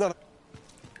 Does not.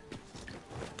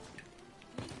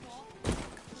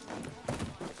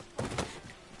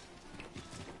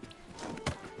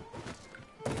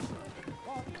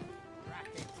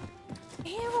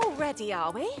 Here already,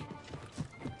 are we?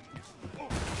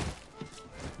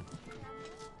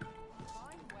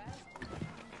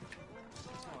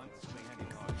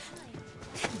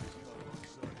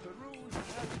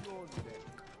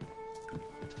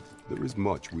 There is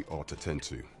much we ought to tend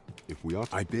to. If we are,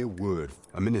 I bear word,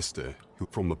 a minister who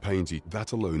from the pains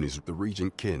that alone is the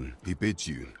regent kin. He bids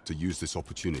you to use this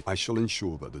opportunity. I shall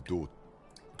ensure that the door.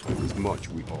 There is much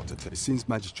we ought to tend. It seems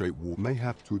Magistrate Ward may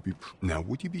have to be. Now,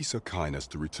 would you be so kind as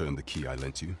to return the key I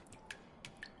lent you?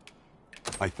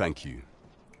 I thank you.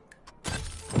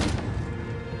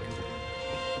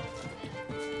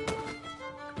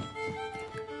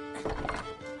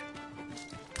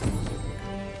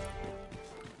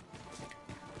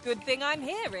 Good thing I'm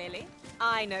here, really.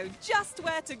 I know just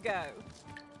where to go.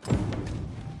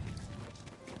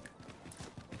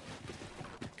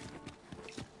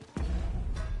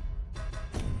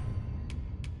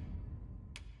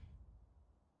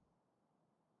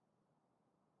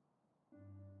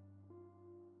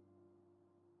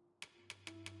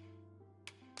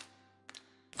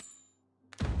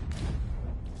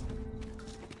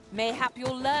 Mayhap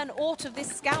you'll learn aught of this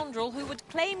scoundrel who would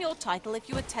claim your title if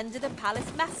you attended a palace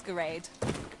masquerade.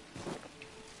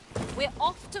 We're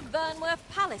off to Vernworth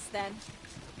Palace, then.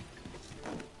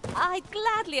 I'd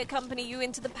gladly accompany you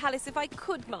into the palace if I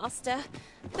could, Master,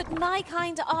 but my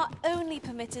kind are only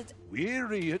permitted...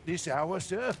 Weary at this hour,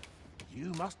 sir?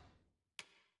 You must...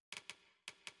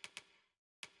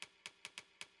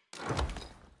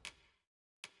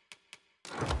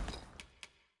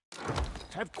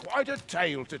 have quite a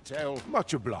tale to tell.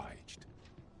 Much obliged.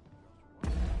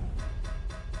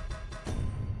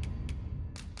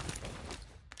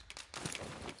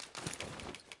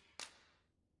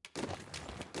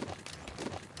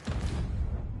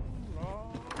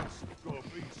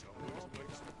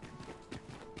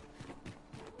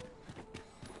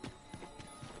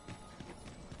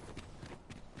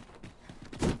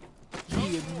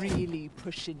 You're really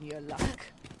pushing your luck.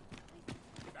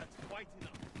 That's quite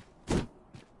enough.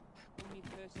 Only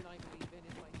person I believe in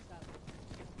is myself.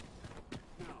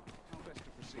 Now, how best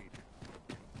to proceed?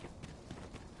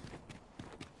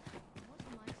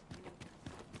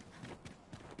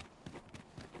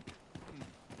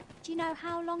 Do you know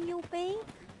how long you'll be?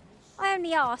 I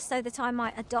only asked so that I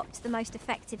might adopt the most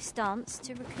effective stance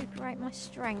to recuperate my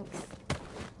strength.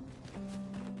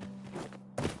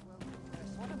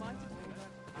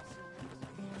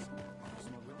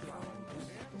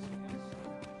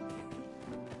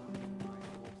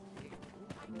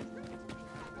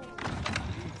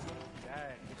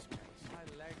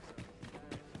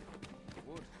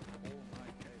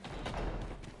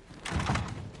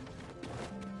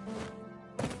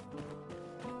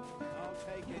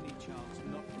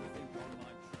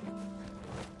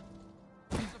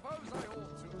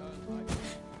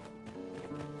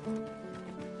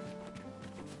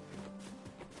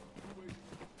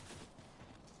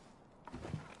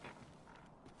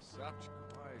 Such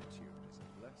quietude is a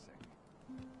blessing.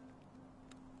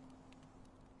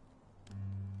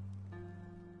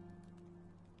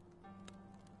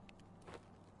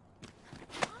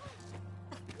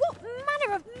 What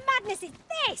manner of madness is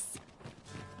this?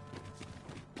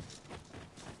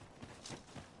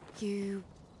 You...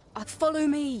 follow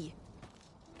me.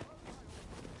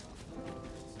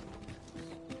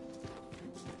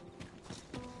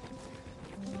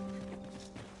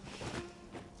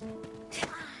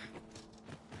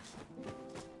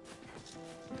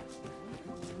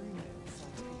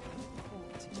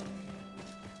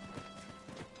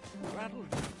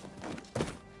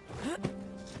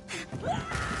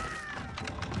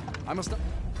 I must...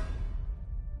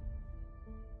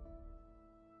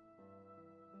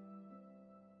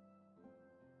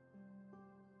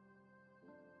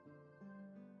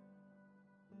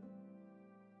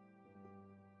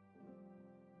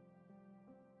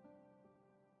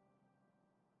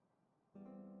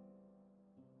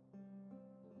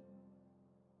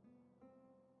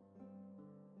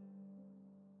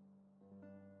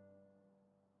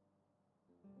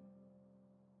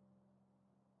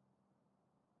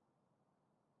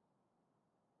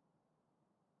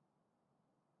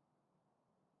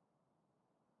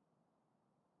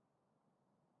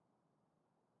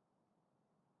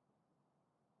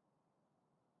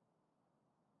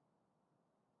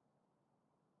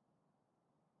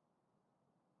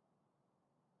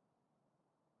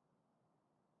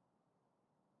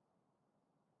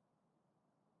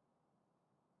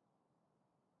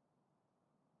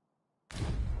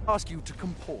 Ask you to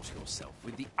comport yourself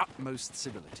with the utmost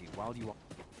civility while you are...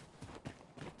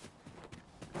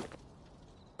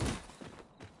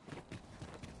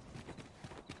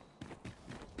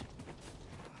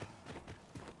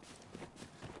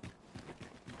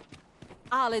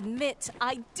 I'll admit,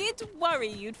 I did worry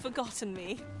you'd forgotten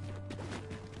me.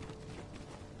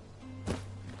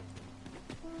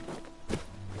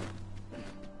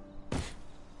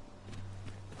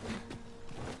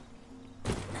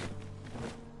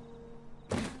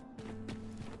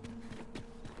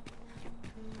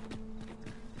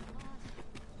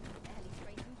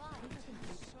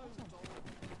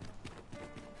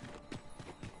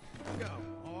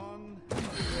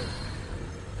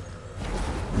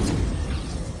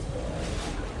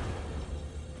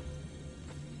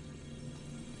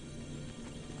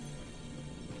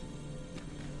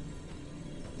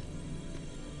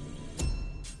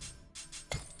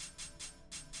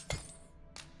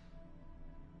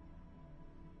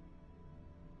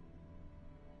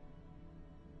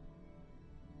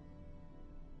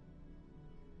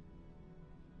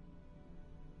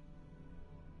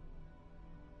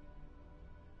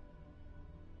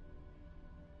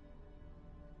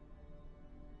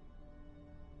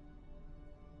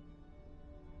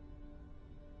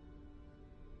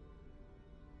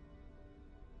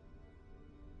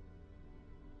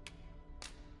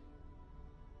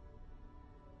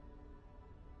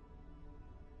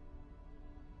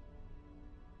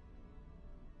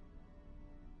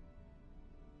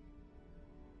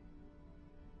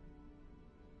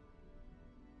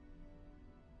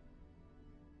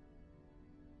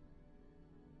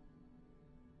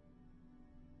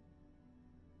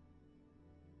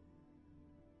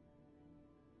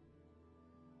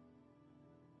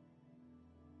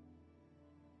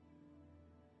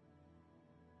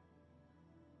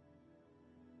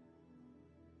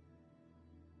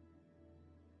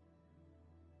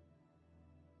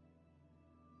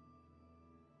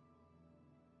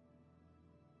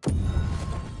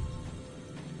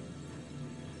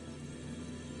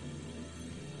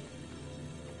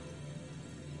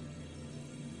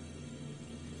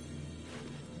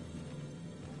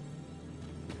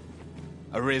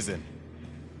 Arisen.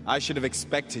 I should have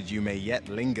expected you may yet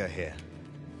linger here.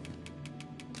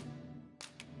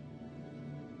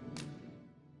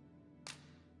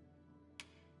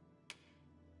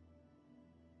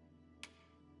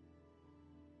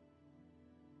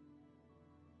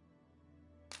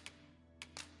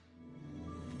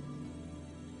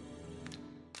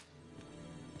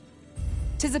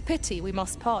 "'Tis a pity we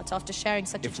must part after sharing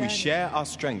such a journey. If we share our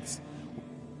strengths,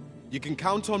 you can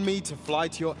count on me to fly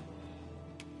to your...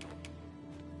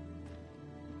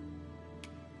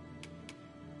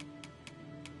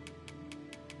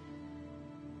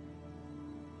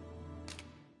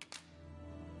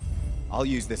 I'll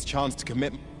use this chance to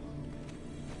commit...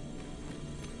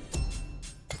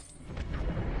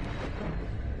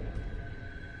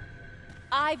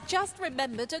 I've just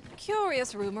remembered a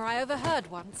curious rumor I overheard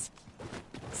once.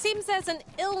 Seems there's an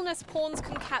illness pawns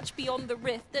can catch beyond the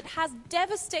rift that has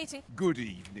devastating... Good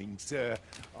evening, sir.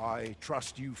 I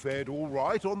trust you fared all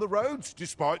right on the roads,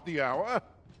 despite the hour?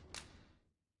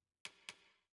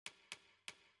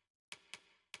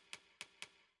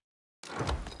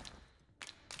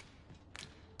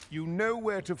 You know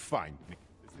where to find me.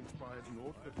 This inspired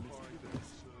naught but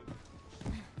misgivings.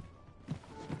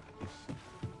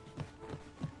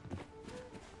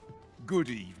 Good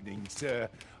evening, sir.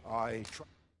 I trust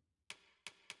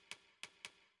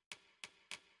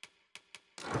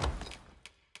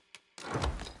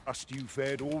you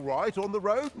fared all right on the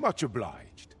road. Much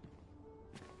obliged.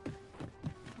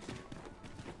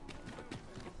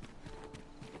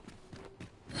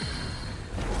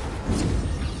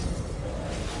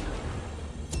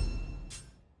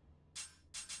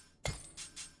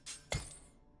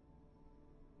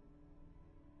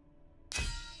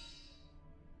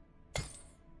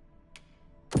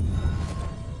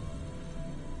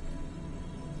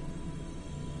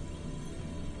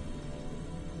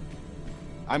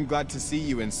 I'm glad to see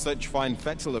you in such fine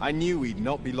fettle. I knew we'd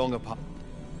not be long apart.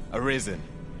 Arisen.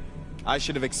 I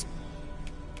should have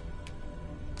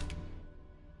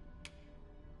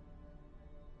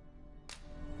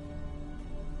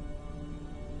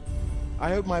I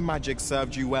hope my magic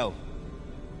served you well.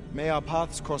 May our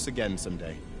paths cross again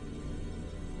someday.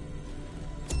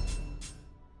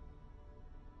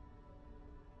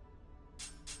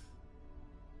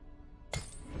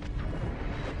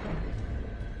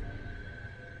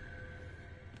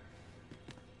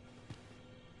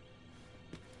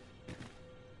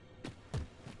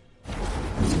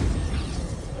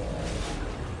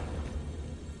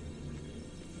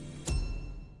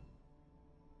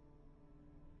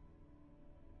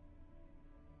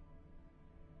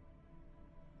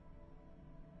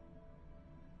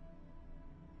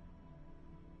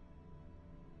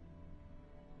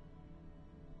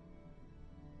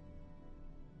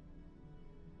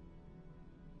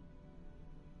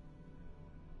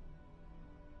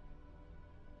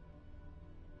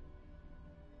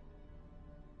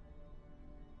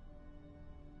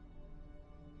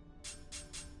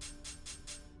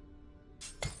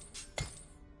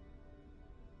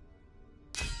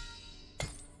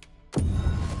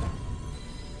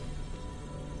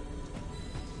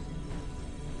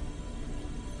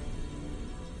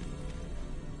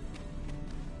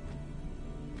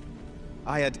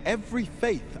 I had every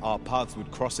faith our paths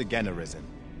would cross again, Arisen.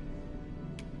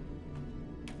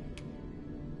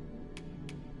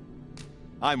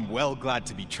 I'm well glad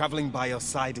to be traveling by your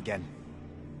side again.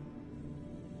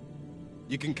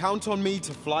 You can count on me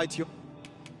to fly to your...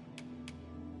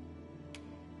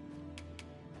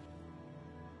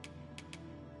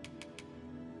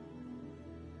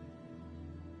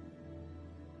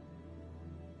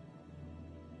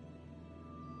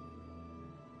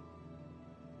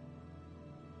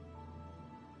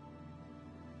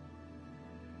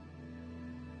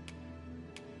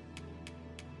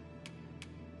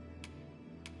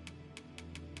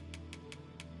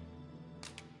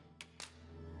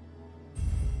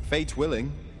 Fate willing,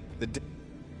 the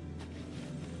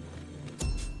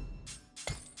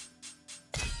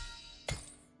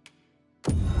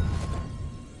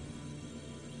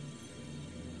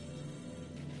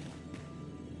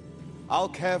I'll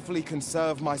carefully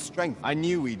conserve my strength. I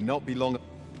knew we'd not be long...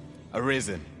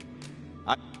 Arisen.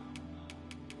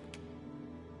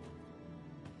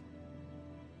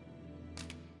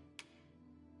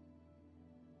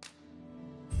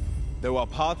 Though our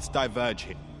paths diverge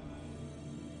here.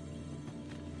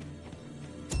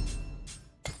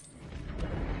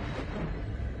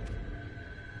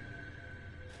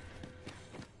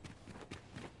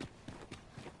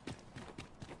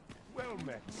 Well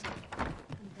met, sir.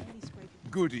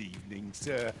 Good evening,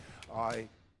 sir. I...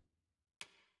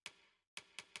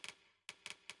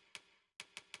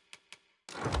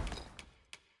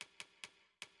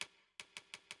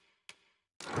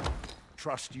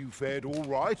 trust you fared all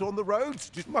right on the roads?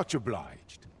 Just much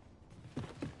obliged.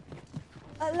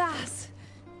 Alas,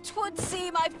 'twould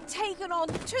seem I've taken on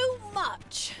too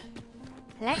much.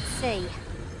 Let's see.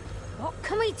 What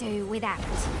can we do without?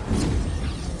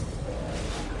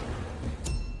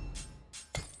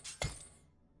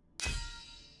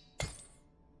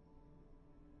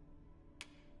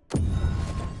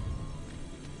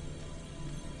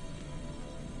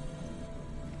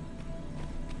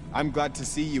 I'm glad to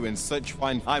see you in such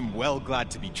fine... I'm well glad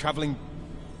to be traveling.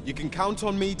 You can count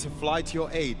on me to fly to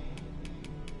your aid.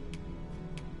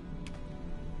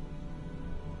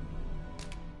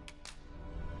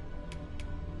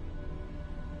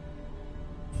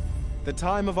 The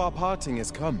time of our parting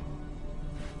has come.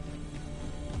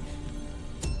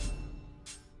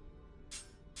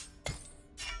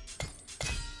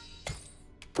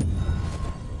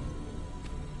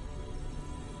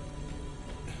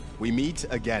 We meet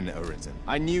again, Arisen.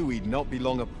 I knew we'd not be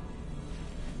long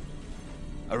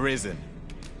Arisen.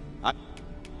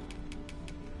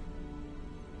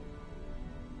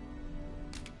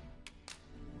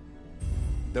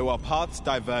 Though our paths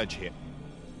diverge here.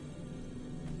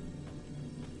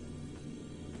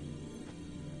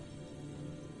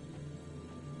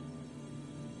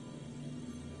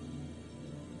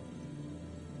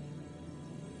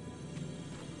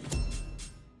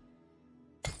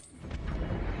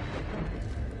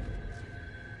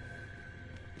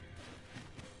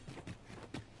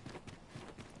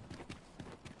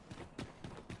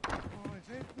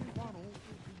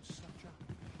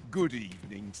 Good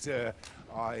evening, sir.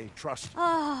 I trust...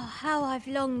 Ah, how I've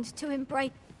longed to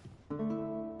embrace...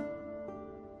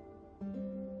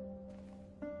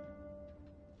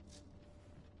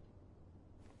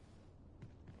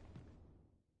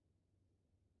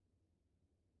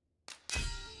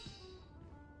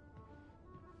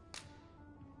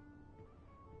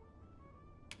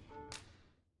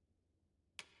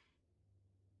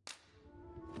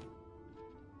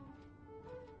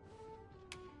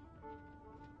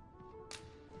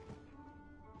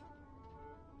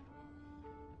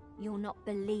 You'll not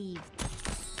believe.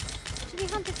 Should we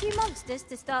hunt a few monsters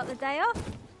to start the day off?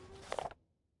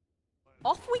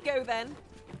 Off we go then.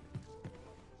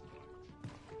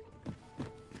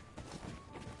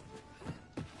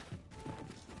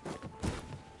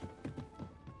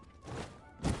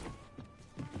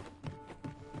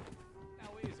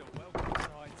 Now here's a welcome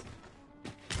sight.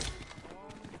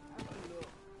 Have a look.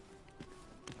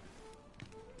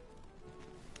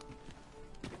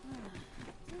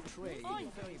 Trade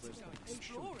favours the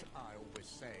patient, I always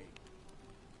say.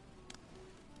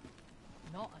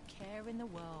 Not a care in the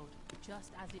world,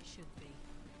 just as it should be.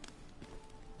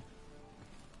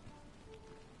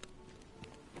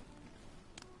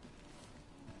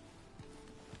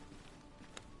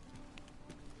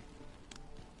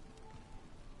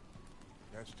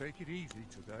 Let's take it easy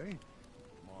today.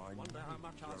 Mind Wonder how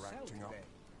much I'll you're sell acting up. today.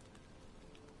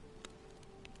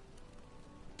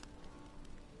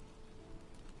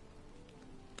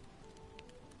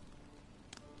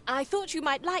 I thought you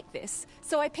might like this,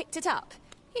 so I picked it up.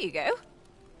 Here you go.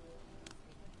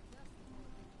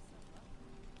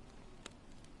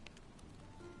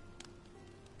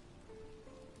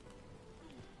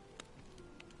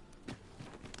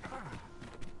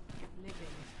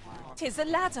 Tis a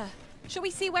ladder. Shall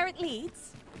we see where it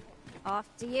leads?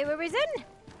 After you, Arisen.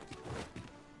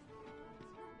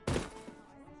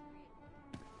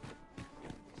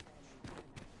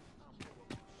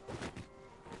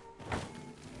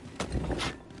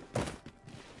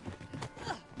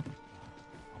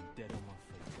 I'm dead on my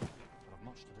feet, but I've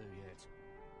much to do yet.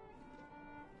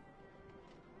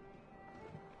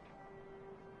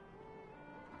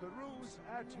 The rules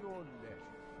at your leisure.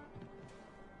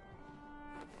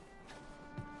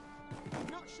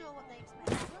 Not sure what they expect.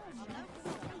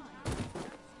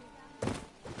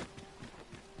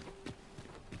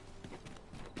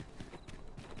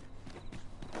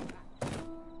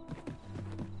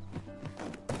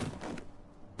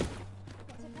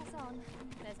 Got to press on.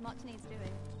 There's much needs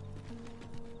doing.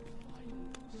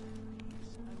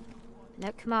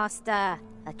 Look, Master.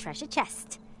 A treasure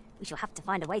chest. We shall have to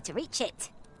find a way to reach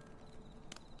it.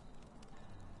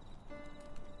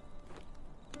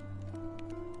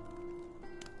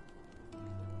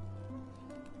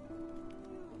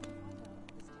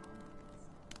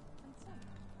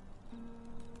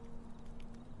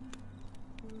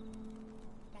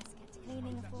 Best get to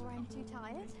cleaning before I'm too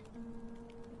tired.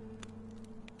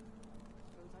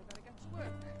 Suppose I better get to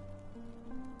work.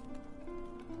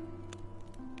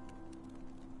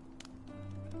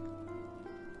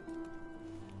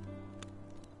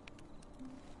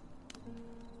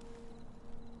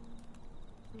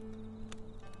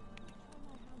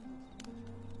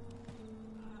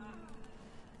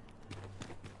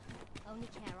 Only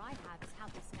care I have is how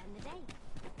to spend the day.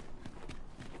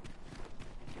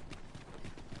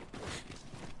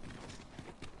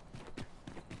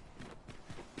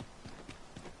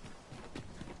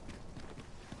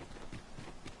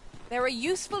 There are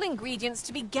useful ingredients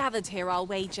to be gathered here, I'll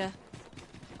wager.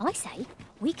 I say,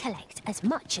 we collect as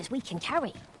much as we can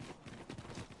carry.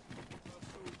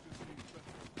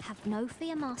 Have no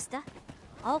fear, Master.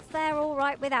 I'll fare all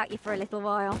right without you for a little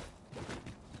while.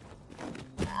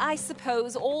 I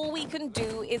suppose all we can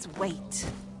do is wait.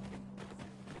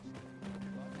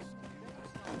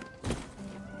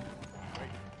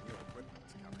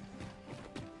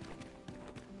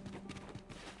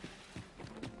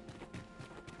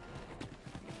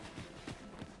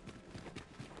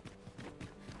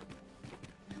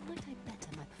 How might I better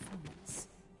my performance?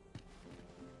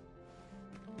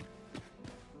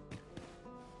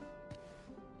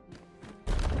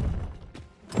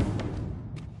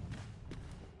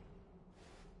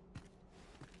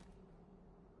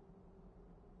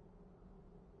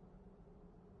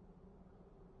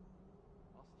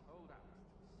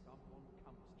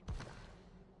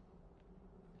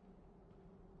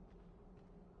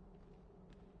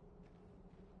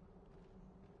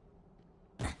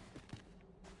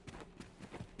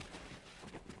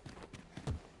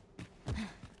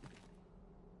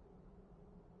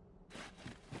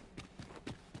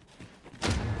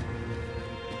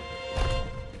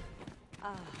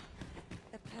 Ah,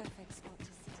 the perfect spot to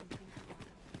sit and think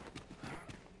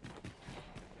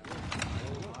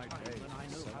When I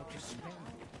know how to spell.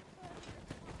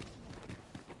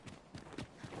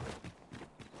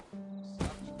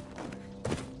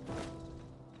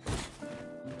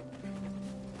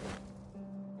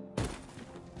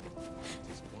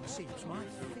 Seems my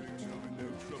fate. No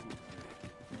trouble.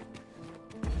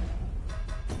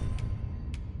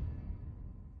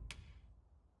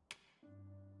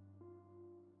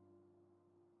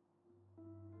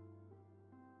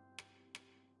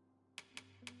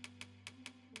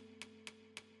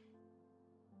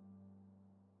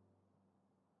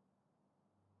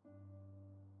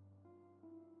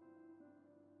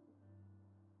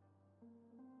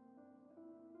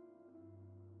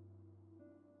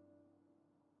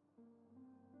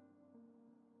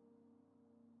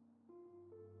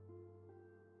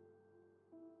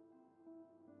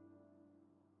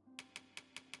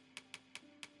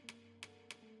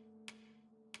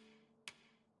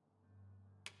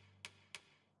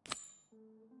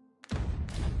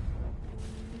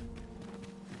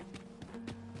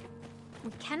 We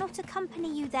cannot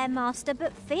accompany you there, Master,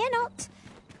 but fear not.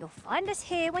 You'll find us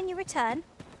here when you return.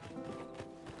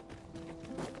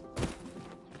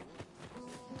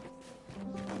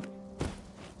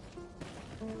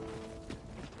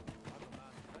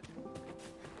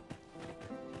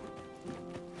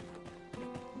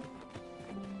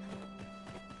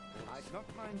 I'd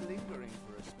not mind lingering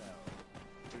for a spell.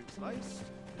 Boots laced,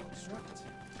 strapped.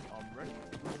 I'm ready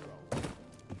to patrol.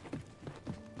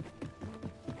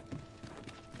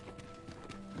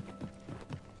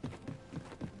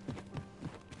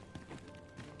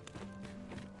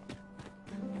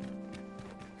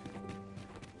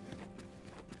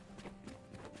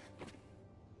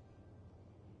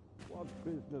 What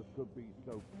business could be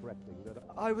so pressing that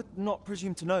I would not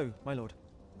presume to know, my lord.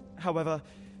 However,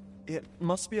 it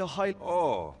must be a high...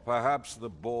 Oh, perhaps the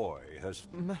boy has...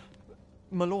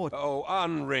 My lord... Oh,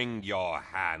 unring your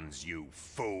hands, you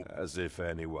fool! As if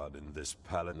anyone in this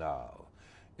palace now.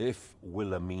 If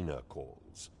Wilhelmina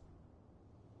calls...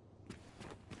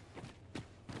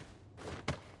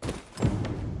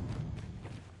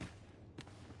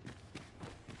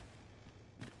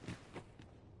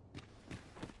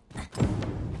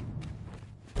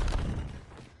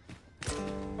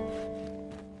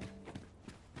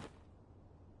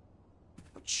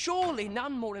 Surely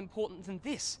none more important than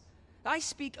this. I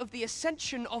speak of the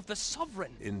ascension of the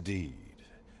Sovereign. Indeed.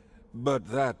 But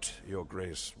that, your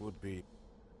grace, would be...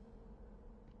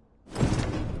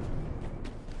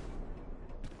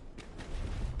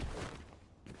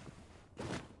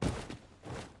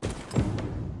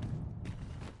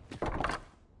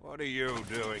 What are you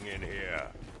doing in here?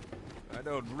 I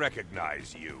don't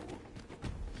recognize you.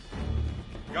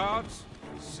 Guards,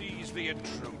 seize the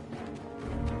intruder.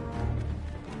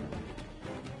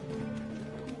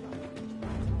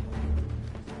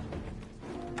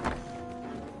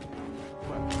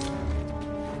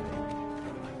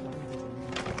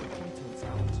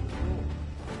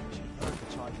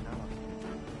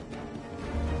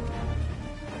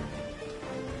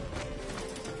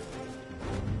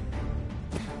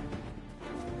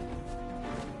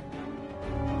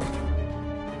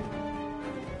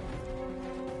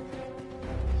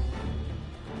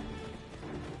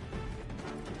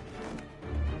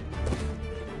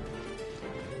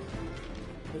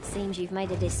 It seems you've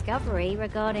made a discovery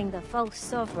regarding the false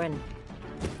sovereign.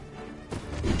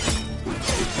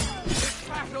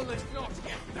 Battle is not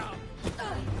yet done.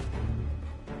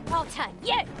 I'll turn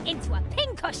you into a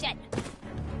pincushion!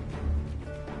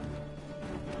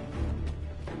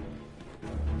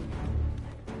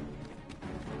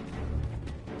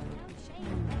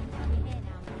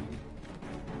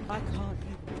 I can't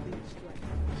even think straight.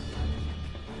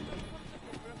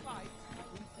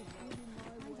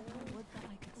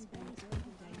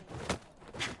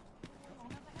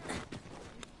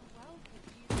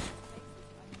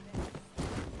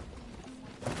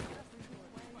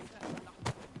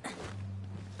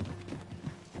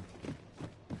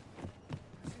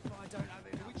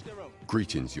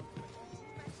 Greetings, you.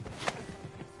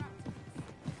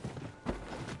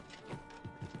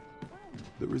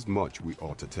 There is much we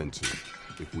ought to tend to.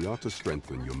 If we are to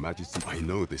strengthen your majesty, I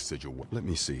know this sigil. Let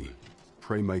me see.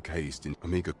 Pray make haste in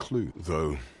Amiga clue.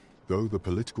 Though the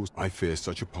political, I fear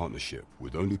such a partnership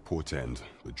would only portend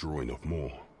the drawing of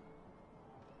more.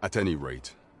 At any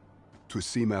rate, 'twould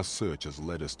seem our search has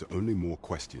led us to only more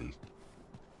questions.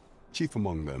 Chief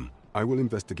among them, I will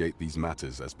investigate these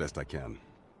matters as best I can.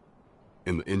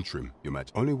 In the interim, Your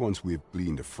Majesty, only once we have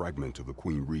gleaned a fragment of the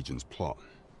Queen Regent's plot,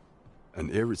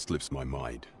 and ere it slips my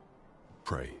mind,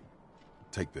 pray,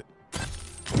 take that.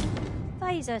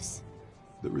 Jesus.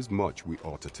 There is much we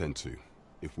ought to tend to,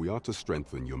 if we are to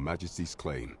strengthen Your Majesty's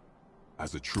claim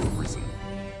as a true arisen.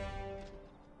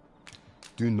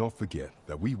 Do not forget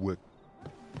that we work.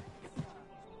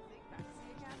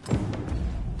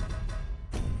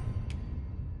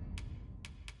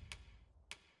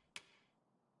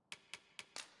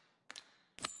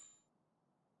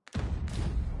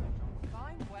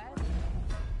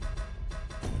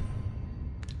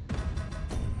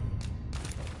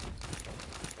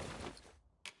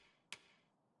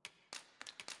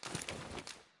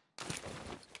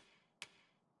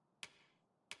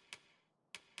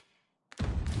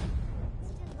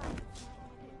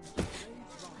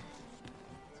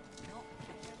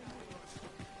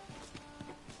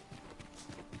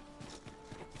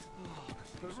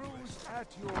 Peruse at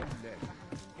your leisure.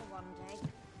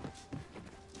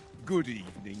 Good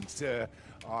evening, sir.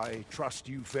 I trust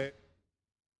you fair.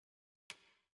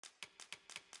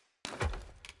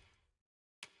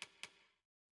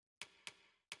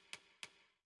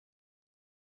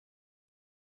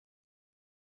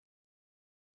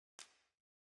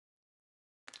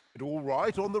 All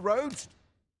right on the roads?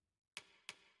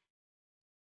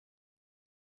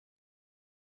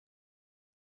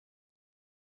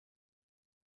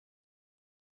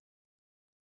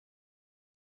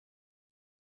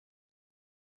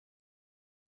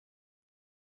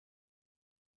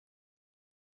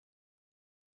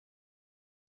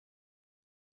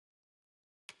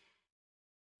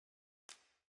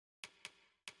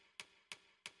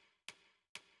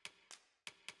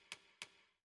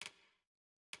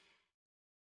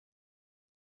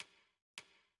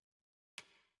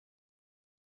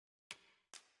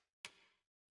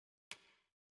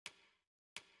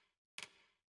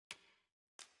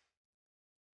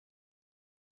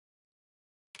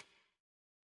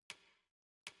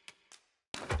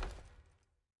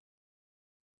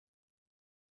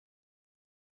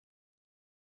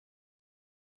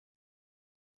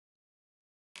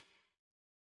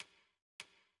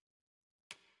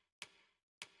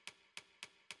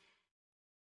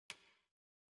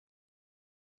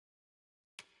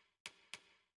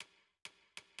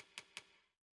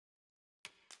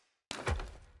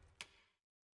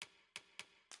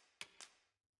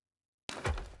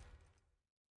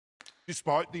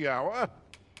 Despite the hour?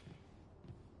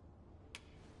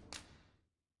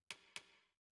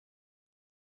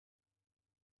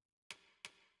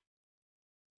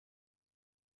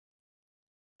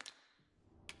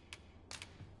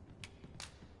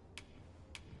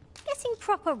 Getting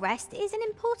proper rest is an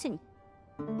important...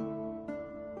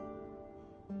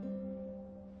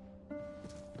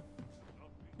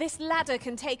 This ladder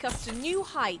can take us to new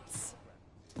heights.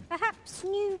 Perhaps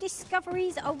new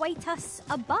discoveries await us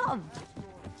above.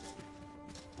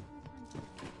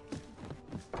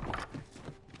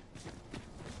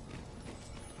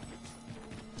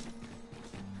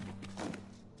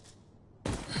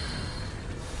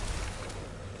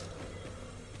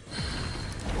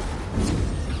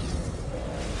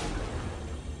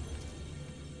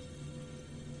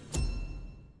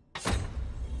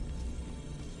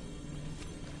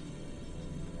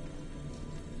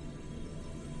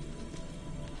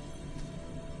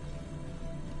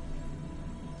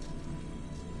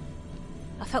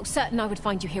 I felt certain I would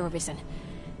find you here, Arisen.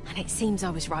 And it seems I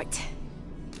was right.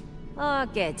 Ah,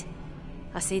 good.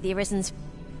 I see the Arisen's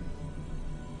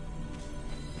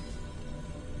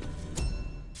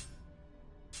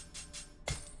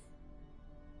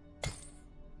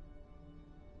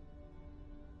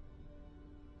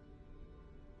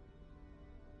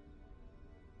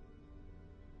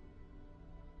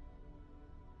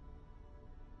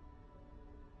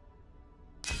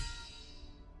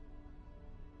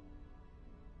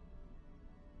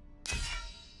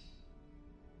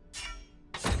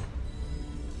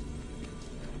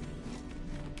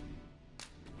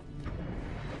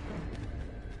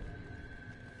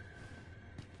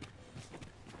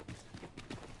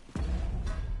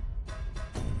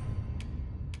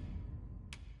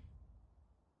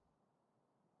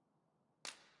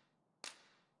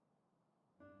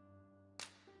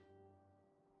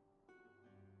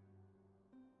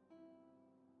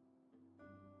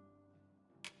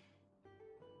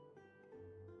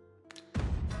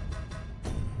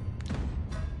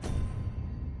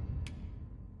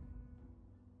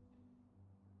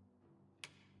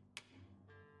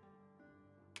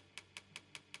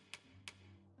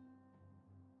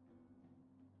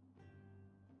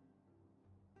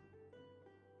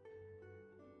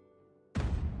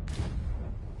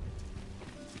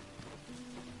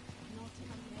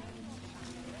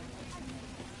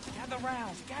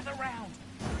round, gather round.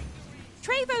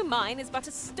 Trevo Mine is but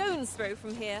a stone's throw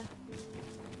from here.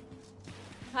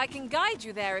 I can guide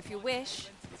you there if you wish.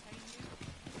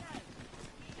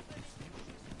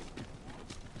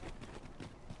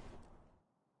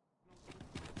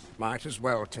 Might as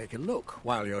well take a look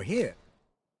while you're here.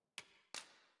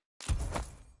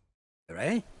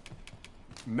 Eh?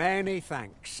 Many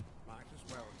thanks. Might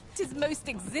as well. 'Tis most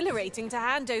exhilarating to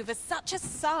hand over such a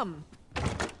sum.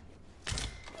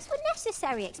 These were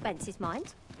necessary expenses,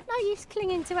 mind. No use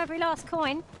clinging to every last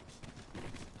coin.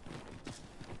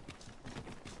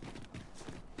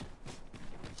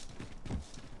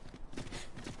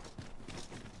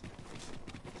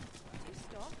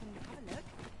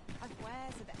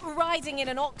 Riding in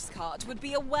an ox cart would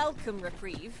be a welcome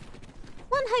reprieve.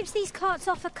 One hopes these carts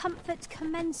offer comfort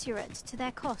commensurate to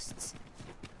their costs.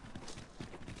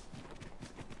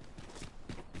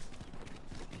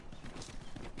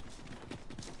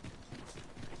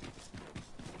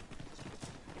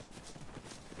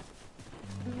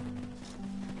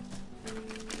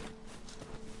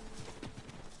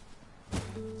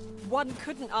 One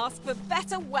couldn't ask for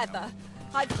better weather.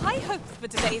 I've high hopes for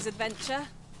today's adventure.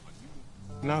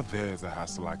 Now there's a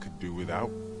hassle I could do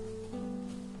without.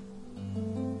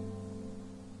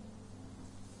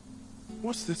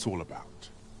 What's this all about?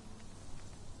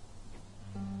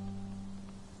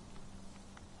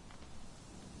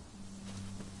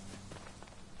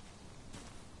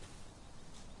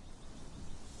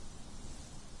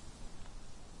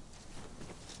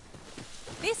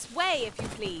 This way, if you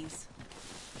please.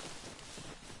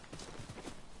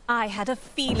 I had a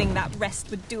feeling that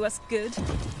rest would do us good.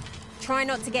 Try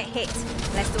not to get hit,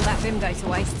 lest all that vim go to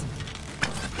waste.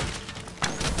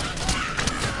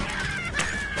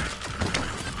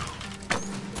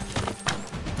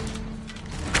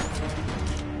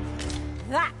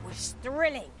 That was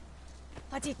thrilling.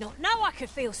 I did not know I could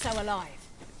feel so alive.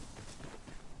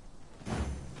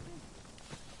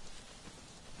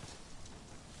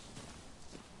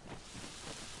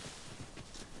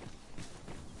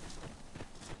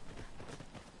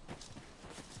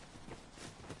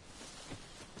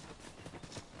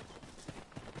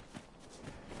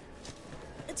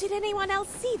 Did anyone else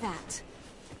see that?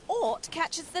 Aught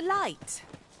catches the light.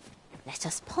 Let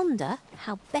us ponder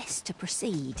how best to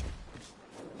proceed.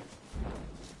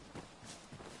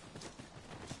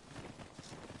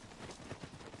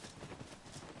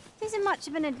 It isn't much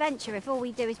of an adventure if all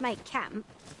we do is make camp.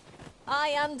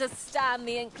 I understand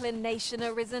the inclination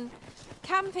arisen.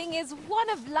 Camping is one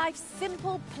of life's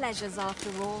simple pleasures after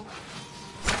all.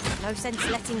 No sense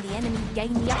letting the enemy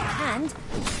gain the upper hand.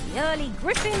 The early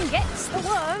griffin gets the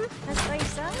worm, as they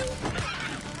say.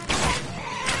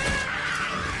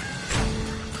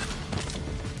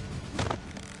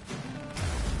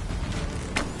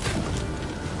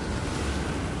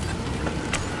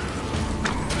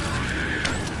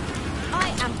 I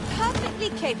am perfectly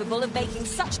capable of making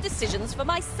such decisions for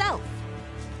myself.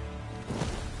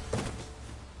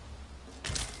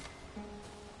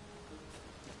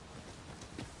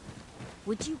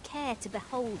 Would you care to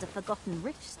behold a forgotten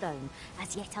riftstone,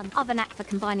 as yet of an act for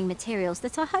combining materials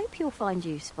that I hope you'll find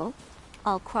useful?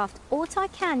 I'll craft aught I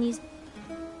can use.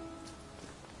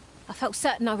 I felt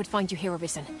certain I would find you here,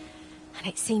 Arisen, and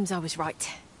it seems I was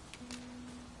right.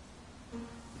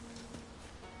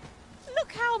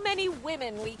 Look how many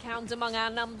women we count among our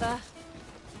number.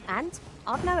 And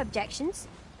I've no objections.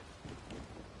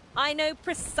 I know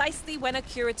precisely when a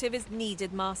curative is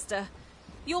needed, Master.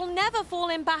 You'll never fall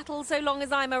in battle so long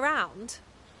as I'm around.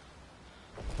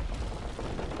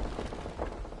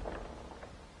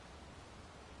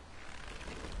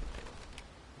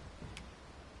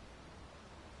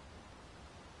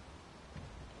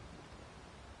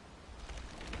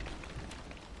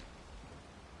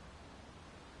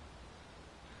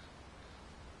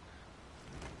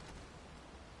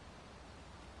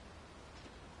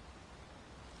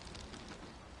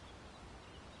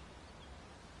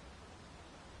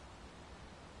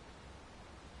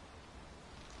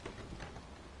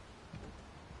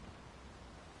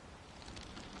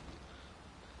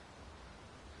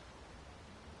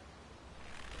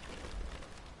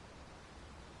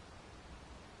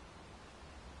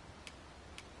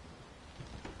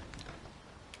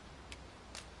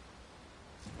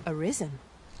 Arisen.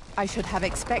 I should have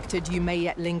expected you may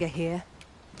yet linger here.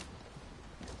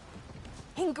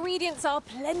 Ingredients are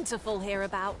plentiful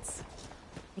hereabouts.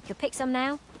 We could pick some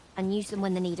now, and use them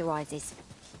when the need arises.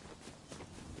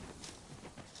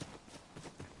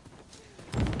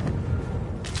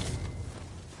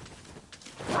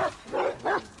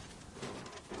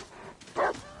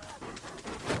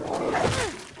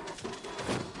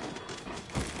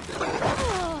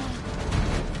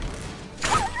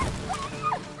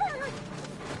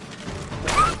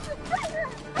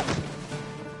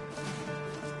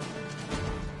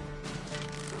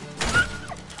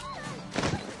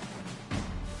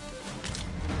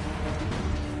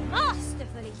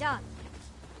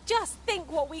 Just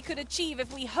think what we could achieve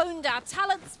if we honed our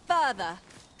talents further.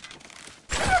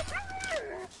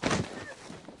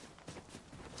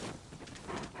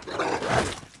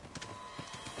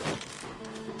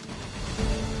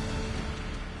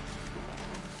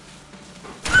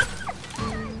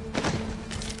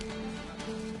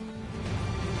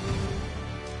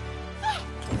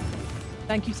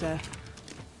 Thank you, sir.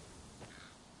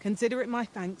 Consider it my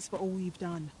thanks for all you've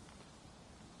done.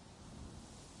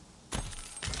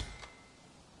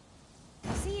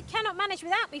 I see you cannot manage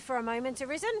without me for a moment,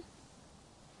 Arisen.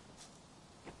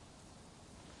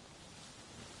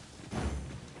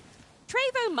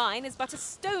 Trevo Mine is but a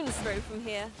stone's throw from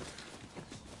here.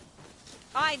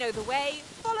 I know the way.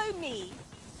 Follow me.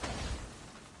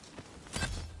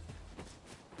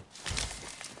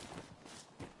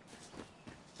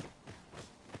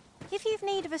 If you've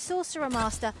need of a sorcerer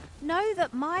master, know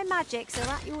that my magics are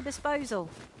at your disposal.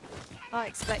 I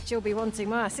expect you'll be wanting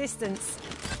my assistance.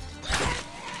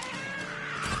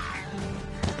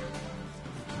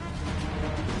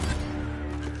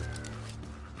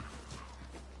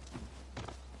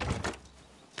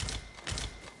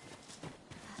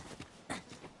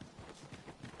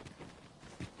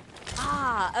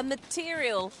 Ah, a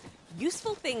material.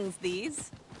 Useful things,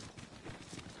 these.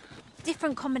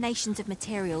 Different combinations of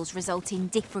materials result in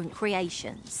different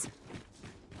creations.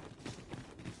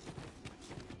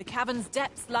 The cavern's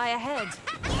depths lie ahead.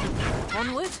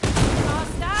 Onward.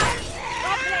 Master!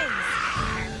 Goblins!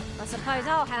 I suppose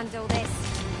I'll handle this.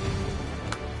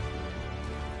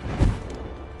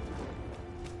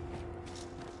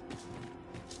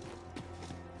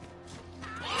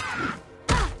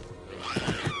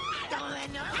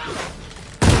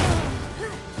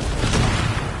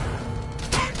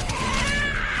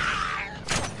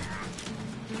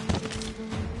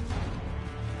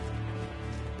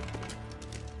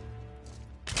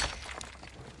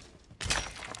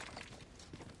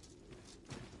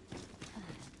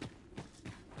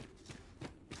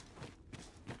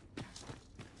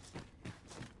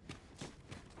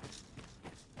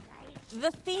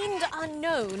 The Fiend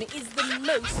Unknown is the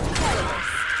most perilous.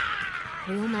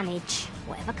 We'll manage.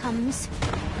 Whatever comes,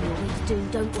 we always do,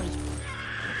 don't we?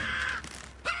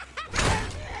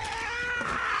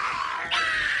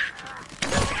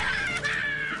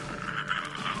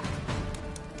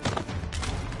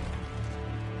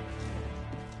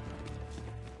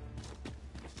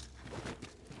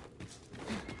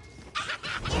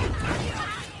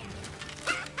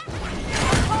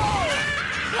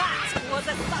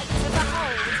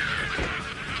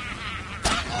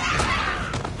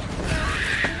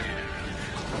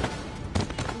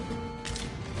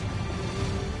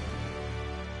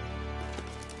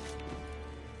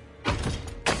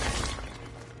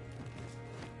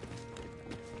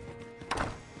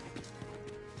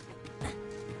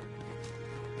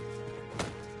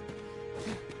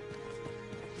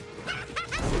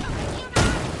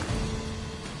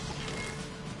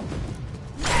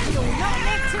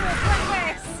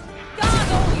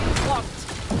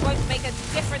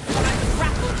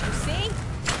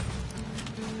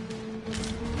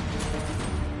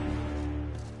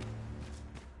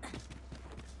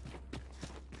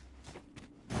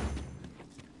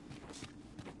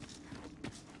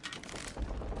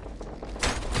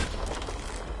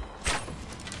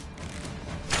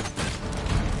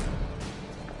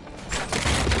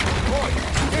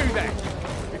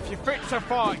 To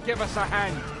fight, give us a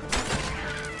hand.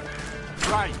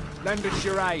 Right, lend us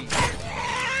your aid.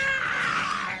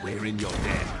 We're in your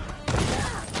debt.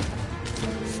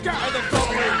 Scatter the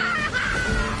goblins!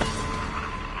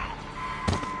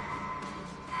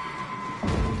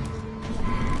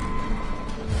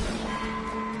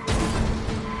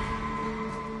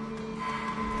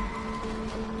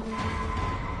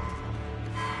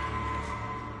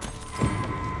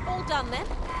 All done then?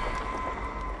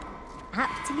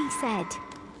 Aptly said.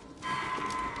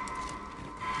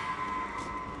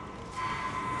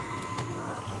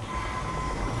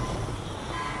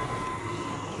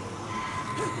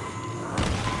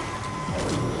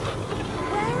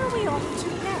 Where are we off to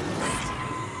next?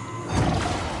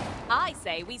 I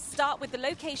say we start with the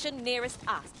location nearest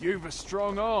us. You've a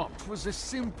strong arm. It was a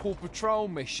simple patrol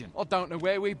mission. I don't know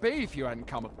where we'd be if you hadn't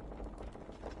come.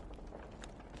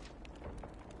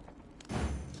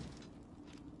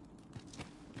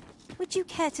 Would you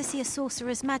care to see a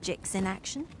sorcerer's magics in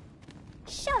action?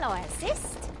 Shall I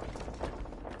assist?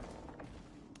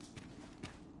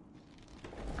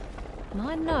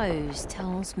 My nose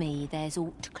tells me there's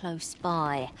aught close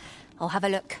by. I'll have a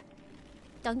look.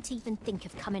 Don't even think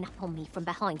of coming up on me from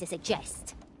behind as a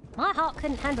jest. My heart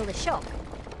couldn't handle the shock.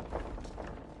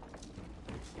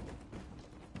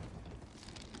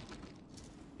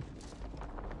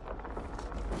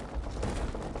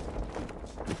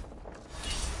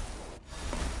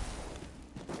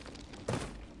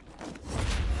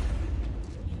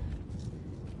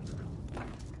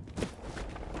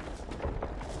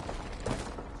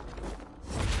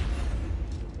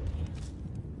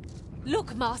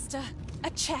 Look, Master. A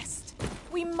chest.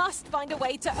 We must find a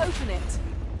way to open it.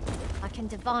 I can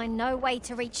divine no way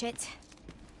to reach it.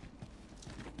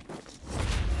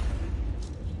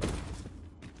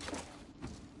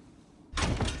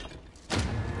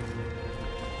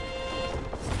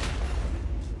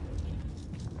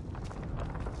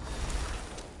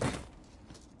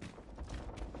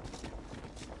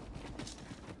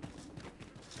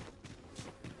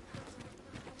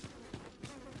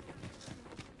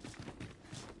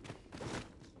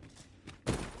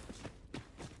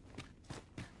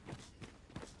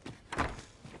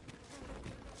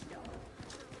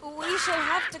 We shall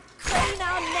have to crane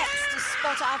our necks to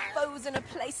spot our foes in a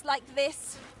place like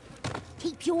this.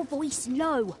 Keep your voice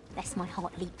low, lest my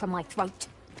heart leap from my throat.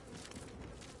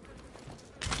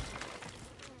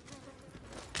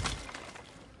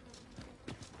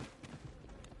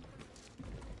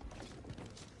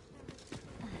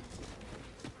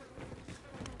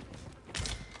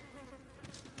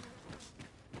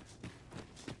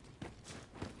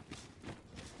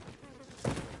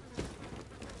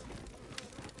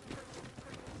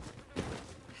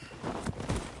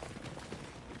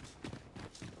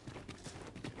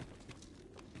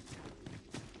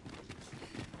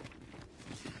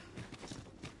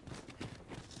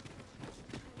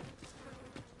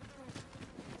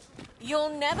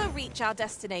 You'll never reach our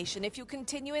destination if you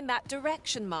continue in that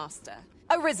direction, Master.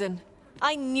 Arisen,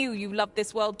 I knew you loved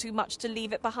this world too much to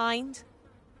leave it behind.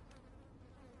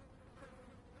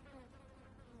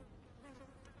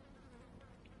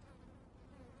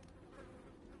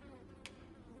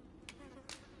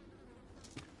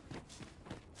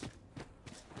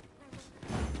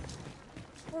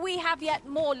 We have yet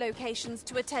more locations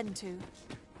to attend to.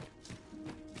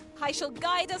 I shall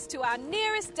guide us to our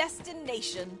nearest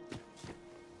destination.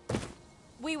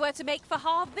 We were to make for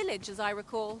Har village, as I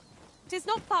recall. 'Tis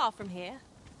not far from here.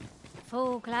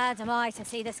 Full glad am I to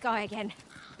see the sky again.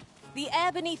 The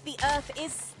air beneath the earth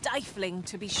is stifling,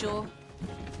 to be sure.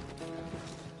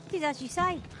 'Tis as you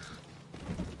say.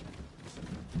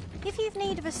 If you've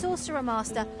need of a sorcerer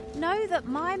master, know that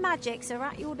my magics are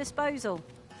at your disposal.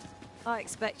 I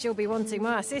expect you'll be wanting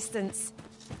my assistance.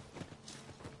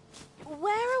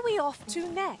 Where are we off to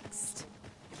next?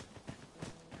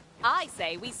 I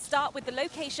say we start with the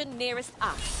location nearest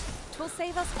us. 'Twill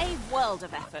save us a world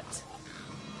of effort.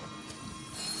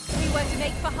 We were to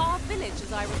make for Har village,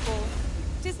 as I recall.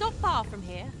 'Tis not far from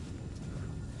here.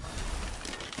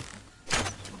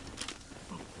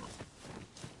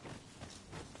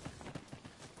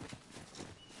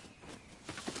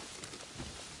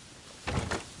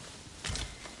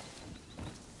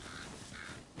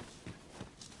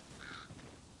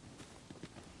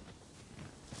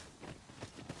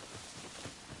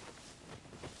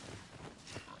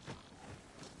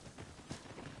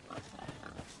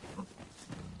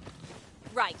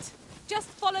 Right. Just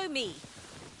follow me.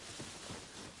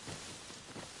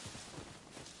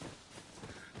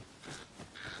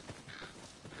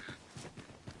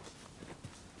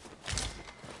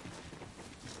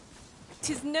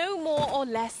 Tis no more or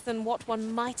less than what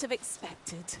one might have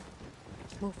expected.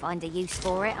 We'll find a use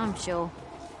for it, I'm sure.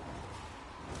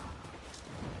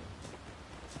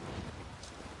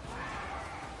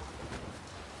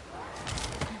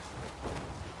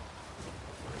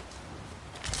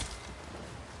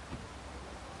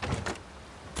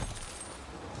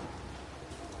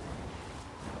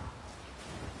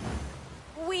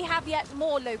 We have yet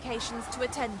more locations to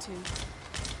attend to.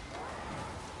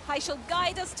 I shall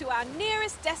guide us to our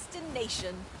nearest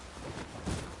destination.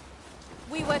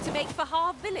 We were to make for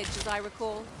Har village, as I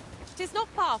recall. 'Tis not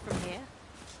far from here.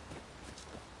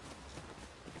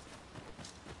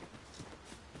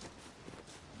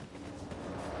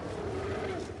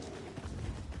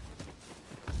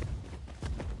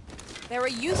 There are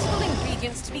useful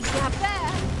ingredients to be grabbed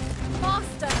there.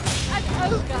 Master, an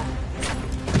ogre!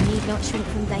 You need not shrink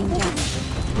from danger.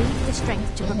 We've the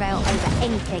strength to prevail over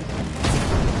anything.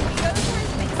 The ogre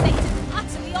is fixated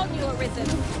utterly on you, Arisen.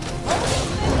 Hold his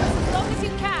movements as long as you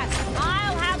can.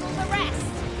 I'll handle the rest.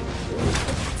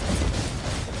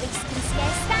 The beast can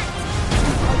scarce stand.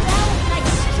 A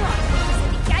well-placed strike to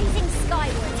be gazing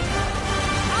skyward.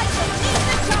 I shall lead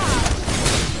the charge!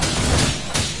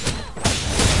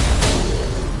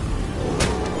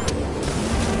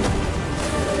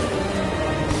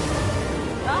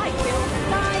 I will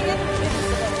fly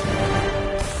invincible.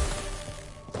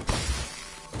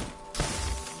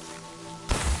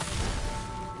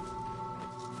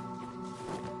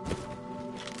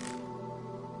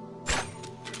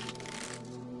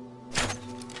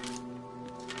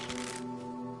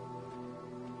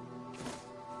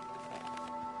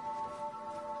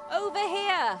 Over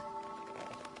here!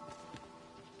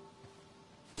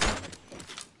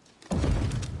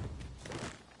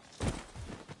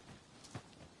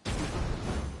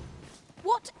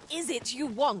 is it you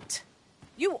want?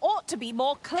 You ought to be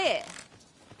more clear.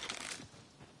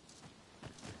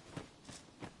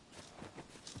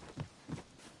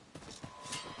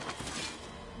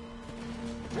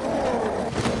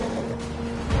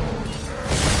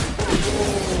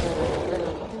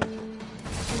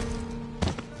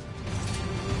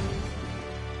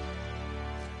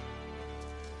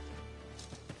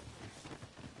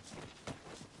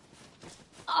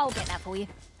 I'll get that for you.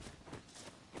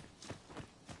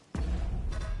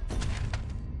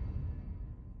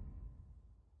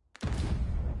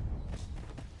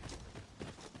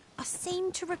 I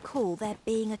seem to recall there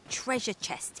being a treasure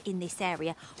chest in this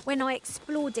area when I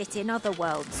explored it in other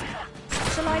worlds.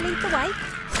 Shall I lead the way?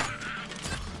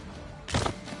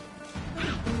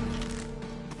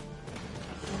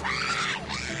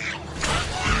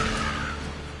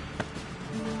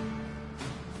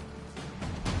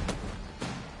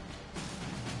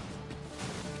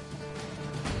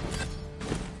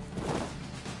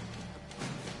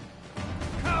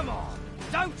 Come on,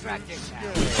 don't drag this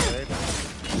out.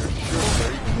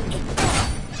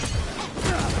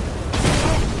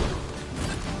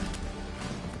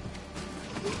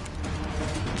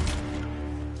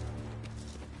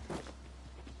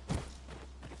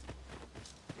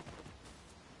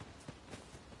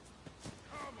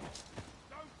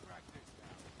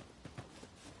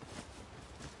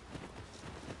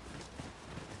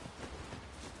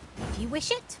 If you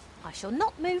wish it, I shall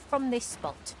not move from this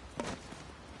spot.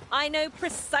 I know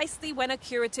precisely when a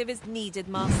curative is needed,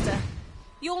 Master.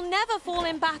 You'll never fall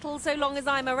in battle so long as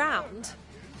I'm around.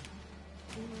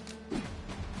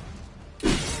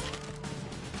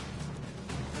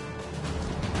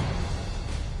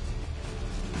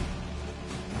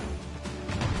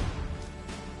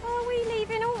 Are we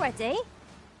leaving already?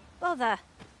 Bother.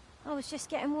 I was just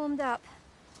getting warmed up.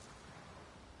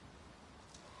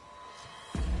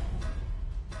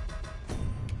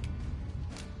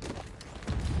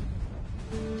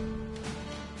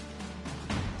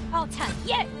 I'll turn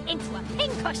you into a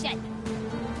pincushion!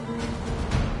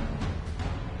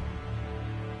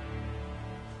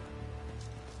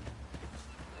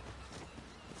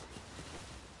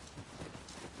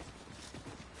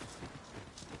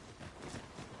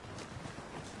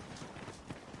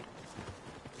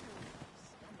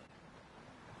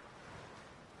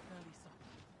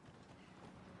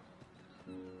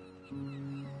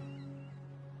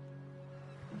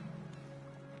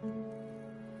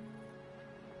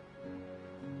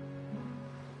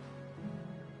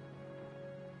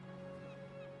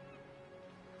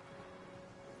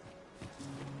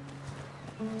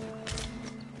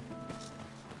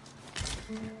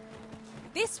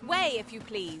 This way, if you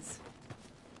please.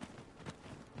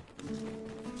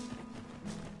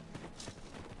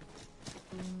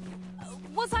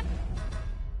 Was I...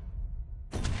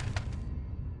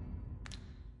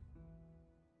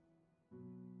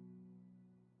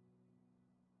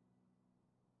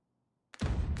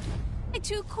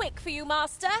 too quick for you,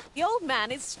 Master? The old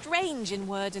man is strange in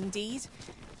word and deed,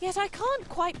 yet I can't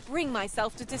quite bring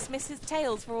myself to dismiss his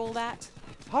tales for all that.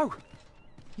 Oh!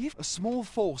 You've a small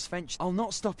force venture. I'll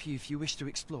not stop you if you wish to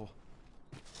explore.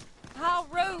 Our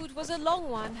road was a long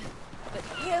one, but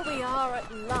here we are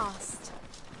at last.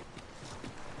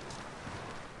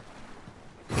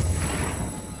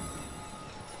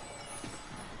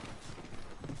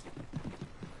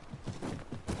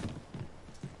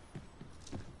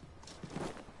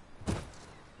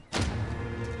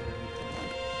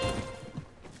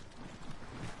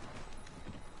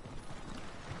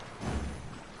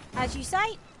 As you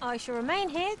say, I shall remain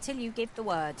here till you give the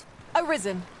word.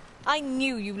 Arisen, I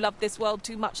knew you loved this world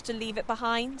too much to leave it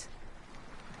behind.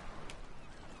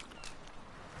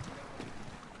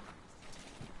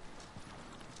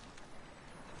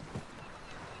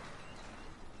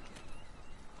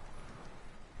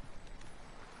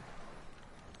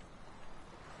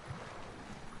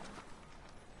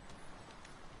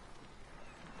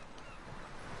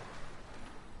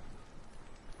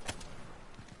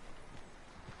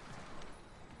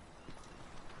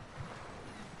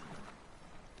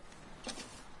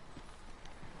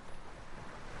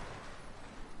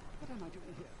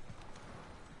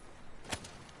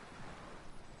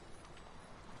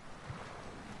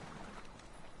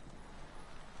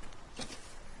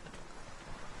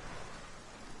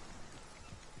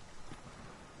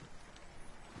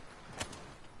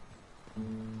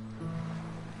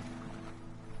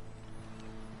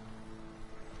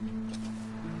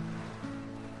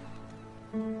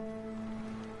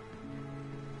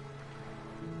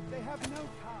 They have no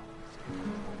powers.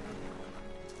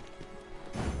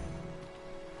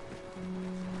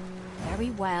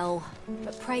 well,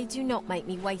 but pray do not make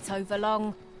me wait over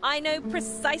long. I know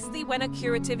precisely when a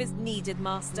curative is needed,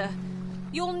 Master.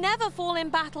 You'll never fall in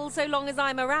battle so long as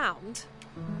I'm around.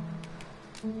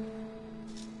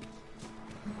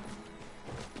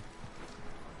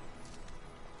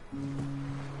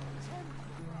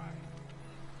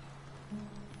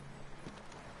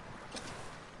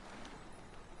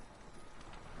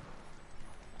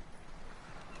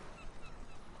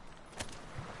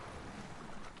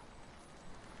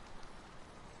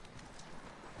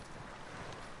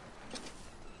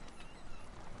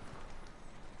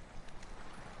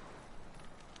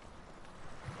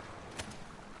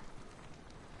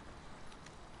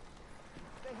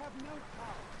 They have no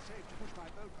power save to push my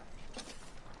boat back.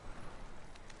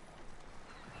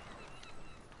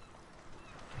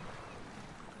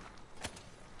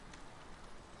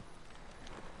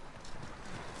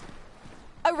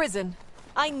 Arisen,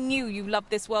 I knew you loved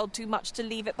this world too much to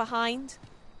leave it behind.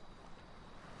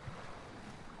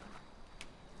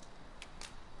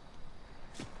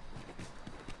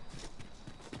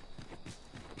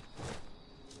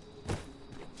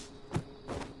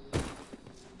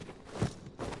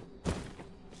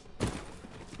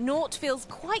 Naught feels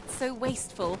quite so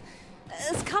wasteful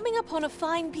as coming upon a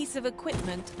fine piece of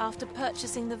equipment after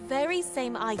purchasing the very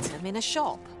same item in a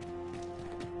shop.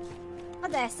 I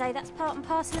dare say that's part and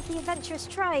parcel of the adventurous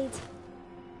trade.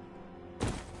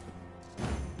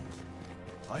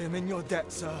 I am in your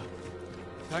debt, sir.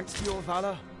 Thanks to your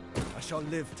valor, I shall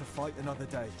live to fight another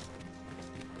day.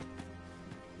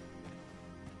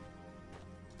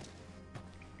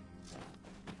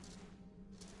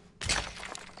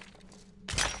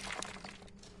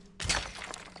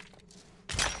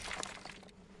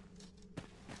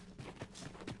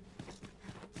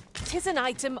 Tis an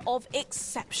item of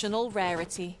exceptional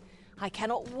rarity. I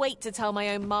cannot wait to tell my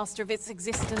own master of its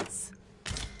existence.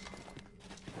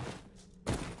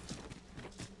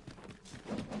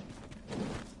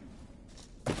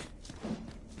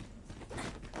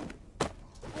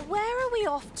 Where are we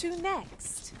off to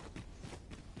next?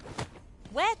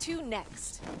 Where to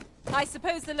next? I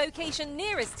suppose the location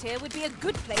nearest here would be a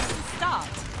good place to start.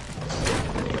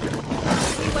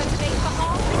 We were to make for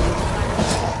half.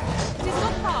 It is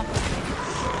not far from here.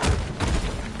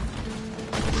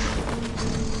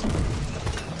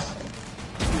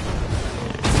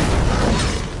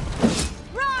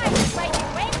 Rise, raging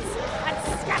winds, and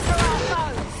scatter our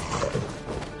foes!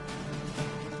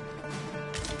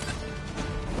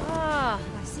 Ah,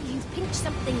 I see you've pinched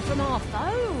something from our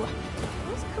foe.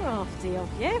 That's crafty of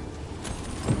you.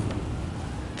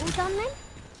 All done then?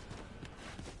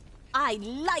 I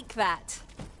like that.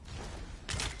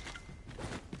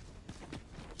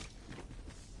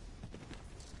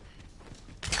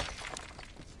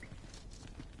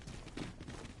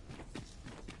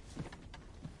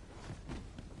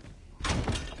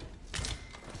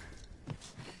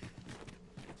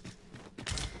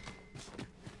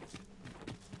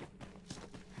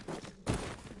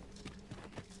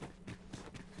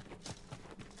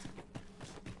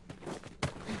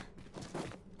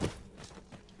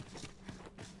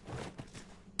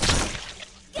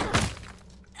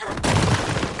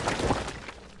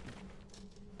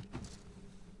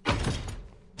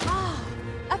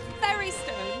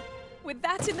 With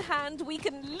that in hand, we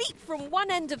can leap from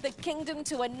one end of the kingdom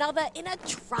to another in a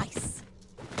trice.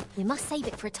 We must save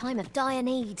it for a time of dire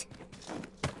need.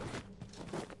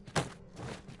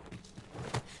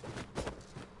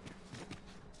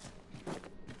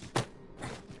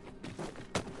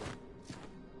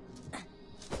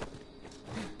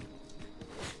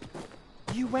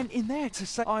 You went in there to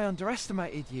say I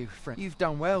underestimated you, friend. You've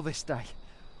done well this day.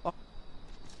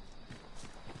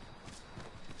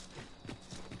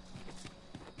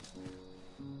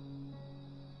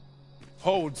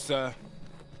 Hold, sir.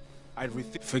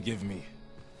 Forgive me.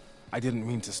 I didn't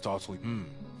mean to startle you.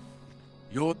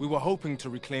 We were hoping to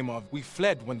reclaim our... We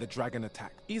fled when the dragon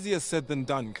attacked. Easier said than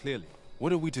done, clearly.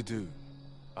 What are we to do?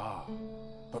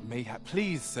 But mayhap...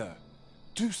 Please, sir.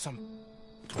 Do something.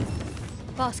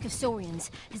 Bask of Saurians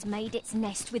has made its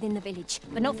nest within the village,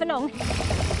 but not for long.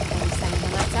 Very sane the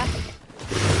matter.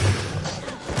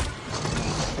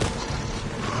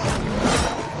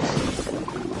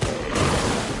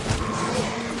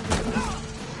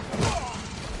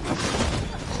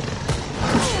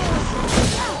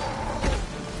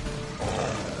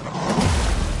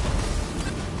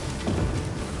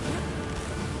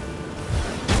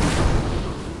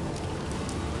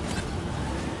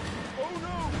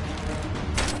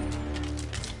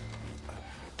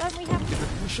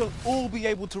 Shall all be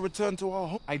able to return to our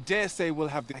home. I dare say we'll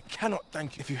have I cannot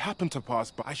thank you. If you happen to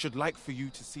pass, but I should like for you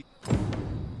to see...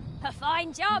 A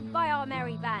fine job by our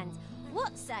merry band.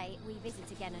 What say we visit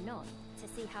again anon to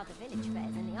see how the village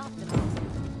fares in the aftermath?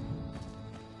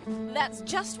 That's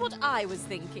just what I was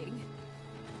thinking.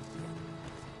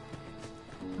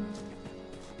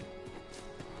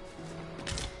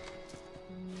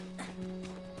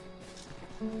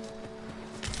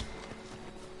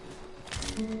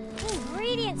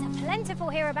 Ingredients are plentiful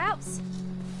hereabouts.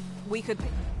 We could...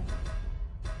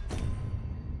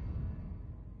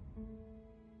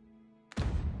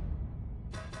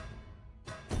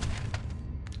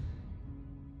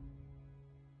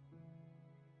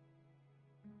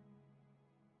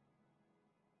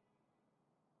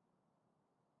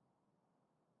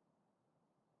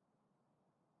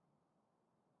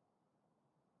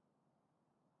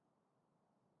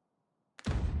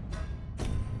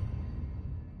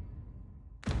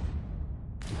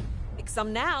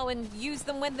 some now and use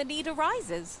them when the need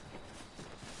arises.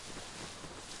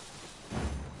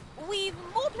 We've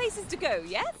more places to go,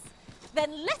 yes?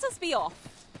 Then let us be off.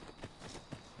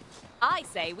 I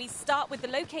say we start with the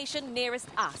location nearest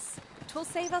us. 'Twill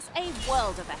save us a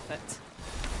world of effort.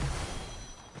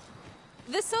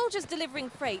 The soldiers delivering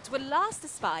freight were last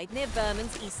espied near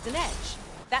Vermin's eastern edge.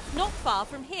 That's not far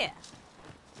from here.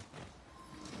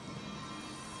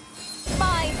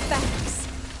 My thanks.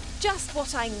 Just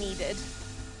what I needed.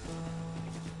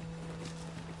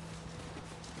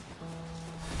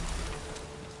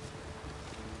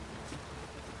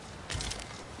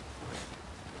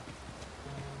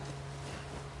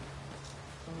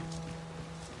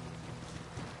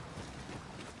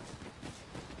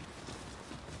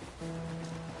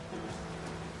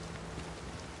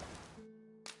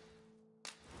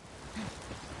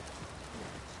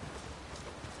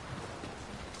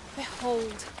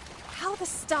 Behold, how the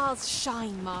stars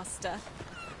shine, Master.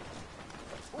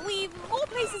 We've more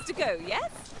places to go, yes?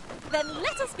 Then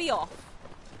let us be off.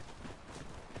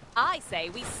 I say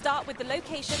we start with the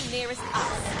location nearest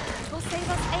us. It will save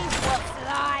us a world.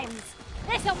 Slimes!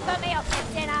 This'll put me up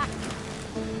for dinner.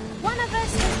 One of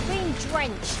us has been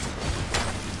drenched.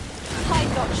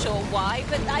 I'm not sure why,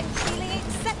 but I'm feeling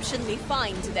exceptionally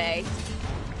fine today.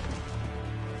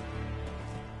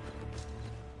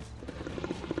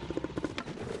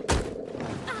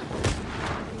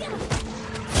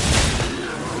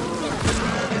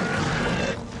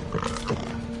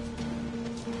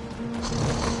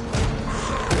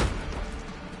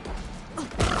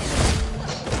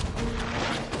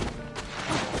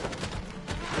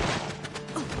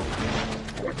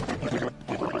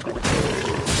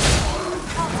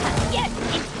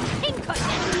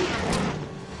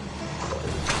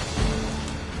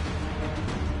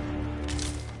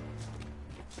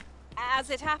 As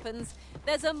it happens,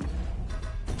 there's a...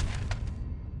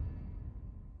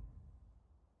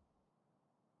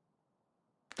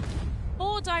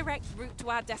 more direct route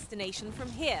to our destination from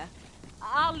here.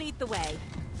 I'll lead the way.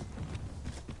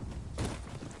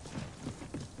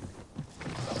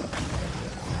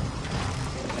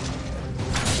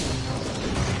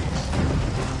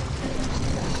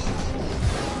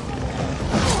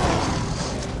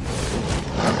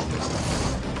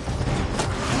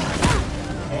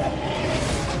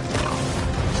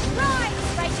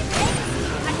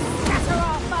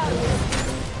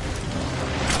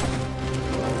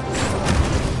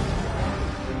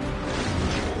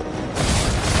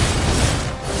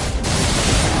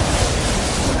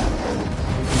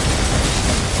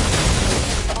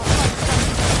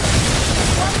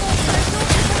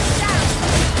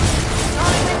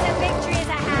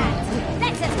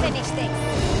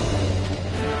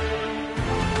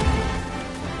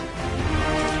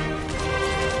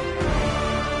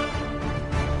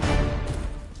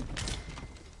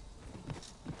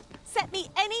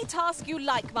 Task you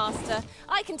like, Master.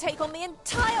 I can take on the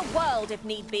entire world if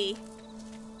need be.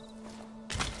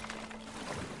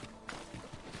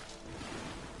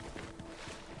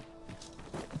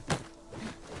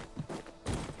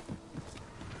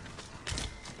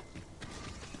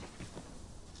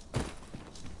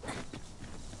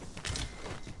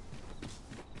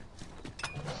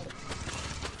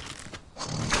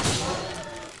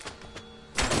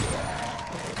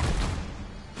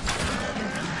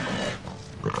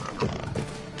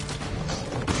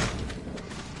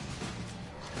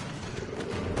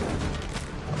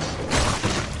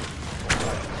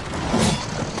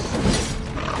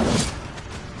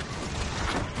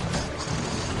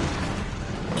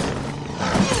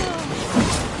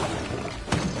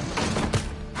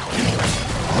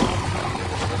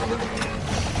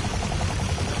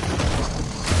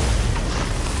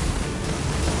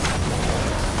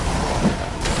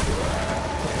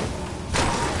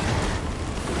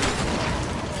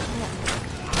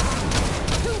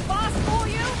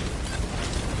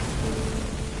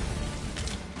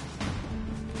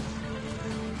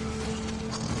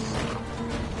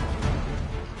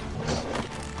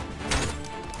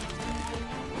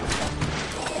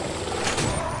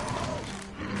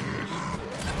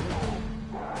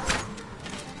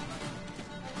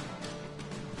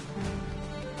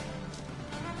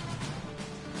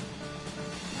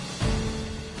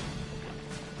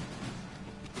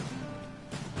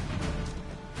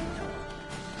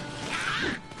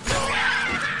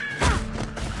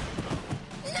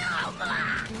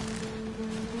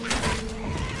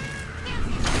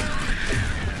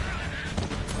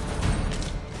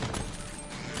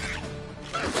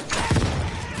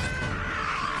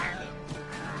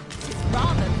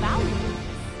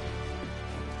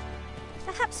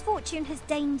 Perhaps fortune has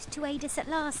deigned to aid us at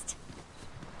last.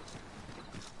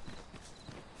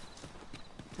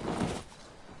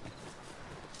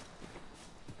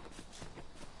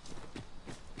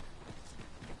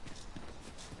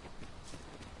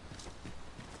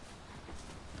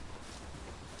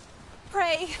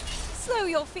 Pray, slow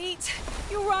your feet.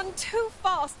 You run too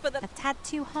fast for the... A tad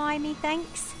too high,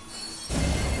 methinks.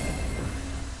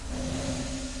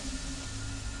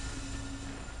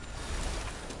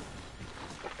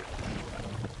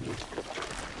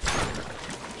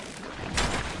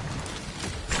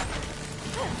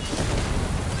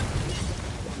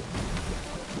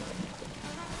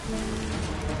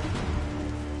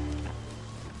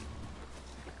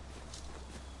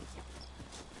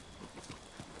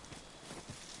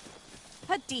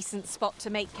 A decent spot to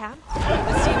make camp,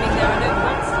 assuming there are no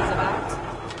monsters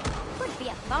about. Would be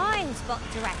a fine spot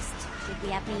to rest, should we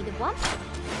have need of one.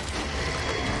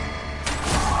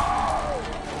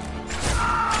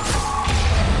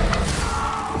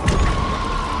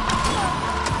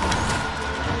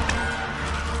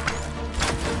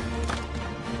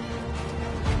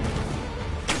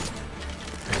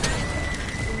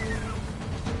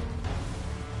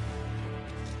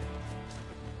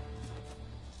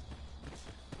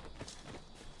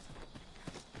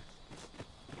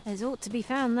 There's aught to be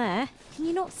found there. Can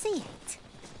you not see it?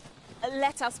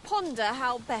 Let us ponder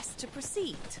how best to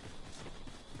proceed.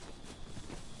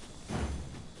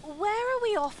 Where are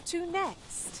we off to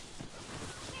next?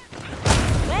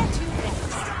 Where to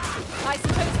next? I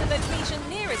suppose the location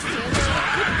nearest here is a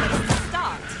good place to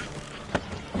start.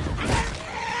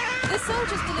 The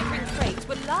soldiers delivering freight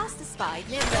were last espied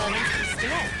near Vernon's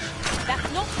eastern edge.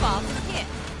 That's not far from here.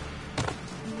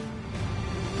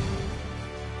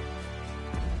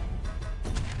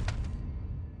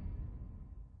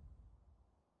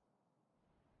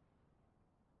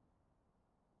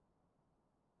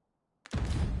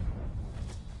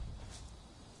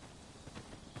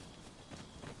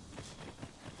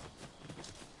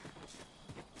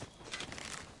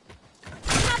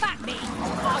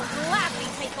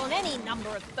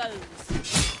 Number of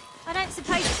foes. I don't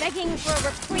suppose begging for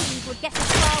a reprieve would get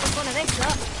as far as one of this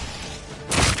lot.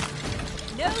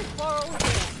 No quarrel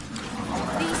here.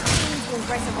 These fiends will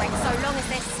resurrect so long as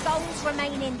their skulls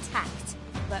remain intact.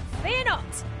 But fear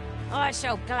not, I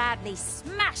shall gladly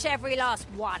smash every last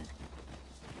one.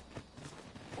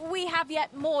 We have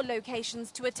yet more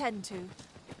locations to attend to.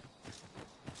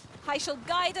 I shall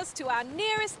guide us to our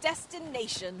nearest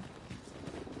destination.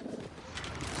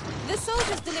 The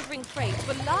soldiers delivering freight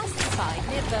were last espied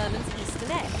near Vernon's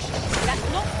eastern edge.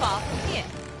 That's not far from here.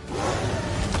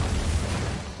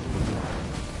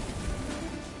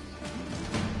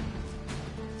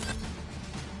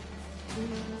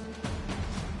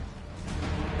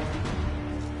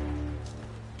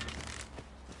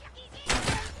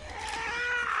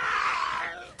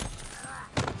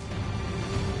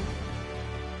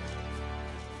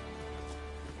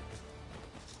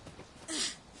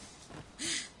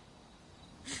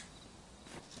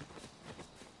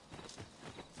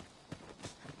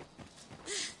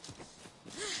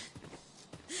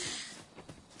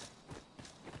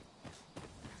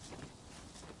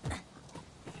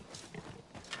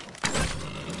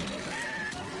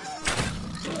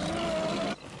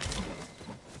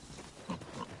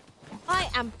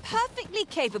 I'm perfectly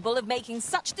capable of making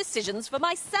such decisions for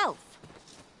myself.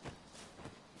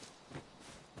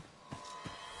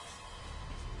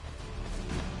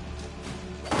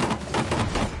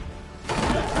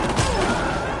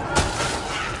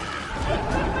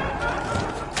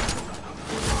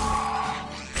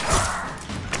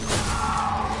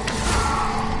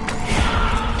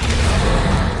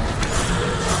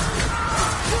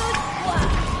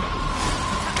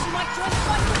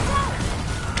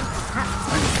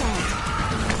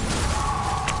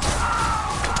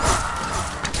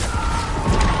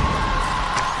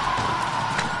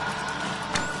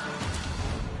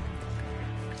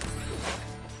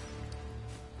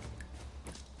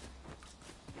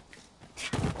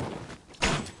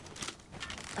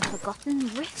 Forgotten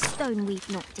riftstone we've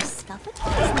not discovered. It's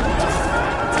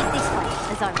this way,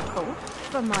 as I recall,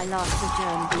 from my last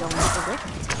sojourn beyond the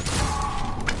rift.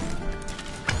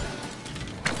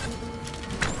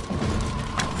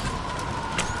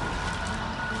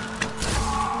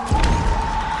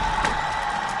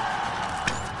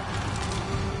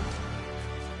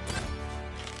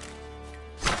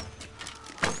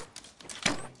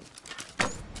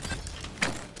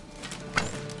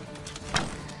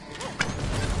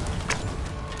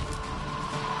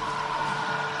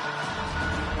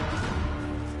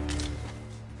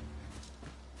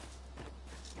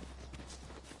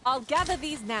 I'll gather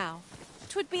these now.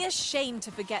 'Twould be a shame to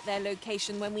forget their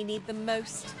location when we need them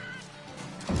most.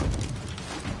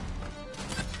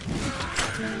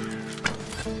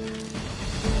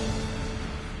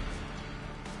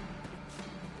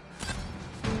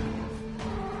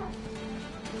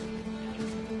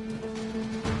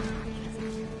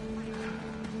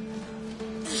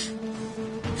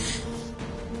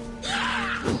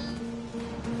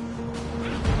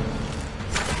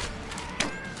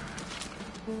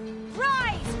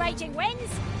 Rise, raging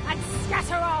winds, and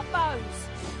scatter our foes!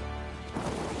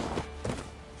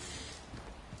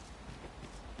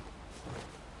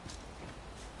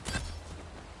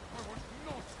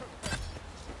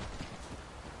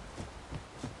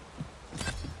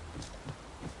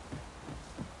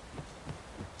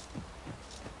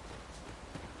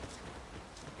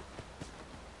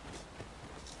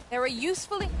 There are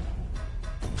useful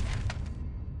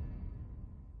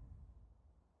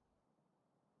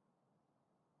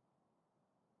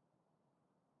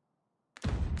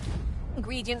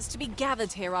ingredients to be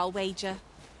gathered here, I'll wager.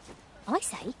 I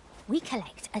say, we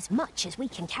collect as much as we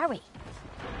can carry.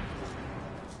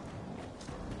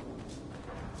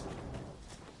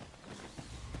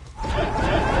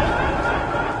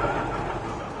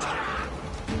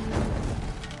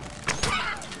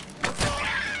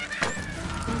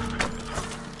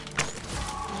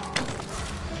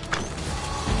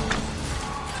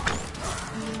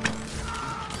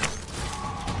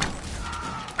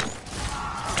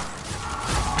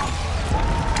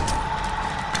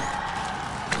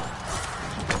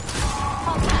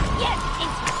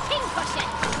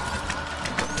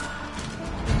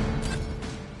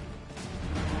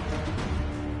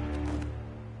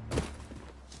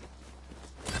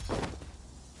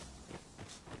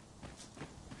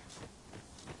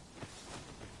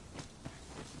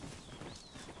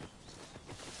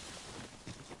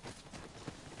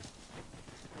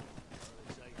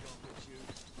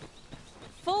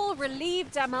 Full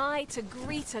relieved am I to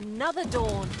greet another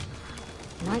dawn.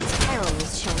 Night's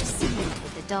perils shall recede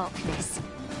with the darkness.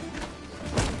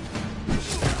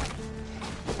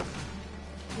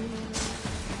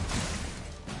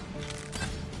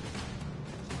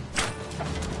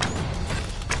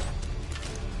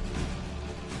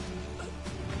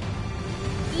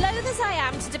 Loath as I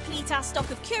am to deplete our stock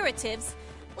of curatives,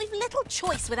 we've little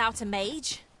choice without a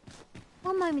mage.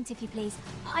 One moment, if you please.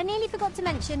 I nearly forgot to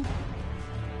mention...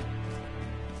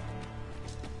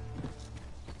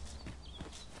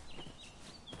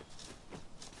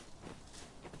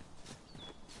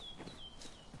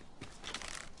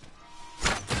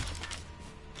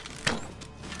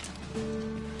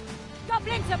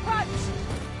 Goblins approach!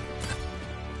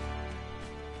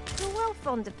 You're well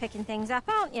fond of picking things up,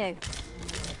 aren't you?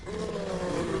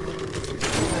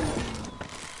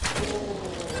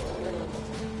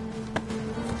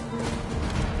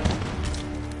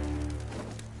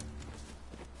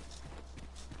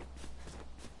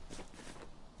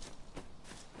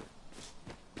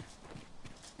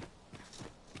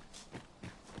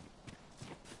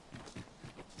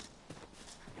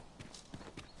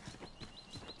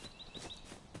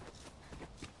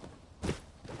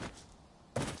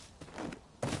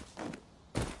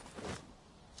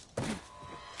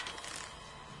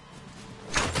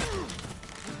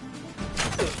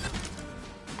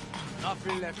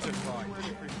 Nothing left to fight.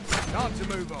 Time to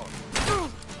move on.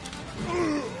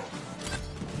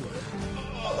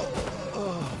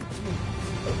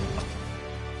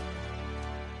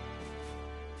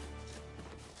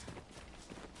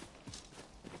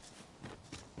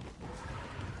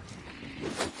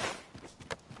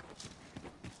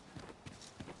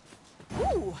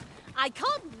 Ooh, I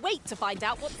can't wait to find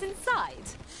out what's inside.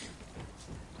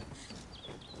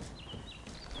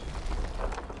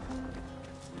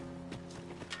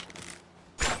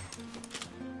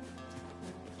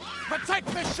 Protect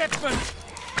the shipment!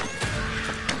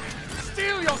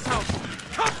 Steel yourself!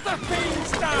 Cut the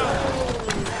fiends down!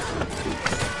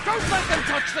 Don't let them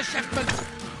touch the shipment!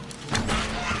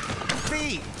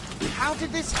 V, how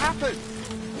did this happen?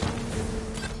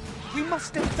 We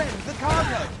must defend the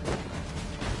cargo!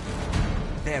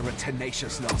 They're a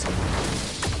tenacious lot.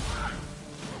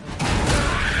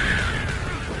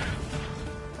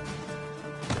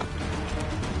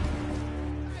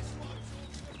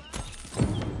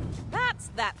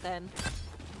 That then.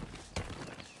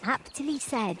 Aptly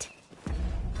said.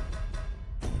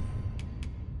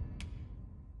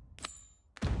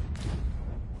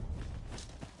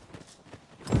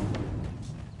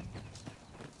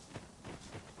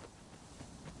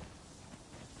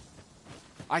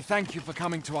 I thank you for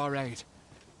coming to our aid.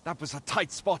 That was a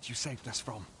tight spot you saved us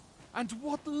from. And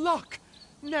what luck!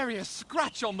 Nary a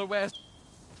scratch on the wares.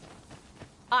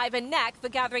 I've a knack for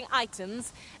gathering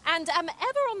items, and am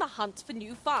ever on the hunt for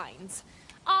new finds.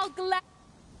 I'll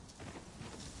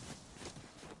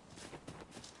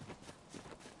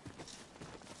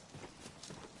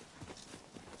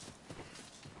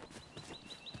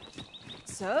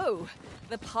So,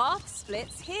 the path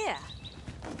splits here.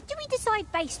 Do we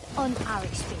decide based on our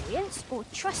experience or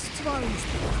trust to our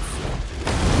instincts?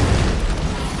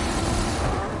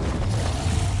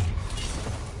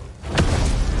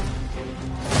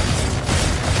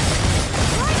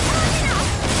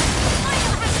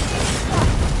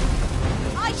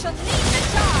 I shall lead the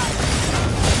charge!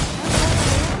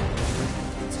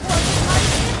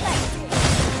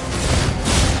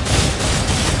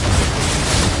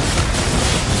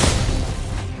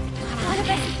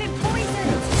 Annabeth's been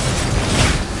poisoned!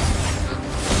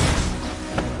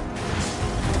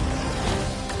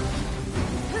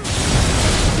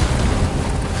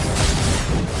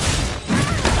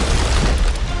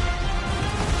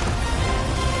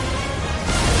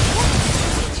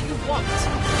 What did you want? You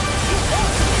want to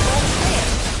be all clear.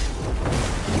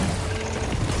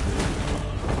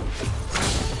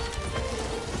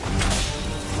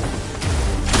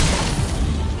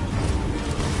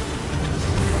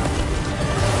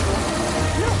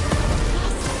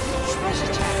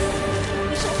 Treasure chest.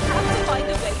 We shall have to find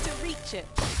a way to reach it.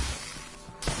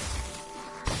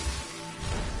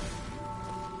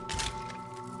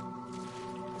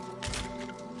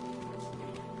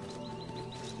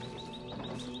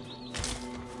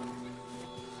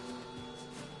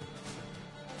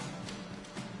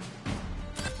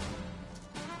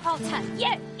 I'll turn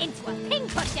you into a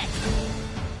pincushion!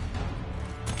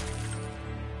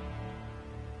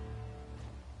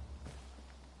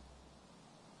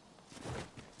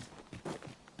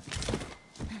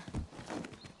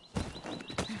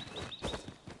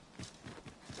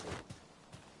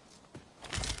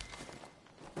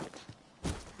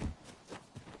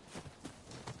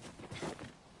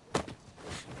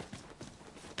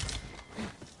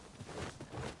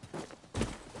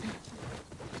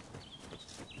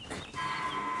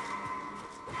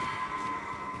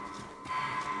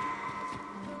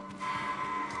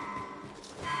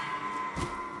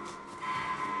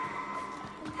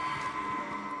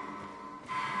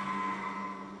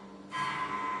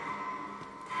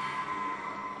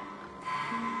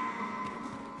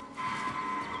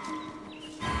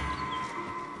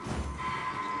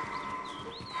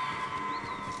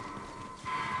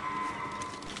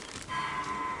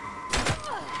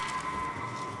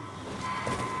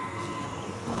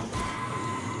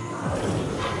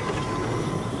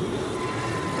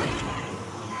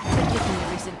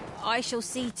 I shall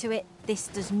see to it this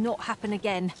does not happen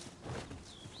again.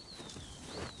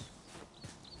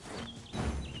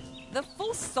 The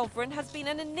false sovereign has been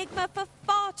an enigma for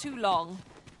far too long.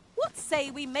 What say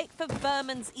we make for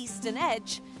Vermin's eastern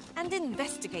edge and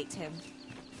investigate him?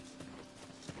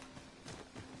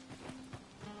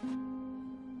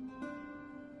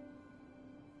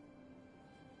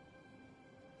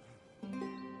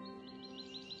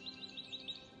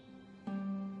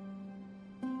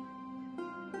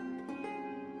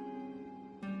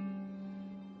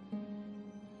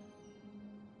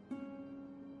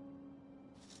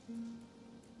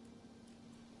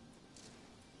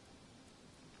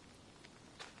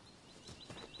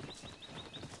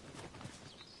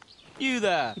 You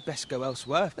there! You'd best go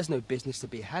elsewhere. There's no business to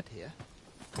be had here.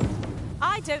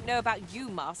 I don't know about you,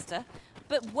 Master,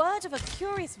 but word of a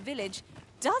curious village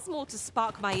does more to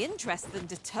spark my interest than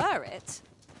deter it.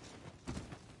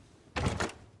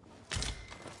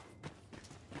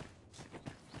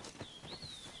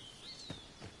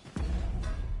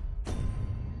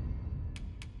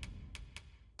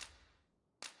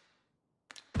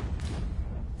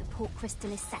 The port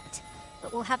crystal is set,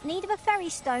 but we'll have need of a ferry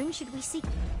stone should we seek...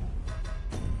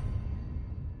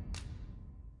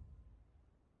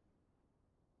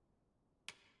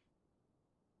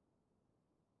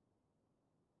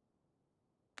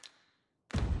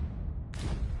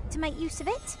 to make use of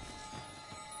it.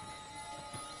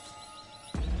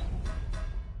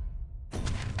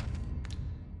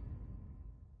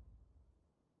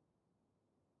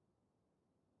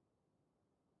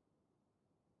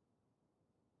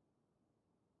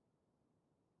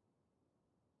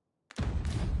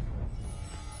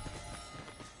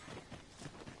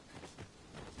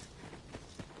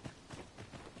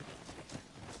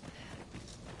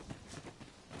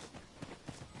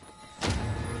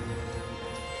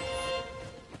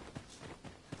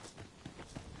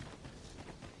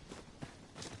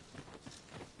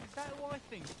 Is that what I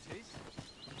think it is?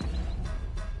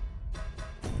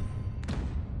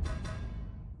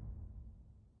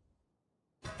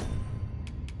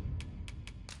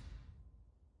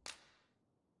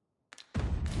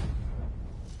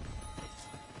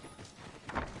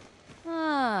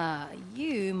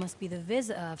 be the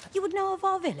visitor. You would know of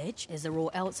our village? Is there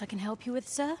aught else I can help you with,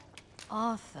 sir?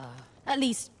 Arthur. At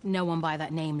least, no one by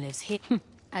that name lives here.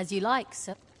 As you like,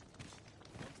 sir.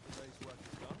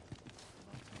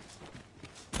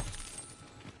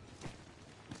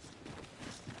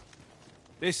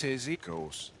 This is the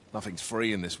course. Nothing's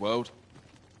free in this world.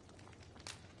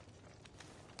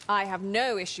 I have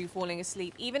no issue falling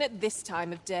asleep, even at this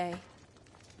time of day.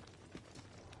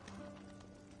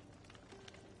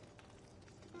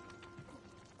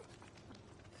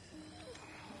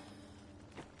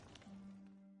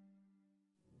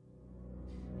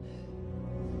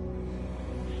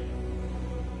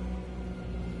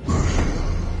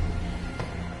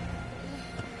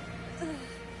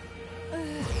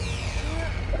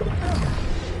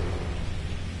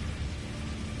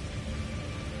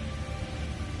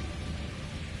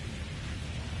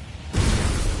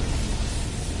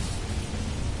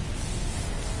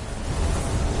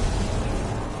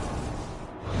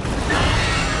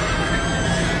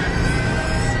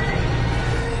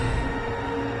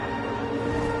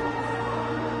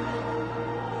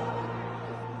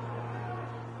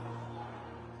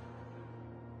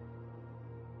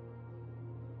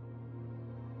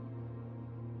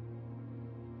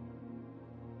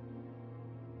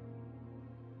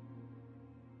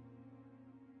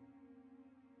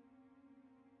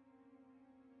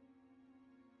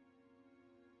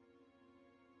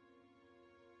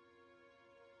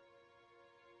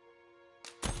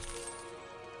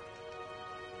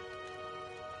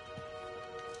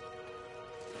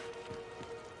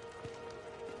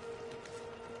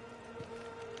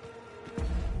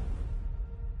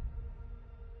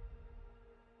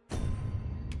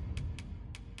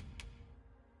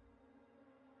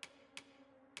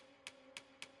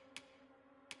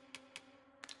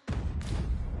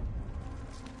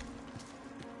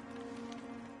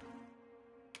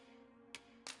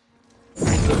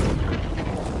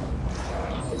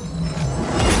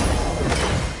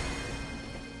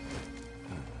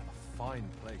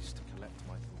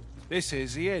 This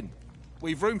is the inn.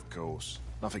 We've room, of course.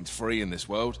 Nothing's free in this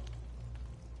world.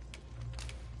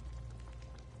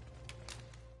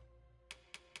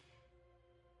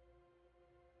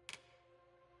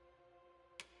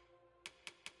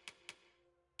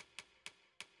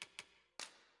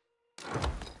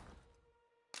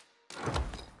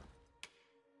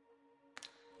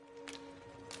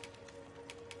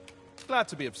 Glad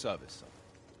to be of service, sir.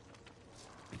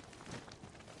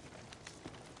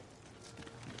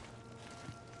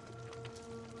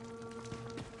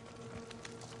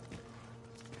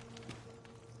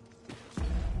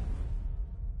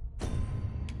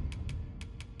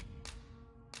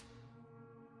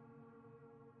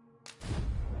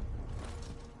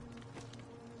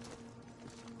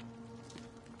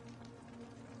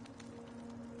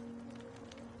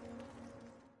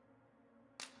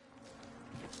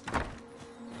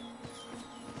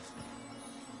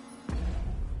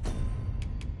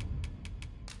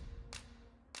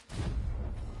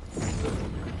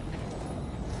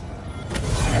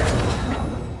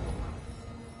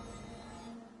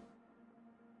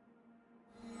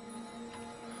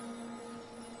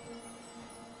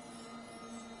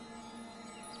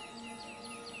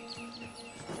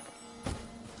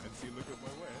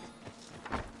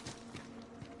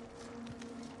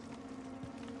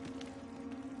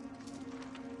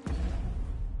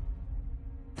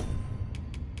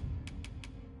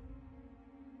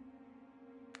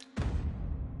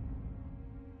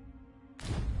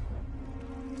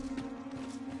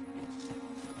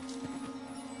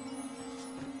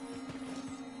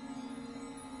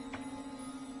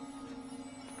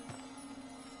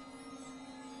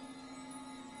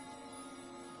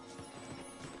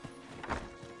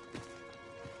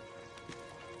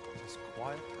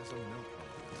 Quiet as a milk.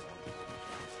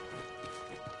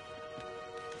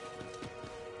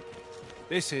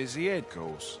 This is the inn, of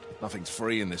course. Nothing's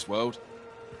free in this world.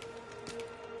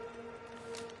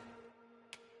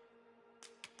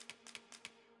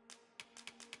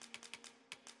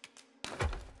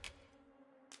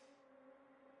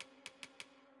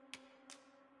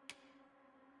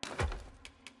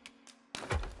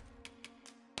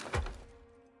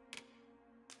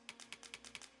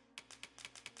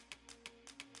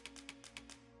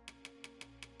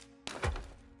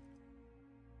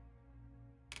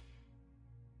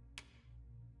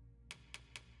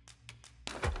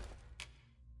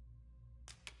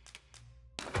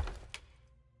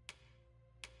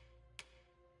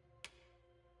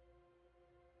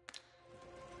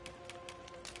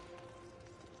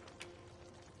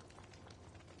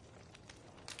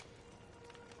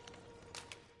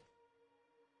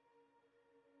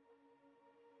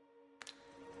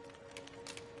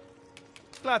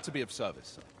 Glad to be of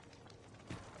service, sir.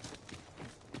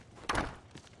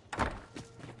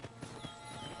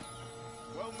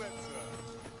 Well met, sir.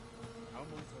 How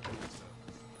might I do, sir?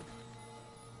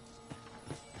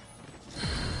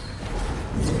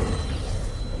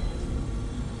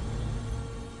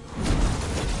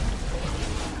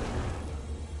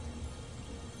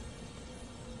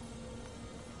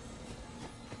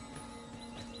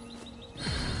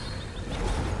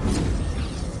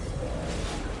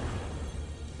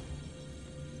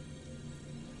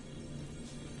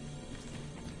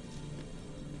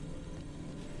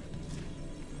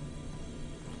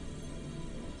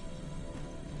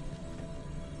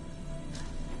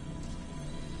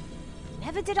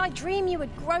 Never did I dream you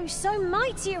would grow so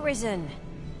mighty, Arisen.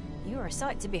 You are a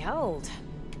sight to behold.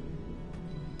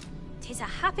 'Tis a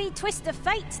happy twist of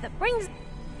fate that brings...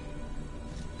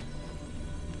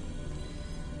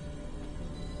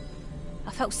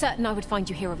 I felt certain I would find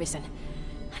you here, Arisen,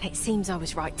 and it seems I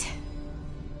was right.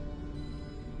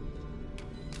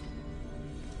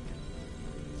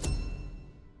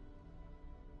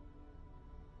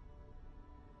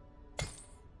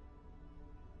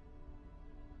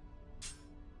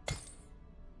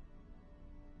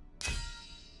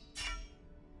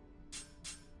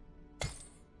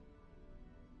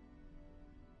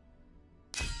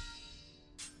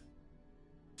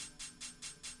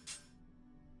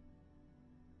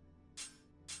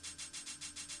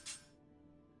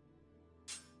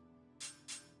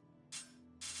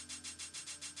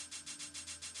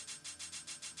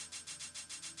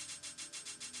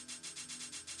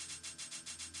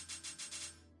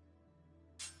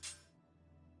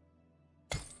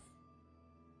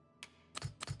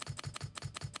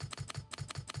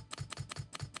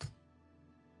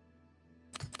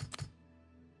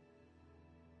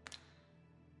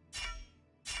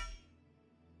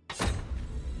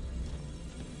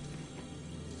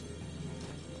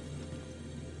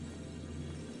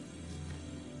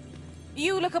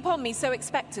 You look upon me so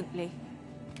expectantly.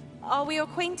 Are we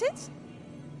acquainted?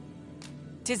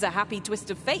 'Tis a happy twist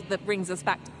of fate that brings us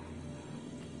back.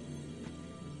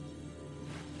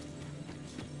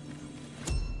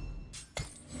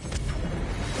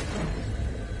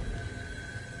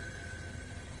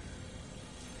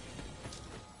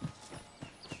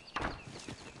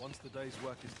 Once the day's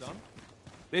work is done,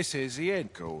 this is the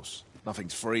end course.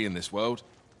 Nothing's free in this world.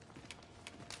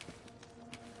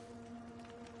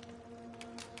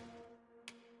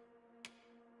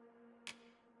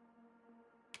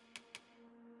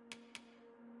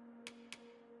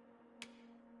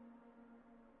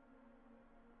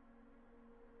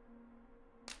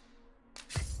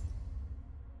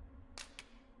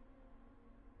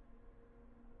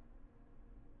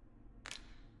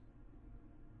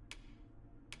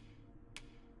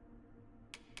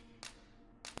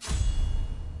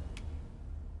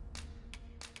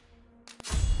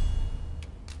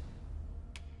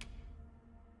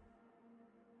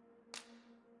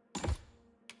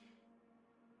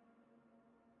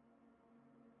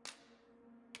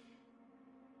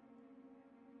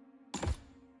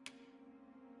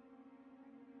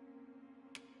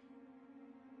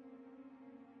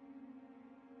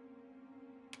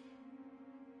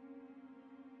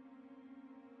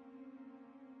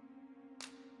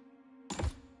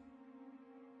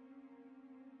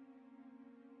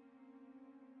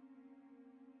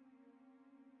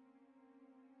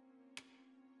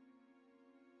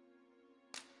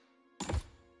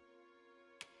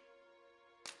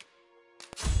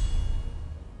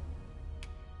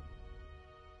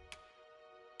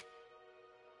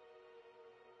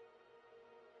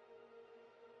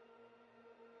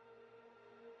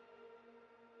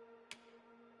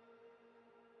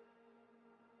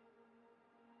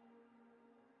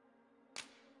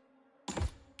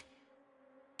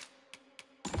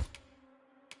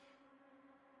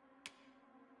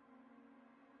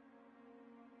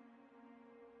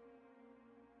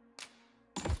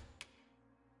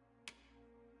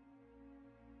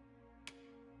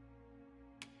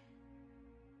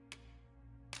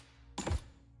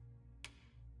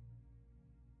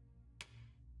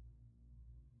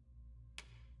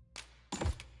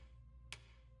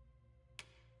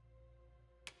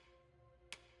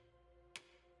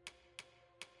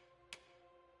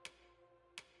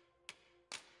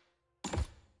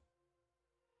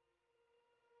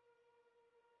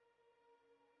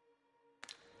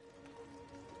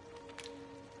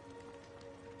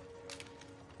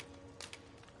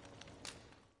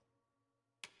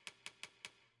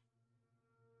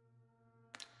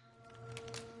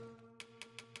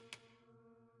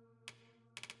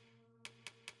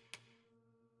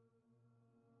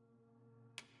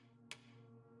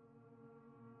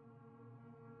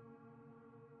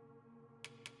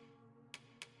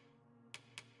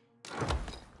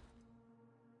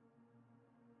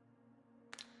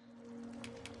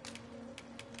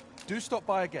 Do stop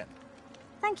by again.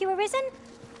 Thank you, Arisen.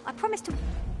 I promise to...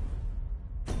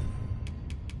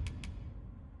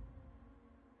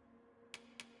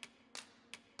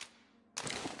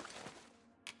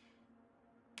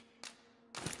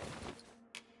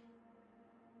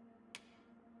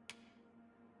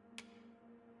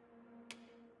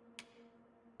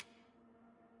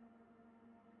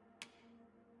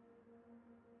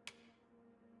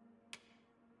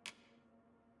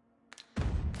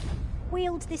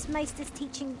 wield this maester's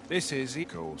teaching. This is, of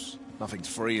course. Nothing's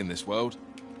free in this world.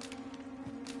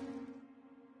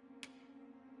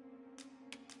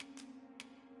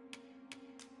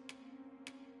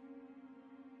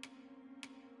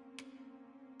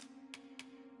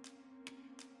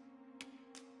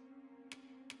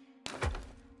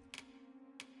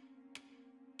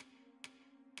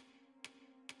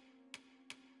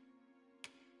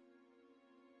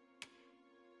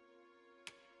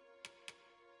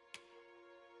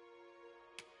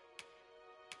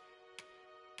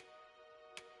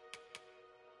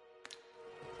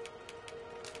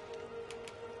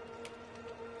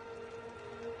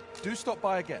 Do stop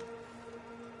by again.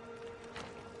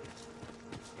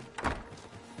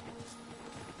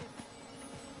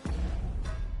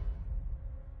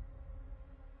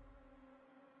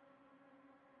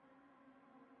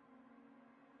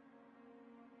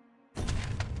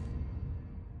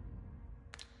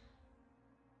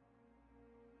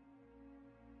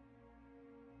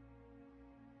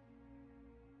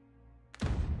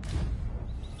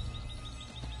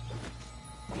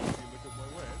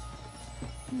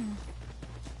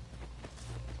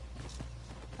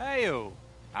 Hey-o.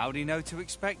 How'd he know to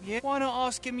expect you? Why not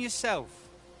ask him yourself?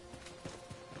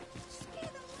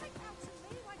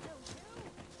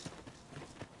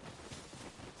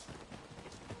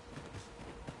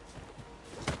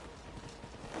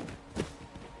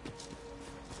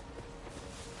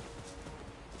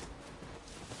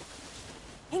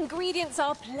 Ingredients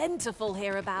are plentiful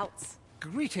hereabouts.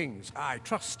 Greetings. I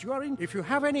trust you are in. If you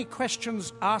have any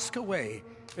questions, ask away.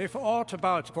 If aught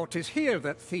about what is here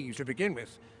that thieves to begin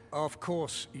with. Of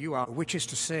course, you are, which is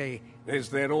to say, is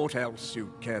there aught else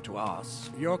you care to ask?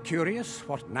 You're curious?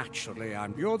 What, naturally,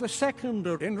 you're the second.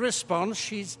 In response,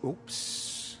 she's...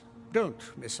 Oops.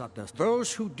 Don't misunderstand.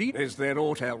 Those who deep... Is there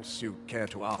aught else you care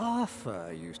to ask?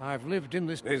 Arthur, you... I've lived in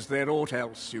this... Is there aught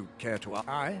else you care to ask?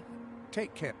 I...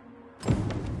 Take care.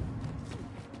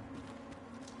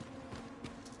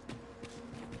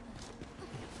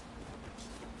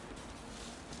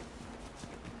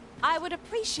 I would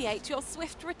appreciate your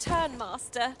swift return,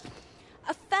 Master.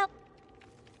 A fel...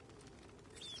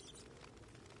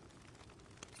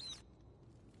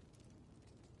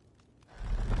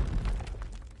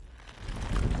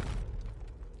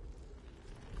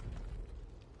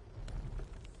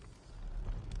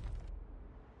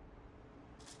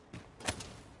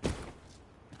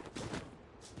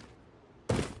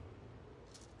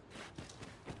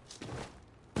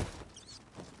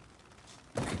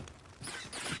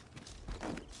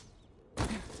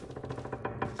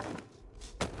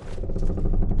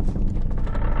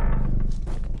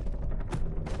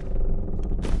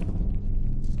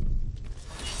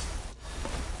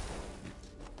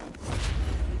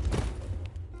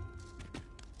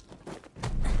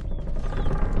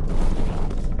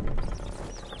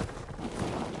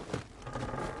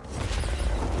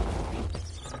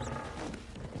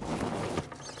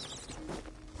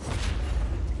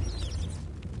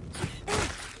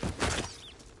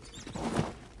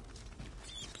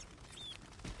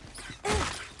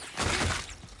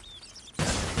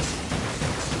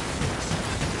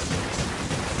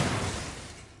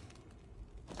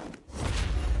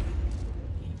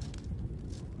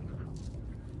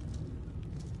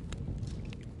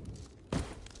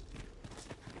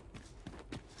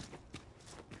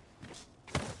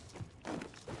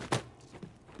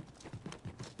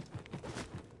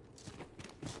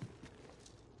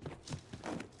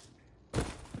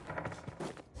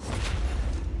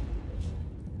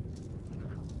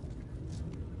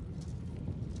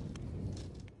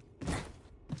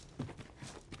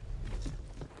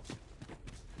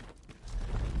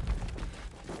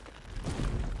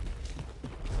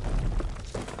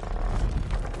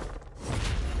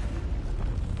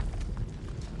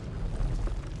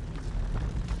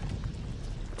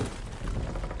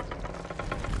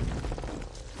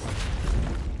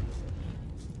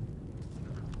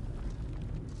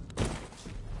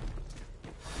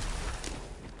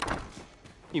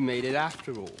 You made it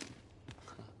after all.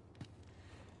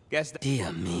 Guess that...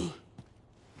 Dear me.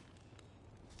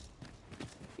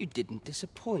 You didn't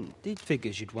disappoint. Did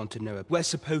figures you'd want to know. We're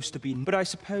supposed to be, but I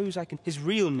suppose I can. His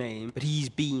real name, but he's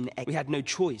been. We had no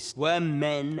choice. We're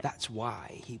men. That's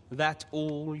why he. That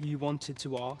all you wanted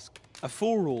to ask?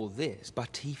 For all this,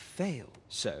 but he failed.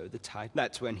 So the tide.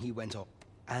 That's when he went off.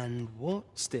 And what?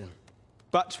 Still.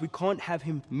 But we can't have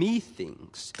him.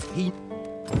 Methinks he.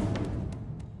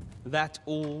 That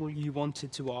all you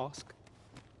wanted to ask?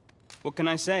 What can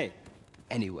I say?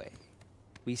 Anyway.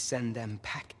 We send them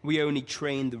pack. We only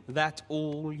train them. That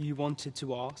all you wanted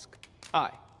to ask?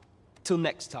 Aye. Till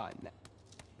next time, then.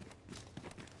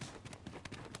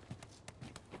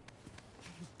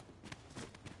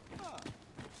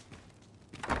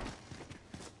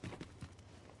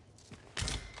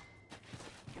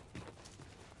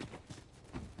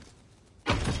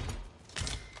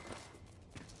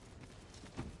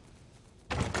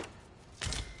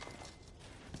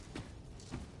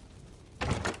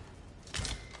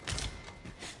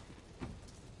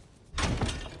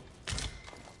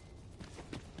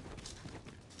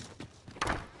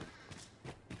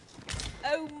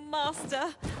 Oh,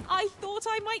 Master, I thought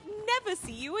I might never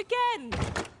see you again.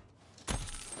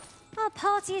 Our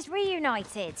party is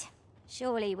reunited.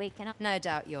 Surely we can... No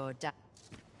doubt you're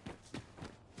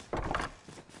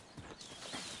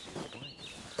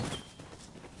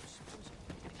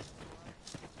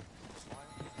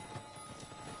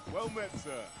Well met,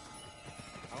 sir.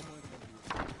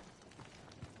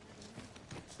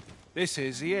 This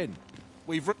is the inn.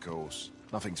 We've... Of course,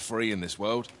 nothing's free in this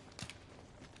world.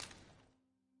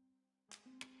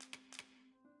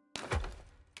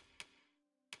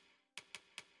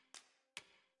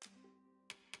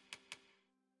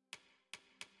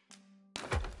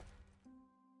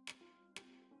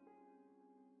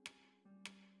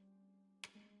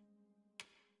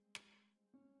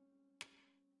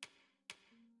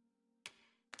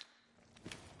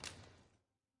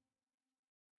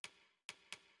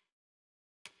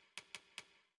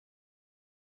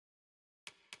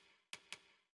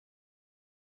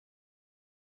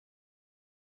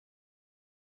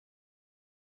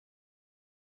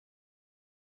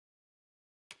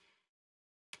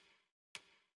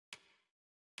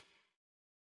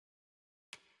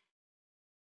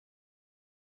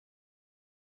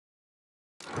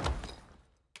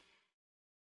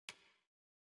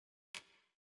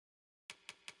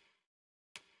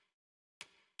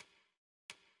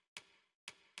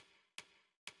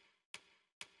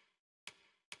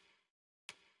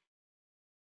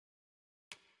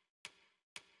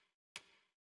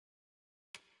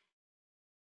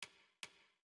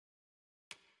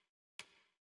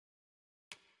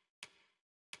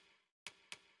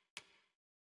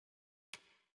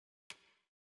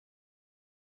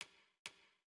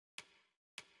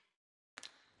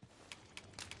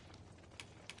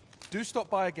 Do stop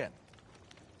by again.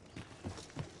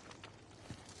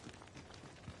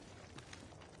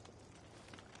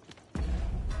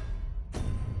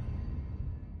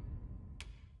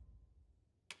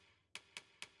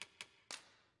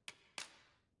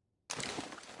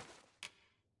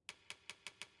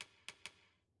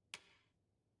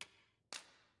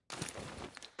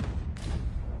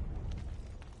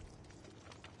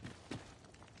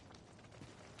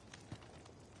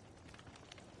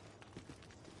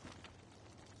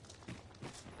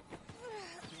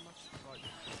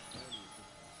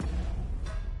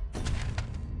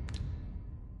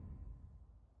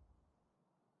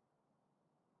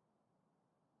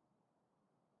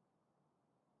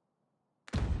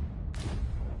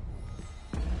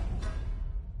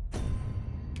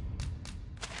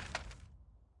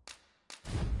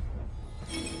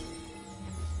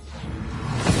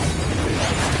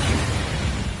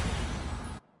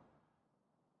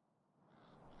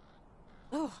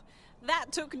 Oh,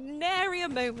 that took nary a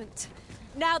moment.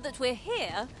 Now that we're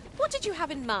here, what did you have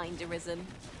in mind, Arisen?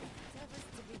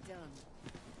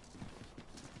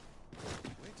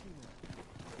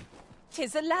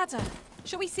 Tis a ladder.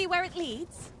 Shall we see where it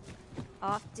leads?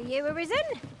 After you, Arisen.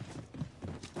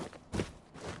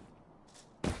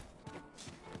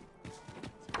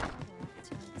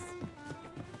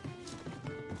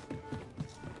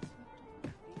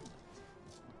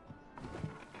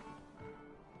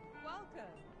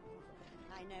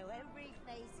 I know every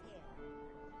face here.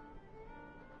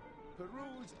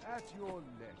 Peruse at your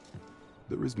leisure.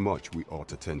 There is much we ought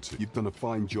to tend to. You've done a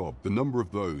fine job. The number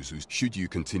of those who, should you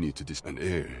continue to and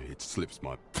it slips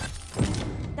my...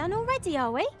 Done already,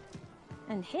 are we?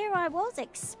 And here I was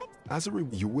expecting... As a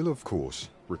you will, of course.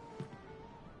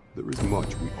 There is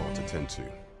much we ought to tend to.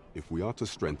 If we are to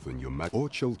strengthen your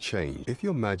or shall change. If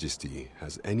your majesty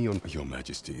has any on... Your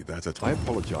majesty, I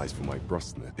apologize for my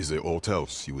brusqueness. Is there aught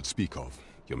else you would speak of,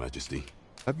 your majesty?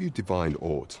 Have you divined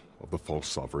aught of the false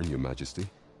sovereign, your majesty?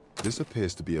 This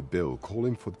appears to be a bill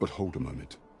calling for... But hold a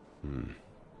moment.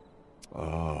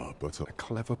 But a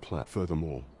clever plan.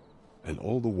 Furthermore, and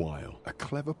all the while, a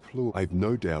clever ploy. I've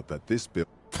no doubt that this bill...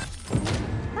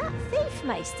 That thief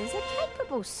maester's a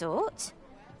capable sort.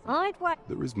 I'd wait.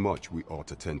 There is much we ought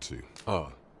to tend to.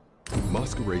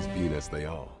 Masquerades being as they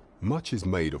are, much is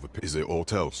made of a... Is there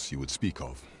aught else you would speak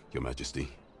of, your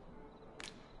majesty?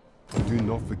 Do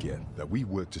not forget that we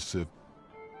work to serve...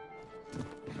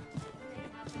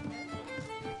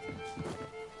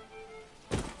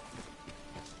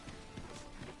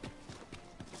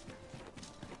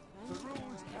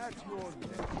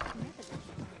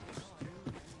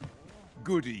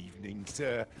 Good evening,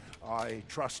 sir. I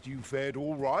trust you fared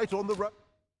all right on the road.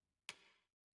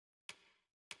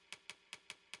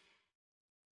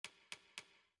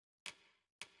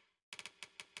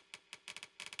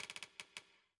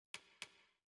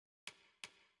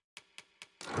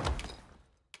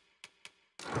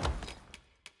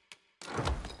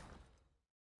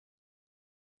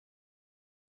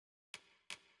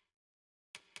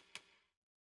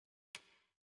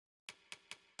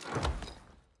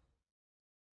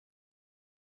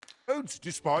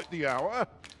 Despite the hour,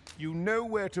 you know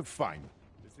where to find.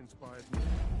 This inspires me.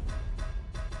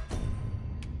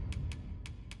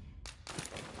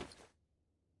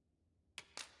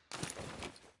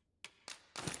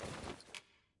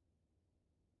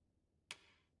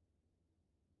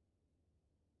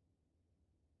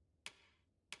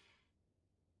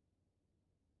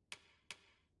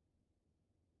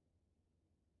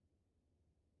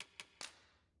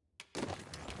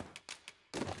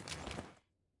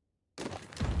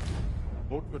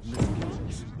 What but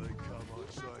misgivings they come,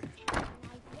 I say.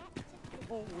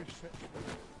 Always set.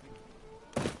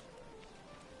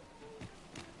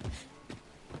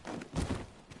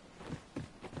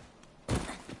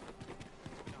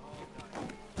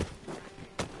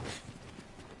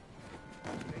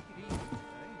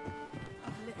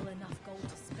 Little enough gold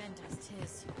to spend as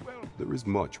 'tis. There is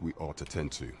much we ought to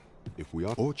tend to. If we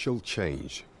are... Aught shall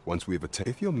change once we have attained...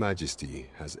 If your majesty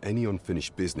has any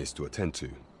unfinished business to attend to,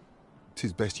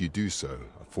 'tis best you do so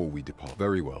before we depart.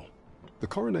 Very well. The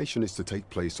coronation is to take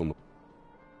place on the...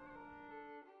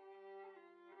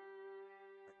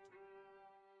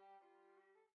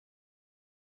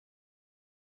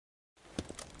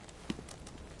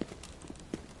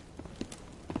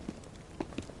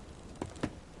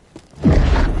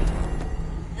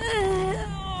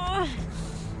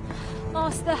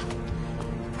 Master,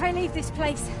 pray leave this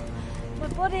place. My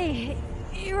body,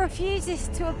 it refuses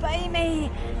to obey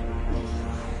me.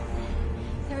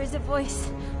 There is a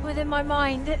voice within my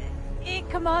mind. It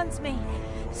commands me,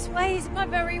 sways my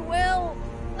very will.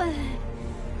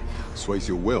 Sways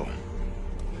your will?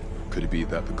 Could it be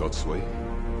that the gods sway?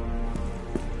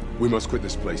 We must quit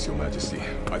this place, your majesty.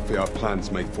 I fear our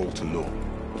plans may fall to naught.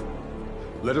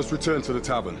 Let us return to the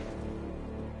tavern.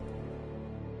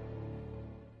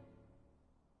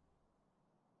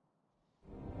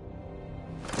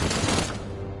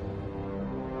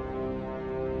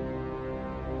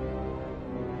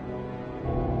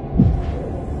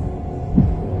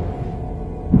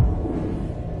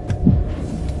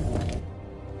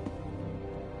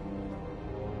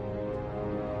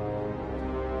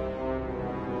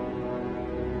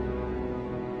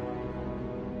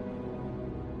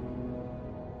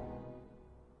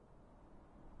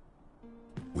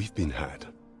 We've been had.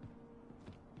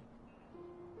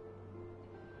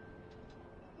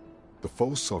 The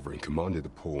false sovereign commanded the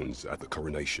pawns at the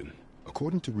coronation.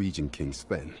 According to Regent King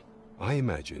Sven, I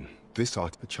imagine this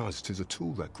art perchance 'tis a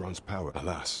tool that grants power.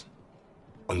 Alas,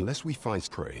 unless we find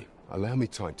prey, allow me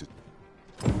time to...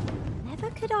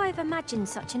 Never could I have imagined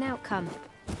such an outcome.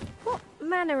 What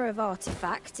manner of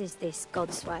artifact is this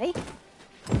Godsway?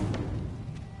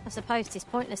 I suppose 'tis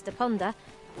pointless to ponder.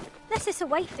 Let us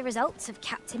await the results of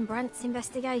Captain Brandt's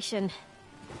investigation.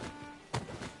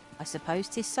 I suppose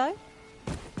 'tis so.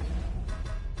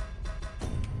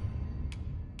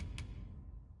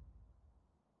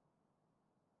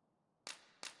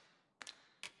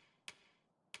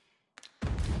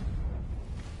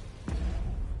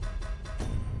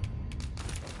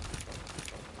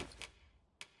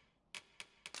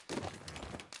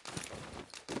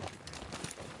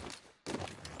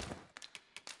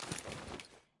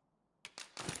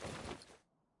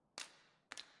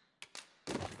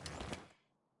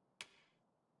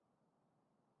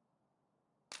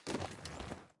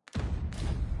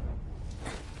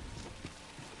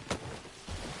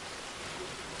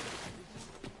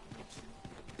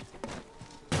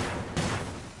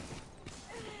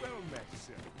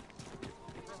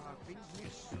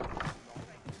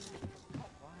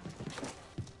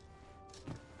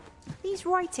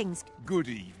 those writings? Good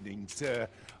evening, sir.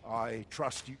 I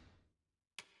trust you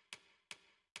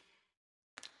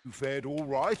fared all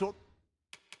right on...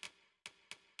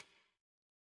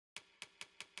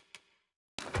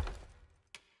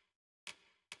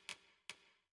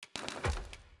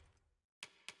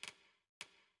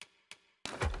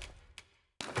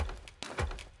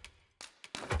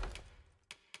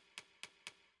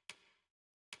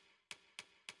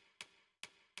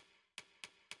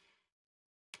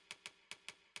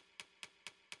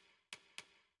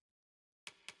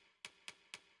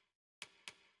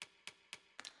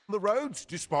 the roads,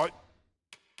 despite...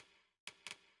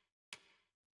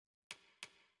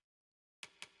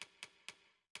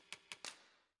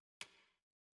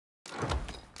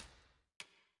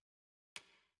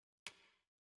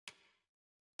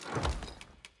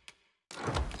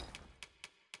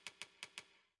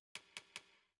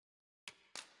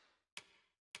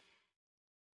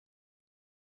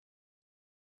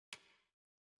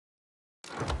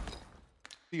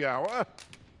 the hour.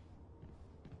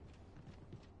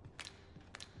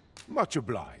 Much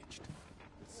obliged.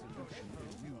 The solution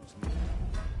eludes me.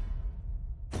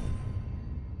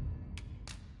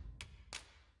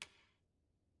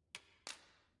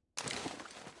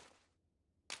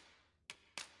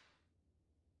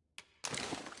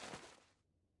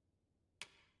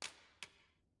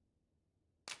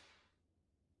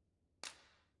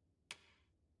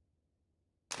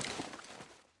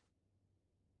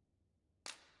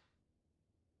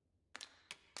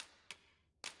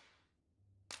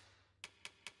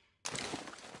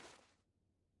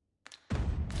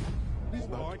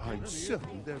 But I'm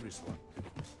certain there is one.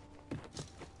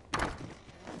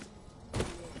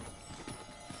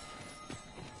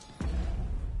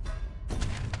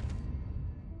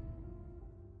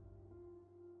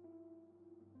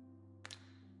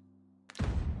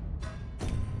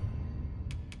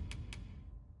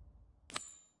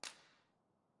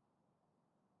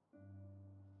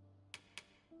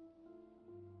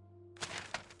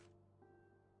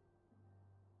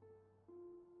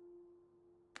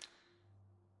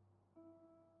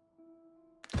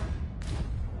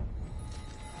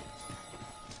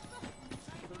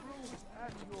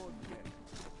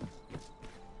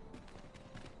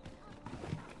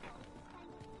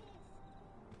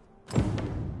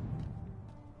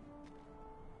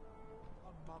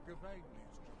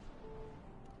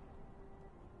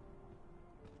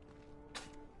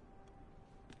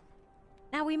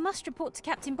 Now we must report to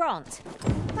Captain Brandt.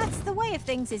 That's the way of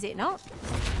things, is it not?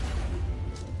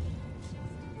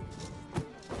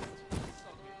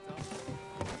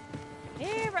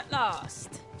 Here at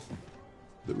last.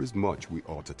 There is much we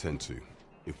ought to tend to,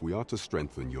 if we are to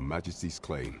strengthen your Majesty's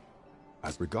claim.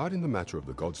 As regarding the matter of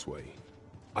the Godsway,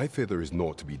 I fear there is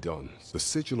naught to be done. The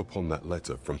sigil upon that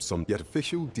letter from some yet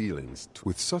official dealings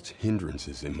with such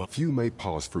hindrances in my few may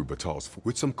pass through battles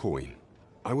with some coin.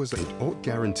 I was an ought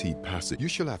guaranteed passage. You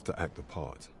shall have to act the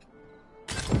part.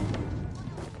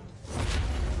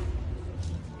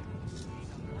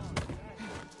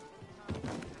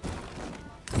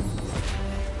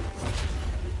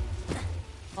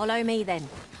 Follow me then,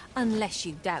 unless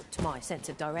you doubt my sense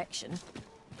of direction.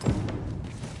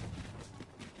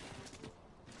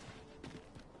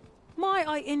 Might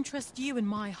I interest you in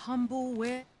my humble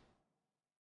way?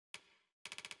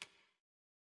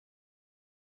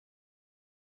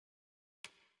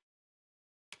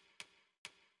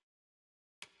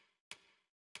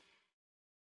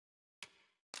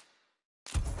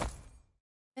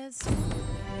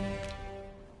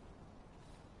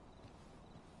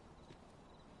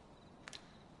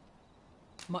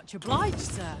 Much obliged,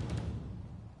 sir.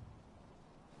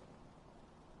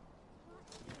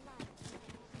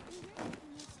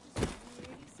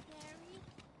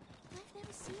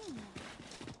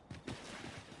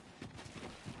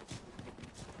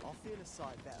 I'll feel a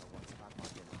sight better once I've had my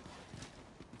dinner.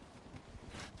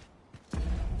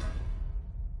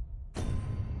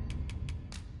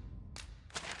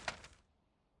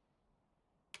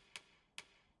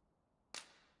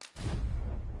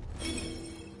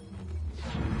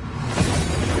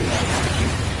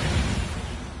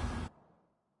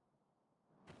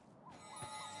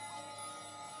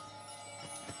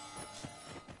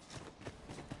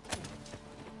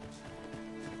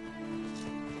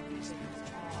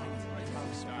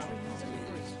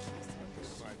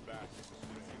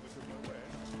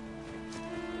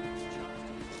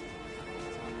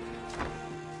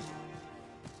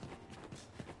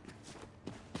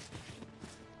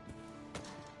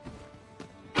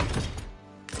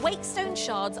 Wakestone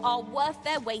shards are worth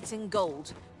their weight in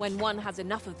gold when one has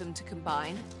enough of them to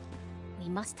combine. We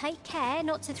must take care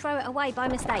not to throw it away by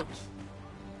mistake.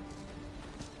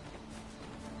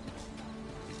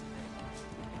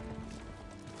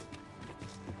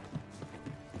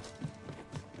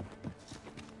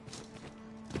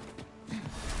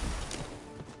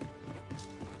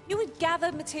 You would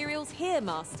gather materials here,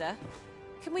 Master.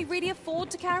 Can we really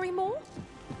afford to carry more?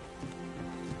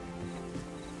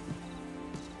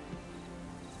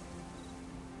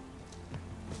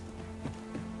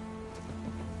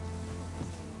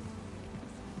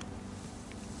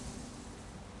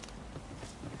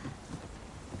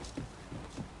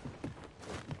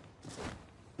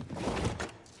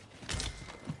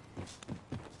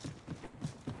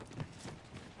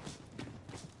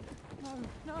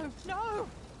 No, no!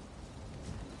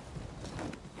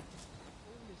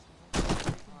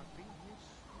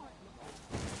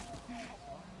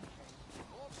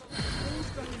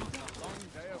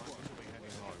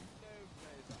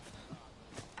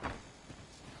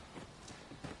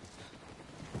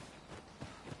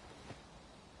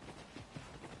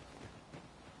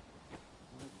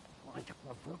 Mind to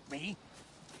provoke me?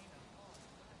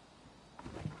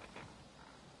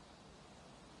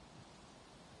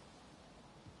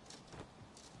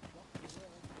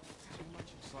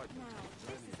 Now,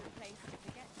 this is the place to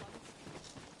forget one.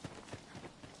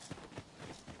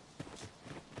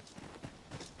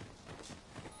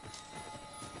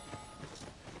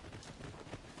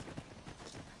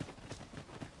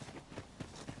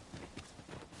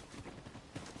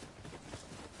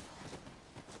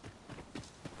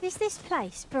 Is this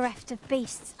place bereft of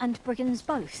beasts and brigands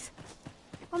both?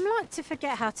 I'm like to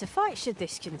forget how to fight should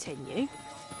this continue.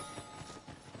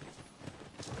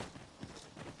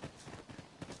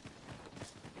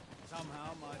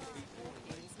 Somehow my feet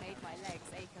Walking's made my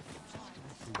legs ache a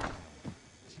time.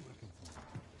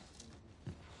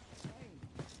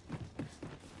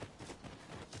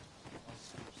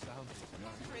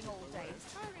 Wandering all day is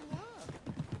tiring work.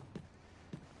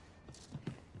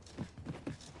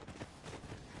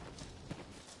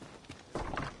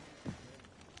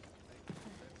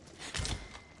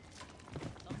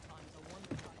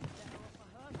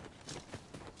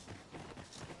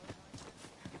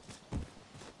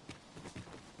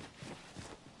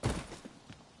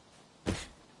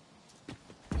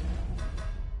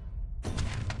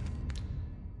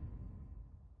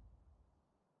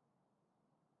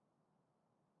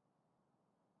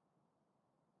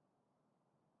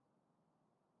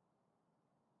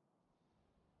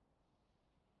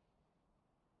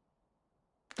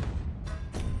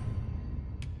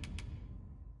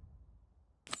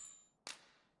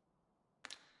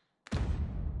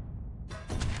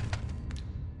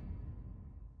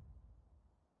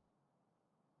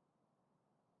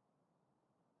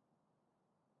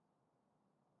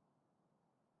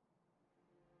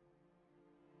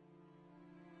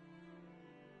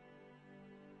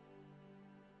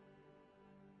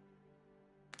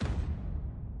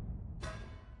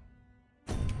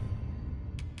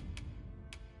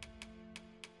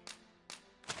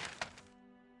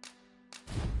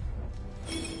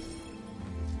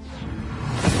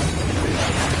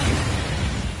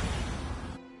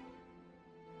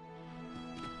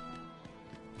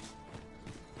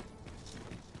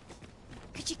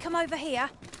 Could you come over here?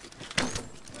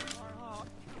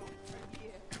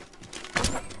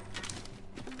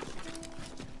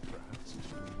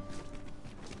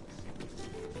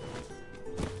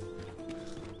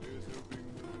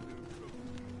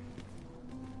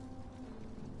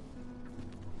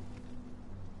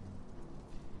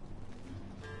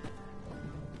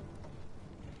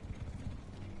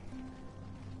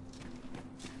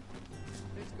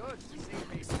 It's good to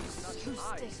see me such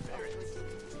high spirits.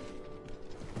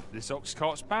 This ox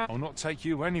cart's bound. I'll not take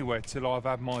you anywhere till I've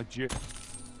had my jip.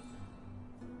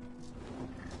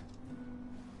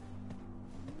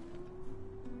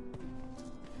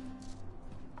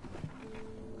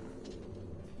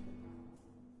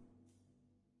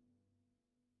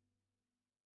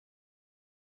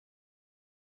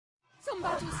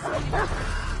 Somebody's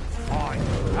Fine.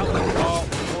 Out the cart,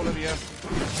 all of you.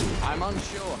 I'm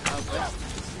unsure how best.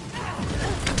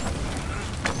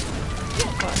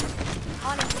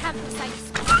 On in camp,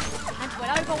 saints, and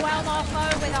we'll overwhelm our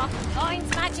foe with our combined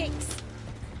magics.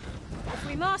 If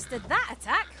we mastered that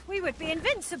attack, we would be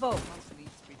invincible.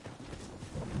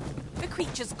 The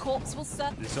creature's corpse will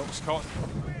serve. This ox cart.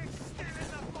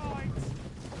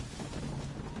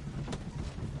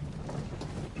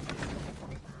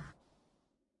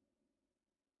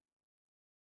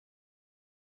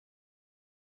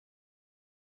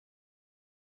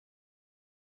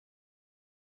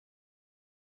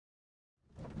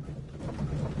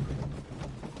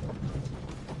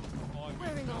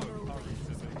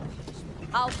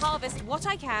 I'll harvest what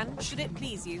I can, should it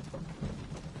please you.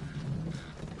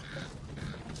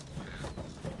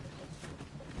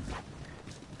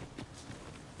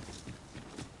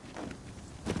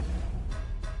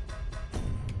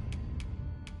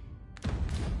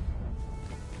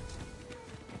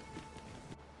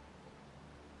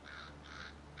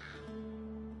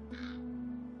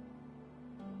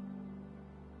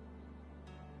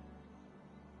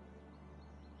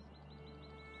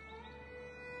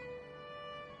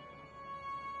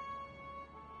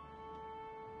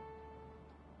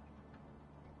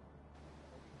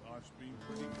 I've been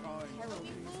pretty kind.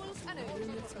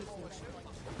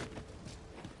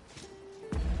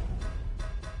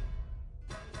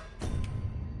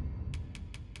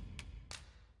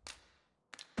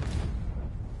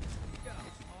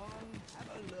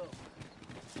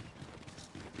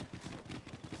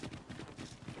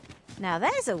 Now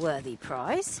there's a worthy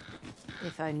prize,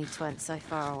 if only 'tweren't so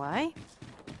far away.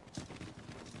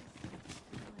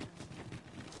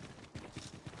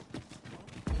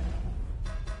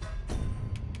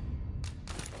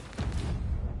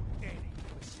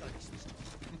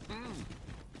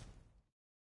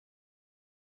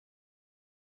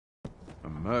 A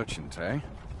merchant, eh?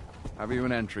 Have you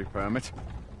an entry permit?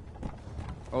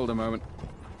 Hold a moment.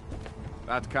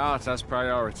 That cart has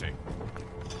priority.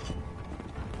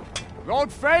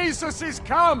 Lord Phaesus is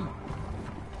come!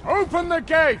 Open the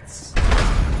gates!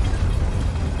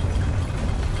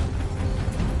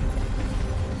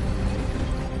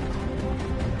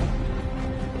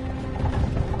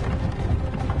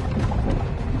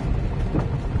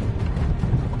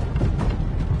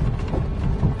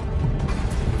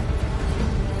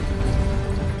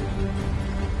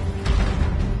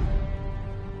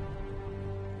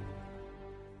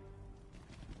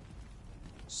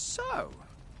 So,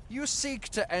 you seek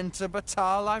to enter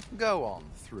Batal? Go on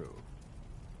through.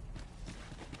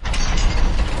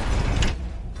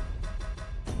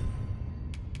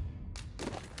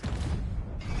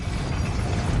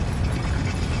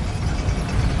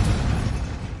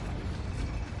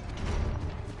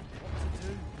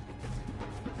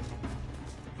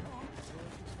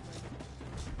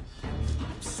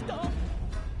 Stop!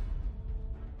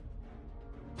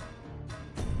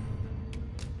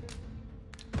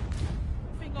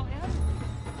 Thing I am.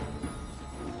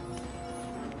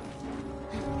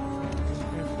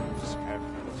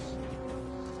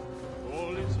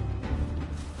 All is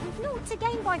We've naught to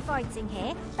gain by fighting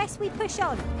here. Best we push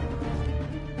on.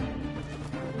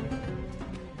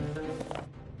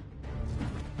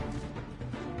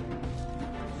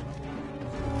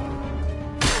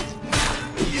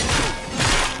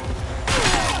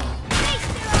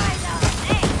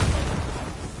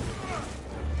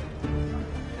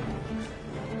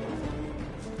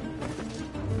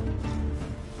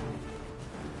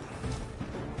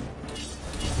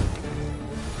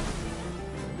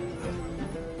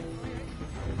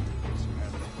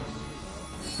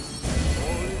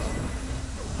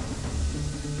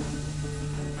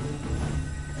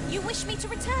 You wish me to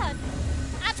return?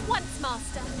 At once,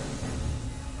 Master.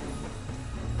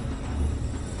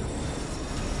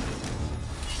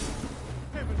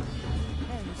 heaven.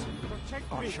 Hands,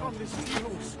 protect me from this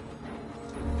news.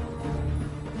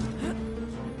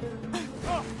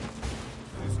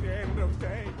 It's the end of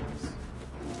days.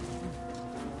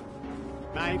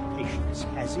 My patience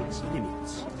has its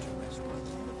limits.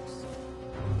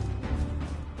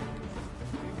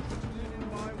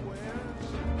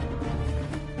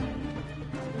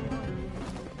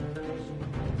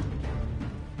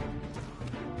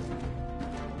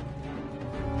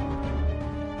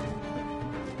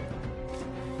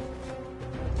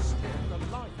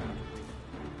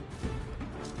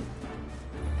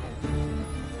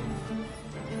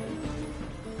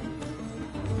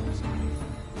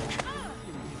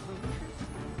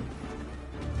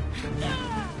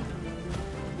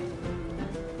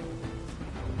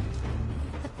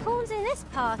 The pawns in this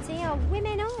party are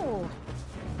women all.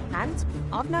 And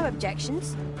I've no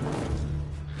objections.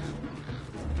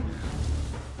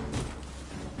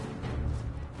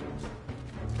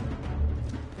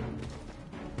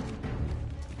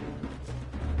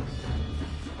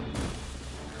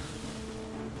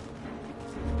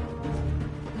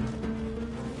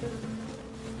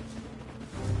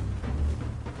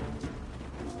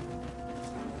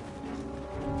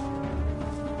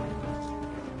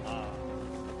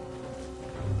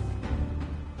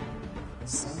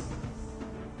 So,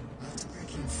 after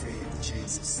breaking free of the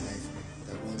chains of slavery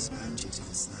that once bound you to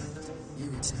this land, you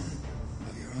return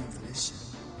of your own volition.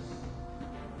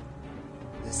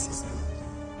 This is good.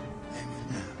 Only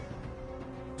now,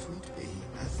 'twould be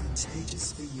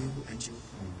advantageous for you and your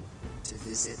pawn to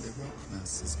visit the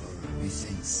Rockmaster's Borough.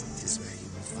 Methinks it is where you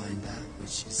will find that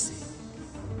which you seek.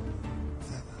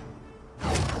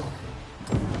 Farewell.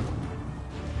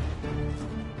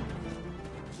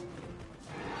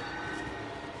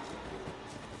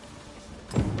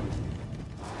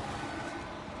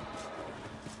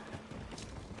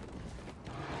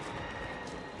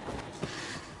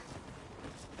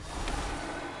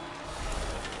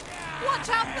 Watch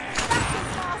out for the battles,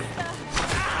 Master!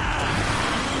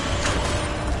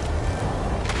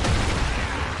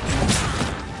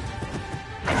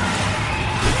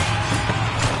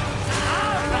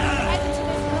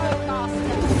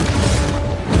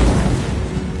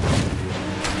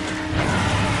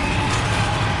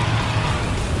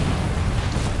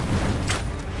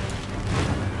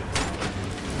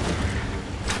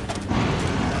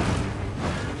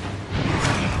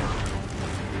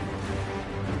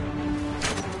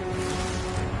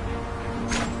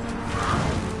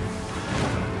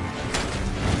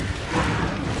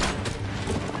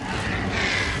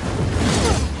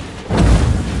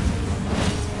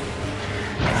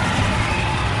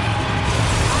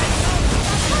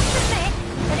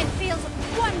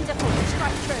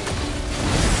 quite true.